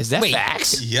 Is that Wait.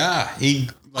 facts? Yeah, he.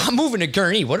 I'm moving to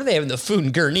Gurnee. What do they have in the food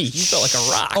in Gurnee? You felt like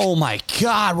a rock. Oh my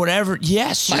God! Whatever.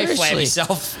 Yes, my seriously. flabby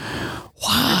self.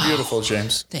 Beautiful,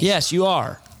 James. Yes, you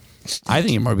are. I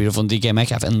think you're more beautiful than DK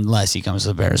Metcalf, unless he comes to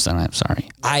the Bears. Then I'm sorry.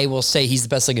 I will say he's the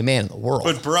best looking man in the world.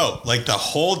 But bro, like the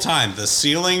whole time, the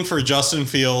ceiling for Justin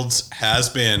Fields has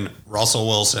been Russell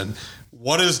Wilson.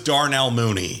 What is Darnell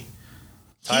Mooney?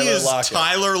 Tyler He is Lockett.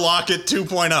 Tyler Lockett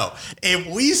 2.0. If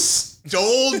we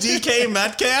stole DK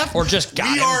Metcalf, Or just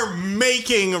got we him. are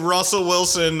making Russell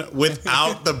Wilson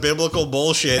without the biblical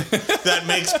bullshit that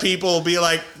makes people be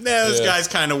like, nah, this Yeah. guy's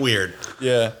kind of weird.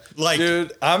 Yeah. Like-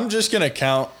 dude, I'm just going to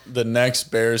count the next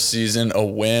Bears season a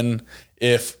win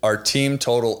if our team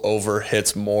total over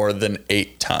hits more than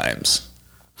 8 times.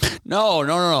 No.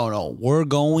 We're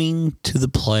going to the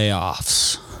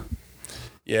playoffs.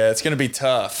 Yeah, it's going to be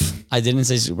tough. I didn't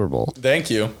say Super Bowl. Thank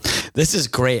you. This is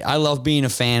great. I love being a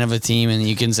fan of a team, and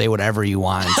you can say whatever you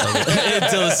want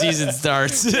until the season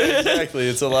starts. Exactly.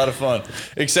 It's a lot of fun.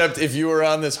 Except if you were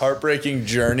on this heartbreaking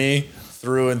journey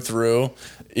through and through,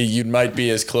 you might be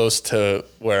as close to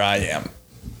where I am,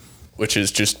 which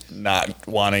is just not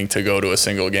wanting to go to a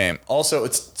single game. Also,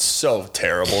 it's so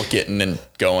terrible getting and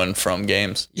going from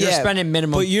games. You're spending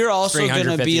minimum But you're also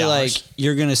going to be $350. like,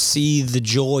 you're going to see the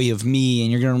joy of me,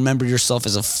 and you're going to remember yourself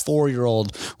as a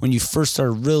 4-year-old when you first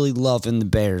started really loving the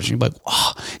Bears. You're like,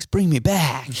 oh, he's bringing me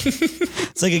back.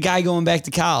 It's like a guy going back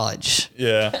to college.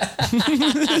 Yeah.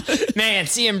 Man,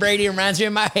 seeing Brady reminds me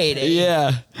of my heyday.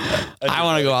 Yeah. I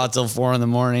want to go out till 4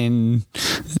 in,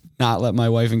 not let my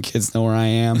wife and kids know where I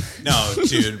am. No,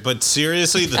 dude, but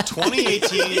seriously, the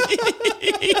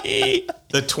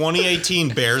 2018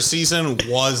 Bears season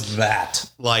was that.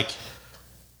 Like,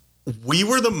 we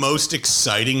were the most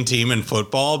exciting team in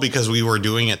football because we were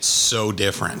doing it so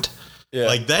different. Yeah.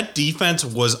 Like, that defense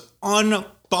was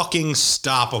unfucking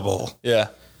stoppable. Yeah.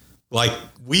 Like,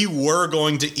 we were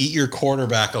going to eat your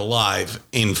quarterback alive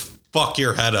and fuck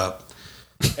your head up.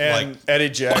 And Eddie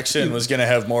Jackson was going to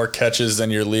have more catches than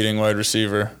your leading wide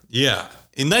receiver. Yeah.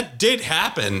 And that did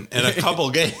happen in a couple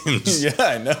games. Yeah,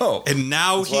 I know. And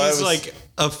now why I he's was- like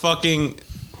a fucking...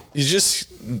 He's just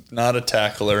not a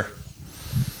tackler.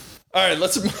 All right,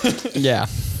 let's Yeah.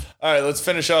 All right, let's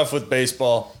finish off with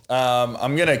baseball.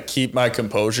 I'm going to keep my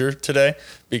composure today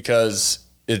because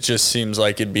it just seems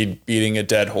like it'd be beating a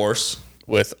dead horse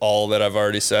with all that I've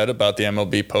already said about the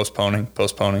MLB postponing.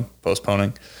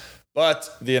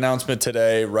 But the announcement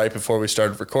today, right before we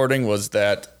started recording, was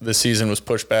that the season was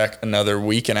pushed back another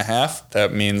week and a half.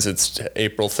 That means it's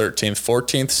April 13th,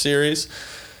 14th series,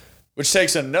 which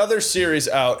takes another series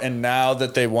out. And now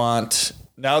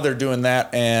they're doing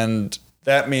that, and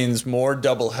that means more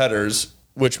double headers,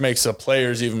 which makes the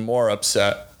players even more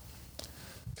upset.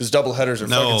 Because doubleheaders are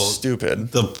No. fucking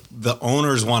stupid. The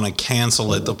owners want to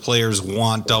cancel it. The players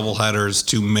want doubleheaders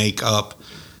to make up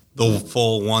the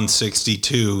full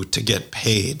 162 to get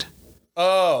paid.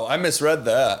 Oh, I misread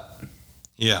that.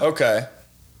 Yeah. Okay.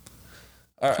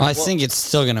 All right. I think it's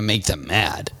still going to make them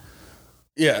mad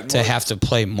yeah. to have to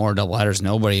play more doubleheaders.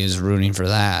 Nobody is rooting for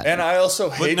that. And I also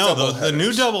But hate no, doubleheaders. the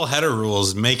new doubleheader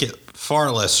rules make it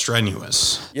far less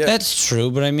strenuous. Yeah. That's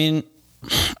true, but I mean,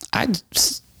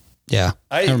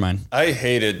 never mind.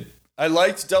 I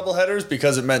liked doubleheaders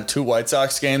because it meant 2 White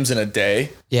Sox games in a day.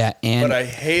 Yeah, and But I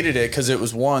hated it because it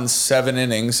was 1, 7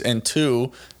 innings, and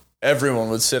 2, everyone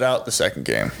would sit out the second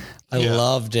game. I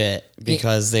loved it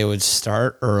because they would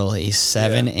start early,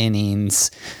 7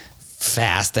 innings,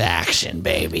 fast action,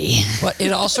 baby. But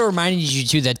it also reminded you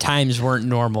too that times weren't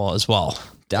normal as well.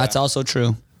 That's also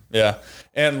true. Yeah.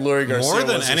 And Lurie Garcia More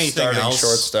than was the anything starting else,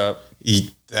 shortstop.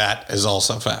 That is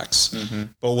also facts.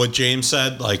 But what James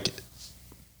said, like,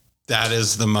 that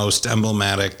is the most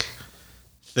emblematic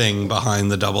thing behind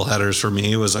the doubleheaders for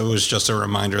me. It was just a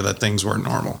reminder that things weren't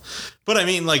normal. But I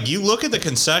mean, like, you look at the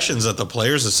concessions that the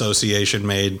Players Association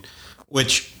made,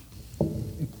 which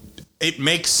it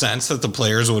makes sense that the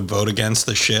players would vote against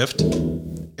the shift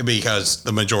because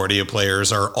the majority of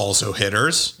players are also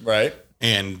hitters. Right.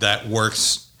 And that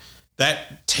works.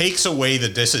 That takes away the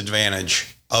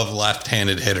disadvantage of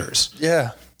left-handed hitters.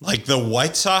 Yeah. Like, the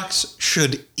White Sox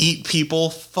should eat people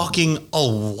fucking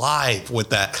alive with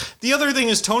that. The other thing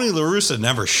is Tony La Russa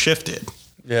never shifted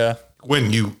Yeah.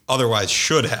 when you otherwise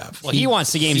should have. Well, he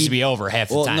wants the games to be over half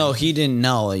the Well, time. no, he didn't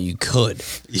know that you could.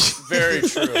 Very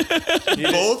true.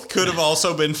 Both could have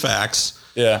also been facts.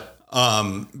 Yeah.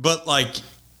 But, like,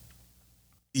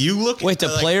 you look Wait, the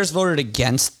like, players voted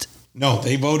against? No,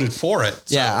 they voted for it.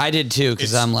 So Yeah, I did too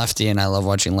because it's- I'm lefty and I love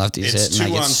watching lefties it's hit. And I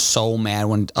two get on- so mad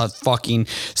when a fucking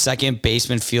second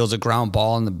baseman fields a ground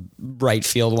ball in the right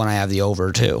field when I have the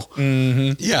over too.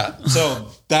 Yeah. So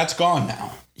that's gone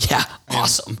now. Yeah,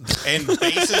 awesome. And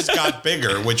bases got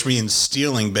bigger, which means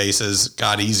stealing bases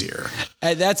got easier.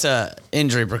 That's a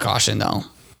injury precaution though,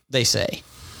 they say.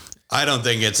 I don't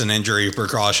think it's an injury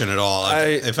precaution at all.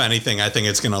 If anything, I think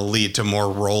it's going to lead to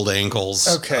more rolled ankles.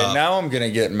 Okay, now I'm going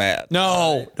to get mad.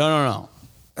 No.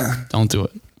 Don't do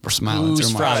it. We're smiling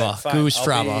Goose through Fraba. my Fine. Goose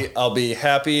Fraba. I'll be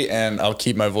happy and I'll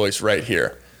keep my voice right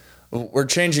here. We're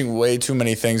changing way too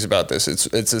many things about this.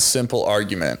 It's a simple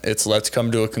argument. It's let's come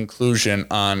to a conclusion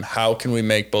on how can we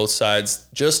make both sides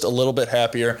just a little bit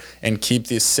happier and keep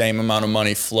the same amount of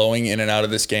money flowing in and out of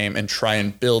this game and try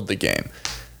and build the game.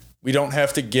 We don't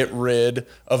have to get rid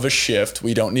of a shift.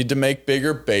 We don't need to make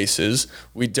bigger bases.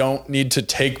 We don't need to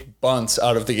take bunts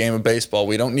out of the game of baseball.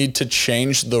 We don't need to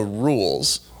change the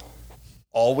rules.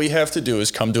 All we have to do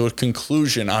is come to a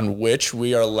conclusion on which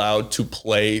we are allowed to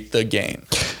play the game,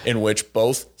 in which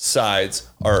both sides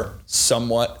are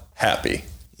somewhat happy.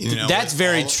 You know, That's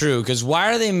very true because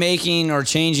why are they making or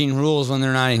changing rules when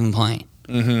they're not even playing?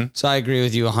 Mm-hmm. So I agree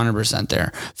with you 100%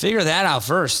 there. Figure that out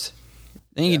first.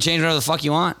 Then you can change whatever the fuck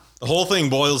you want. The whole thing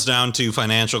boils down to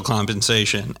financial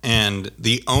compensation, and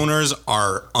the owners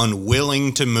are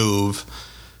unwilling to move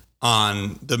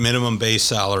on the minimum base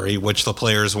salary, which the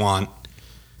players want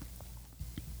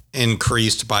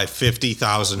increased by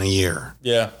 $50,000 a year.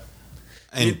 Yeah.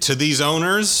 And to these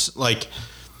owners, like,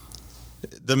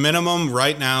 the minimum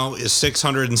right now is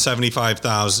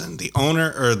 $675,000. The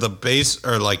owner or the base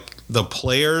or like the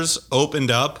players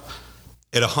opened up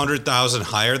at $100,000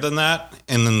 higher than that,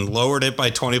 and then lowered it by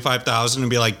 $25,000 and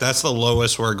be like, that's the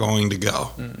lowest we're going to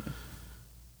go.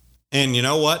 And you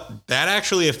know what? That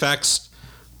actually affects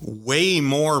way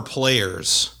more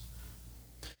players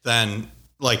than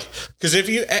like, because if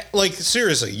you like,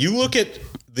 seriously, you look at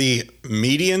the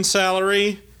median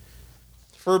salary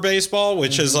for baseball,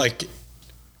 which is like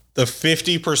the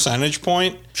 50 percentage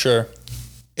point, Sure.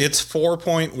 it's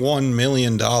 $4.1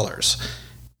 million.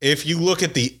 If you look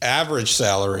at the average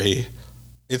salary,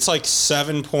 it's like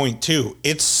 7.2.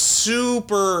 It's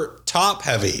super top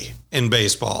heavy in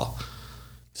baseball.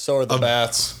 So are the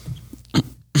bats.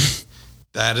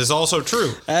 That is also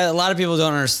true. A lot of people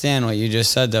don't understand what you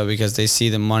just said though, because they see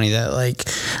the money that like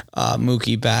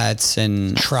Mookie Betts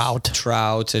and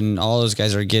Trout and all those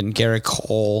guys are getting, Garrett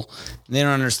Cole. And they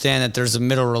don't understand that there's a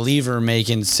middle reliever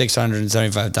making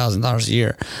 $675,000 a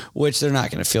year, which they're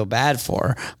not going to feel bad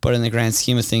for. But in the grand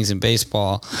scheme of things in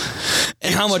baseball,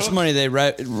 and how much money they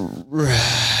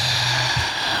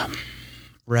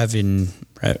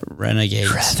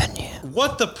renegades.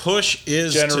 What the push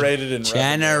is Generated in revenue.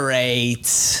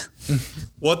 Generates.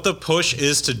 what the push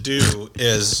is to do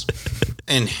is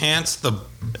enhance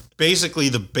basically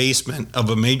the basement of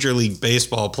a Major League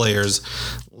Baseball player's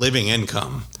living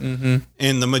income.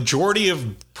 And the majority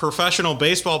of professional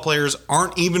baseball players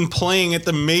aren't even playing at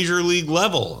the major league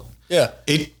level. Yeah.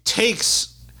 It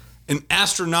takes an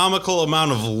astronomical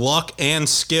amount of luck and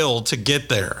skill to get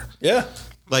there. Yeah.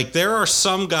 Like, there are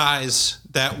some guys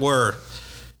that were,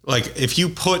 like, if you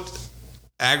put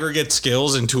aggregate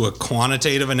skills into a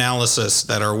quantitative analysis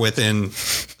that are within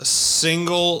a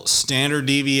single standard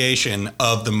deviation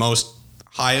of the most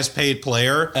highest paid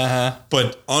player,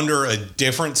 but under a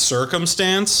different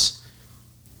circumstance,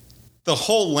 the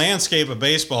whole landscape of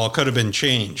baseball could have been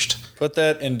changed. Put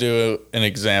that into an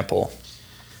example.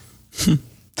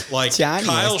 Like Johnny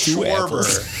Kyle has two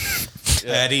Schwarber,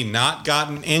 had he not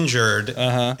gotten injured,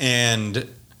 and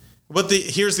but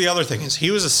here's the other thing is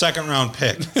he was a second round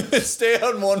pick. Stay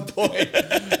on one point.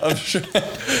 I'm sure.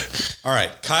 All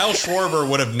right, Kyle Schwarber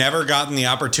would have never gotten the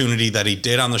opportunity that he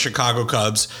did on the Chicago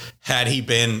Cubs had he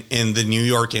been in the New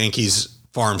York Yankees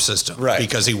farm system, Right.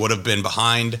 Because he would have been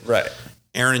behind Right.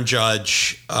 Aaron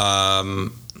Judge.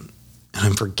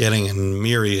 I'm forgetting a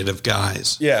myriad of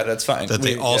guys. Yeah, that's fine. That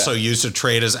they also used to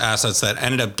trade as assets that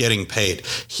ended up getting paid.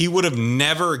 He would have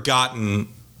never gotten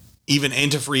even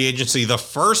into free agency the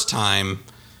first time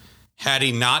had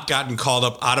he not gotten called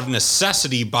up out of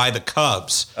necessity by the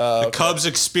Cubs. The Cubs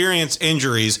experienced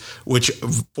injuries which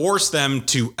forced them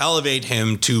to elevate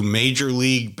him to Major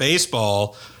League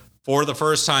Baseball for the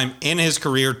first time in his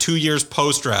career 2 years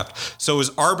post-draft. So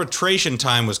his arbitration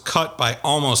time was cut by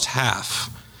almost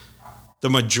half. The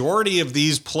majority of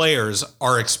these players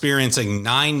are experiencing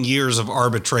 9 years of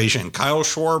arbitration. Kyle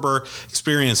Schwarber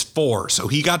experienced 4, so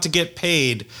he got to get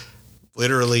paid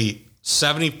literally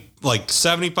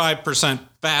 75%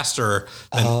 faster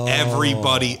than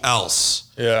everybody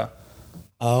else. Yeah.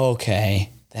 Okay.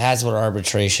 That's what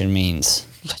arbitration means.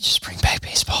 Let's just bring back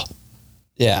baseball.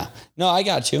 Yeah. No, I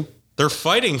got you. They're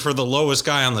fighting for the lowest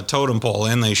guy on the totem pole,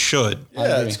 and they should.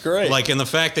 Yeah, it's great. Like, in the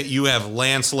fact that you have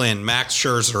Lance Lynn, Max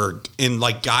Scherzer, and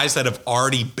like guys that have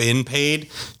already been paid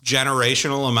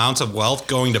generational amounts of wealth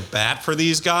going to bat for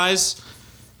these guys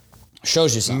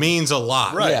Shows you something. means a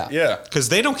lot. right. yeah. Yeah. Because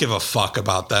they don't give a fuck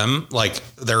about them. Like,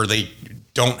 they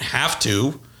don't have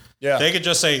to. Yeah. They could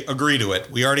just say, agree to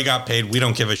it. We already got paid. We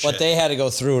don't give a shit. But they had to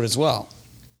go through it as well.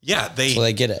 yeah, So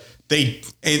they get it.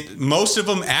 Most of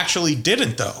them actually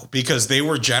didn't, though, because they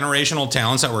were generational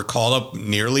talents that were called up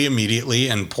nearly immediately,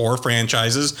 and poor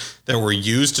franchises that were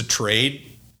used to trade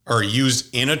or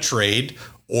used in a trade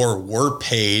or were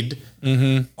paid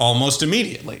almost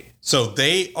immediately. So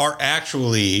they are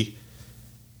actually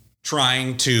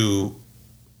trying to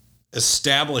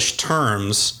establish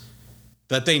terms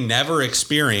that they never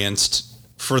experienced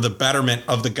for the betterment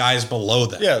of the guys below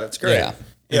them. Yeah, that's great. Yeah.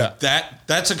 Yeah.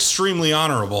 That's extremely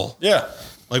honorable. Yeah.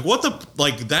 Like, what the,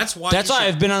 like, that's why That's you why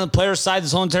should, I've been on the player's side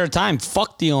this whole entire time.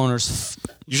 Fuck the owners.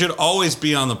 you should always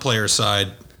be on the player side,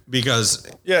 because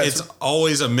Yeah, it's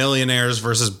always a millionaires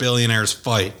versus billionaires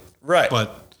fight. Right.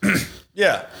 But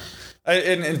Yeah.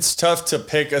 And it's tough to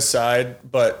pick a side,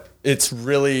 but it's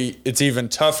even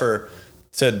tougher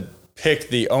to pick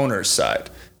the owner's side.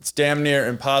 It's damn near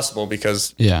impossible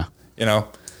because, Yeah. you know,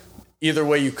 either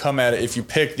way you come at it, if you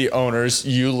pick the owners,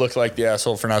 you look like the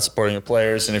asshole for not supporting the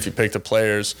players. And if you pick the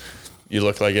players, you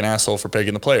look like an asshole for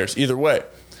picking the players. Either way.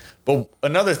 But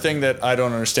another thing that I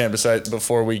don't understand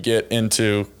before we get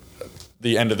into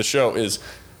the end of the show is,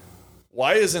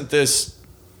 why isn't this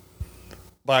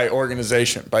by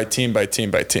organization, by team, by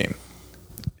team, by team?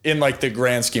 In like the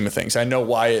grand scheme of things. I know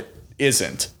why it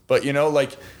isn't. But, you know,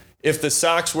 like if the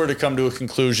Sox were to come to a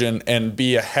conclusion and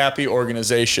be a happy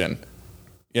organization,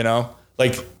 you know,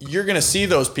 like you're going to see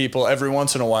those people every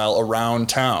once in a while around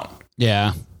town,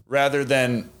 Yeah. rather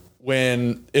than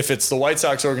if it's the White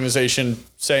Sox organization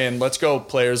saying, let's go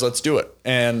players, let's do it.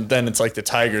 And then it's like the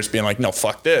Tigers being like, no,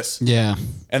 fuck this. Yeah.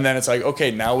 And then it's like, okay,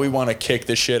 now we want to kick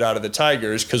the shit out of the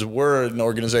Tigers because we're an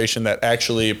organization that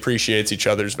actually appreciates each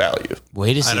other's value.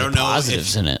 Way to see I the don't know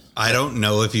positives in it. I don't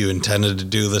know if you intended to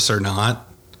do this or not,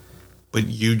 but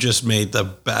you just made the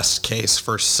best case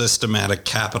for systematic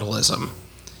capitalism,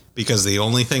 because the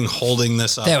only thing holding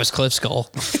this up That was Cliff Skull.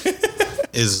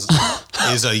 is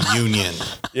a union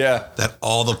Yeah. that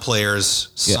all the players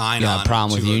sign you got a on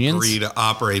problem to with unions? agree to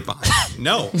operate behind.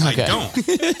 No, I Okay. don't.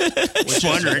 Which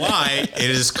is why it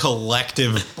is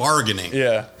collective bargaining.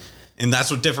 Yeah. And that's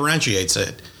what differentiates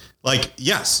it. Like,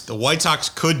 yes, the White Sox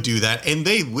could do that, and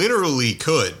they literally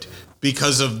could,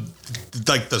 because of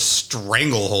like the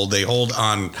stranglehold they hold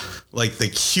on like the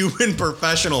Cuban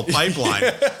professional pipeline.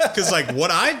 Because like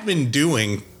what I've been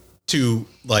doing to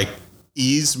like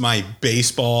ease my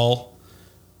baseball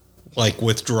like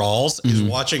withdrawals is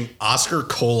watching Oscar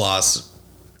Colas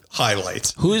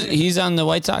highlights. He's on the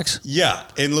White Sox? Yeah,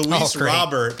 and Luis great.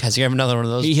 Robert. Guys, you have another one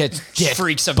of those. He hits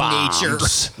freaks of bombs. nature.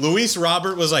 Luis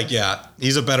Robert was like, yeah,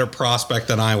 he's a better prospect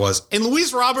than I was. And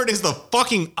Luis Robert is the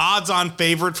fucking odds-on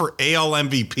favorite for AL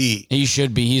MVP. He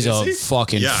should be. He's a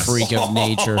fucking Yes. freak of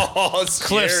nature. Oh,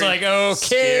 scary. Cliff's like,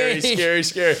 okay.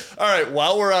 Scary. All right,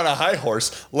 while we're on a high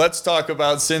horse, let's talk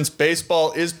about, since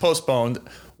baseball is postponed,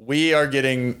 we are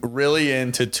getting really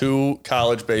into 2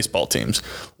 college baseball teams.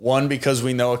 1, because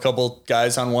we know a couple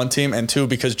guys on one team, and 2,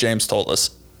 because James told us.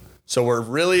 So we're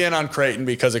really in on Creighton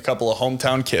because a couple of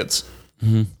hometown kids.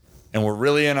 Mm-hmm. And we're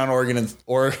really in on Oregon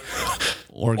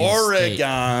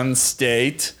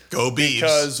State. Go Beavs.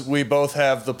 Because we both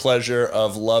have the pleasure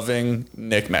of loving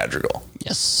Nick Madrigal.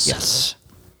 Yes.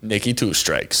 Nicky Two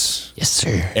Strikes. Yes,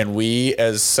 sir. And we,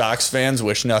 as Sox fans,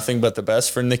 wish nothing but the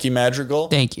best for Nicky Madrigal.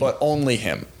 Thank you. But only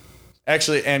him.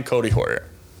 Actually, and Cody Hoyer.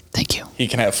 Thank you. He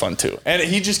can have fun too. And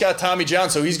he just got Tommy John,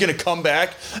 so he's going to come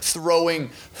back throwing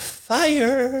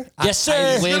fire. Yes, sir.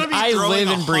 I live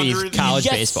and breathe 100 college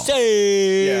Yes, baseball. sir.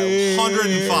 Yeah.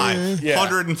 105. Yeah.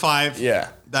 105. Yeah.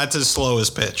 That's his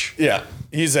slowest pitch. Yeah.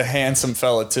 He's a handsome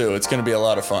fella too. It's going to be a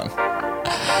lot of fun.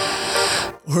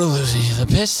 We're losing to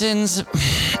the Pistons,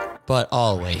 but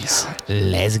always,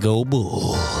 let's go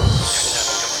Bulls.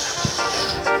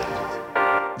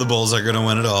 The Bulls are going to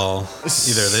win it all,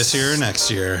 either this year or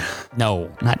next year. No,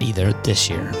 not either this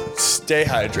year. Stay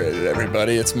hydrated,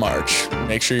 everybody. It's March.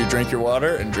 Make sure you drink your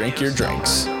water and drink your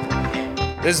drinks.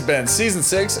 This has been Season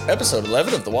 6, Episode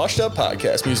 11 of the Washed Up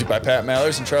Podcast. Music by Pat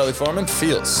Mallers and Charlie Foreman.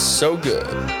 Feels so good.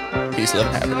 Peace, love,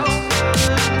 and happiness.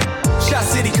 Shot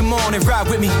City, come on and ride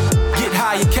with me. Get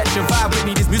high and catch a vibe with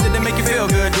me. This music that make you feel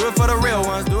good. Do it for the real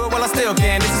ones. Do it while I still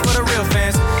can. This is for the real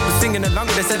fans. We're singing along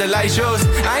with us at the light shows.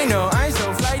 I know, I ain't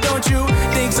so fly, don't you?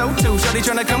 Think so too. Shawty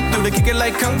tryna come through to kick it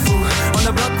like kung fu. On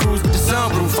the block cruise with the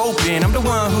sunroof open. I'm the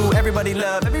one who everybody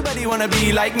love. Everybody wanna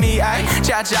be like me. I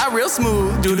cha-cha real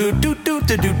smooth.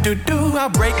 Do-do-do-do-do-do-do-do. I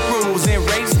break rules and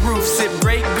race roofs. Sip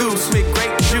great goose with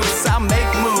great juice. I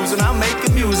make moves and I make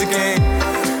the music and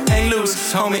hang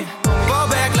loose, homie. Fall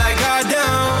back like I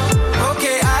done.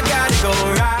 Okay, I gotta go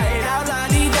right out,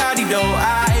 la-dee-da-dee-do.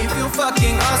 I feel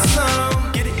fucking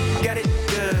awesome. Get it, got it,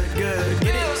 good, good.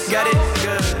 Get it, got it,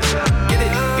 good. Get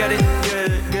it, got it,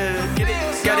 good, good. Get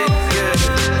it, got it, good.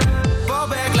 Fall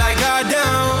back like I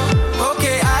done.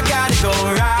 Okay, I gotta go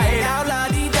right out,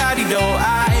 la-dee-da-dee-do.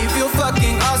 I feel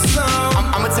fucking awesome.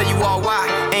 I'ma tell you all why.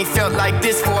 Ain't felt like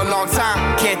this for a long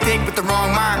time. Can't think with the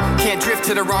wrong mind. Can't drift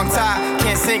to the wrong tide.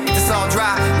 Can't sink if it's all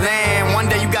dry. Land, one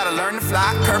day you gotta learn to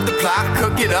fly. Curve the plot,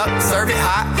 cook it up, serve it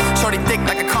hot. Shorty thick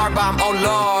like a car bomb. Oh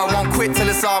Lord, won't quit till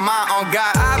it's all mine. On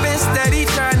God, I've been steady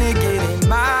trying to get in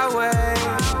my way.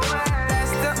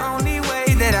 That's the only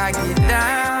way that I get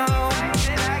down.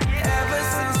 Ever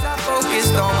since I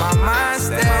focused on my mind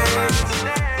state,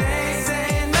 they ain't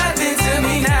saying nothing to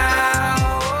me now.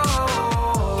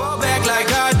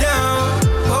 Like I done.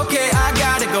 Okay, I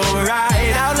gotta go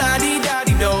right out,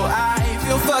 la-dee-da-dee-do. I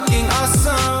feel fucking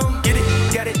awesome. Get it,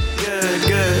 got it, good,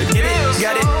 good. Get it,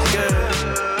 got it, good.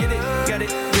 Get it, got it,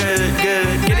 good,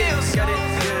 good. Get it, got it,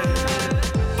 good.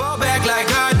 Fall back like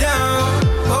I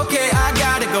done. Okay, I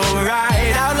gotta go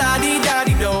right out,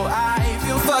 la-dee-da-dee-do. I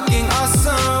feel fucking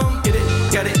awesome. Get it,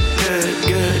 got it, good,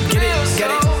 good. Get it,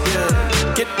 got it,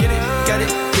 good. Get it, got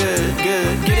it, good,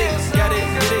 good. Get it, got it,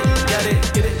 get it, got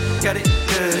it, get it. Got it,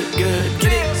 good, good.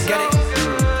 Get it, got it.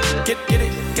 Get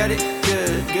it, got it,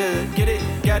 good, good. Get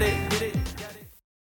it, got it.